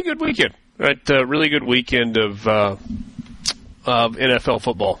a really good weekend, right? A really good weekend of NFL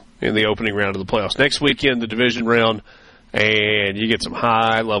football in the opening round of the playoffs. Next weekend, the division round, and you get some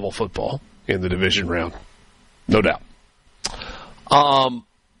high-level football in the division round, no doubt.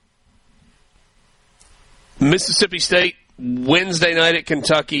 Mississippi State, Wednesday night at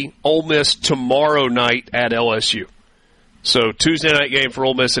Kentucky, Ole Miss tomorrow night at LSU. So Tuesday night game for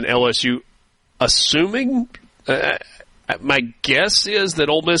Ole Miss and LSU, assuming, my guess is that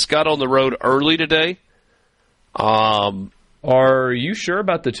Ole Miss got on the road early today. Are you sure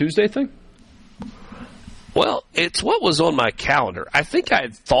about the Tuesday thing? Well, it's what was on my calendar. I think I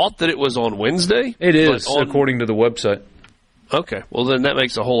had thought that it was on Wednesday. It is, according to the website. Okay, well then that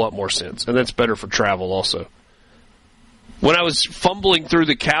makes a whole lot more sense, and that's better for travel also. When I was fumbling through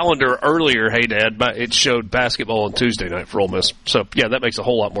the calendar earlier, hey Dad, it showed basketball on Tuesday night for Ole Miss. So yeah, that makes a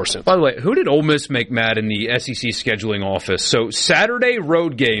whole lot more sense. By the way, who did Ole Miss make mad in the SEC scheduling office? So Saturday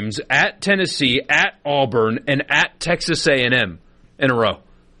road games at Tennessee, at Auburn, and at Texas A&M in a row.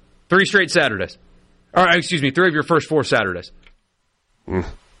 3 straight Saturdays. Or, excuse me, 3 of your first 4 Saturdays.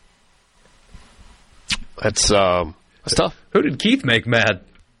 That's tough. Who did Keith make mad?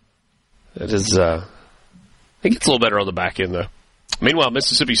 That is, I think it's a little better on the back end, though. Meanwhile,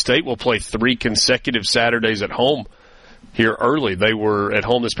 Mississippi State will play 3 consecutive Saturdays at home here early. They were at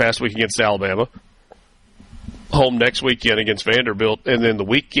home this past week against Alabama, home next weekend against Vanderbilt, and then the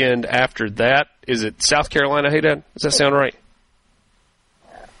weekend after that, is it South Carolina, hey Dad? Does that sound right?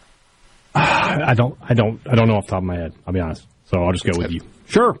 I don't know off the top of my head, I'll be honest. So I'll just go with you.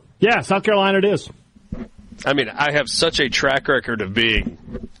 Sure. Yeah, South Carolina it is. I mean, I have such a track record of being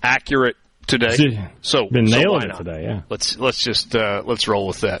accurate today. So been nailing it today, yeah. Let's roll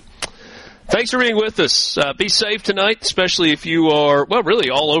with that. Thanks for being with us. Be safe tonight, especially if you are, well, really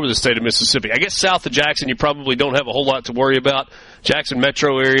all over the state of Mississippi. I guess south of Jackson, you probably don't have a whole lot to worry about. Jackson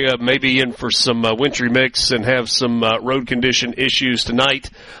metro area may be in for some wintry mix and have some road condition issues tonight.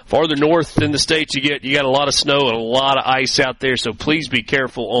 Farther north in the state, you got a lot of snow and a lot of ice out there, so please be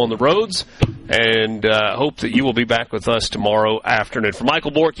careful on the roads, and hope that you will be back with us tomorrow afternoon. For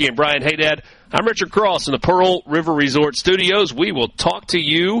Michael Borky and Brian Haydad, I'm Richard Cross in the Pearl River Resort Studios. We will talk to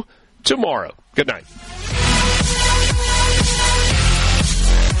you tomorrow. Good night.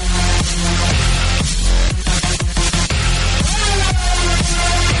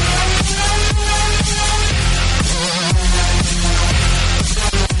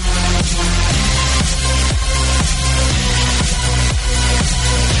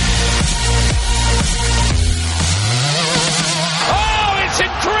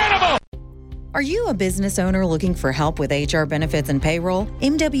 Are you a business owner looking for help with HR benefits and payroll?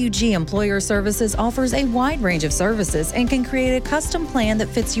 MWG Employer Services offers a wide range of services and can create a custom plan that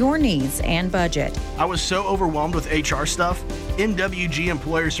fits your needs and budget. I was so overwhelmed with HR stuff. MWG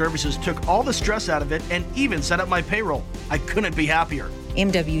Employer Services took all the stress out of it and even set up my payroll. I couldn't be happier.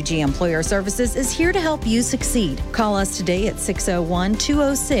 MWG Employer Services is here to help you succeed. Call us today at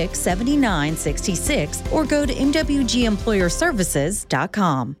 601-206-7966 or go to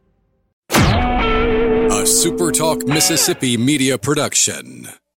MWGEmployerServices.com. A SuperTalk Mississippi media production.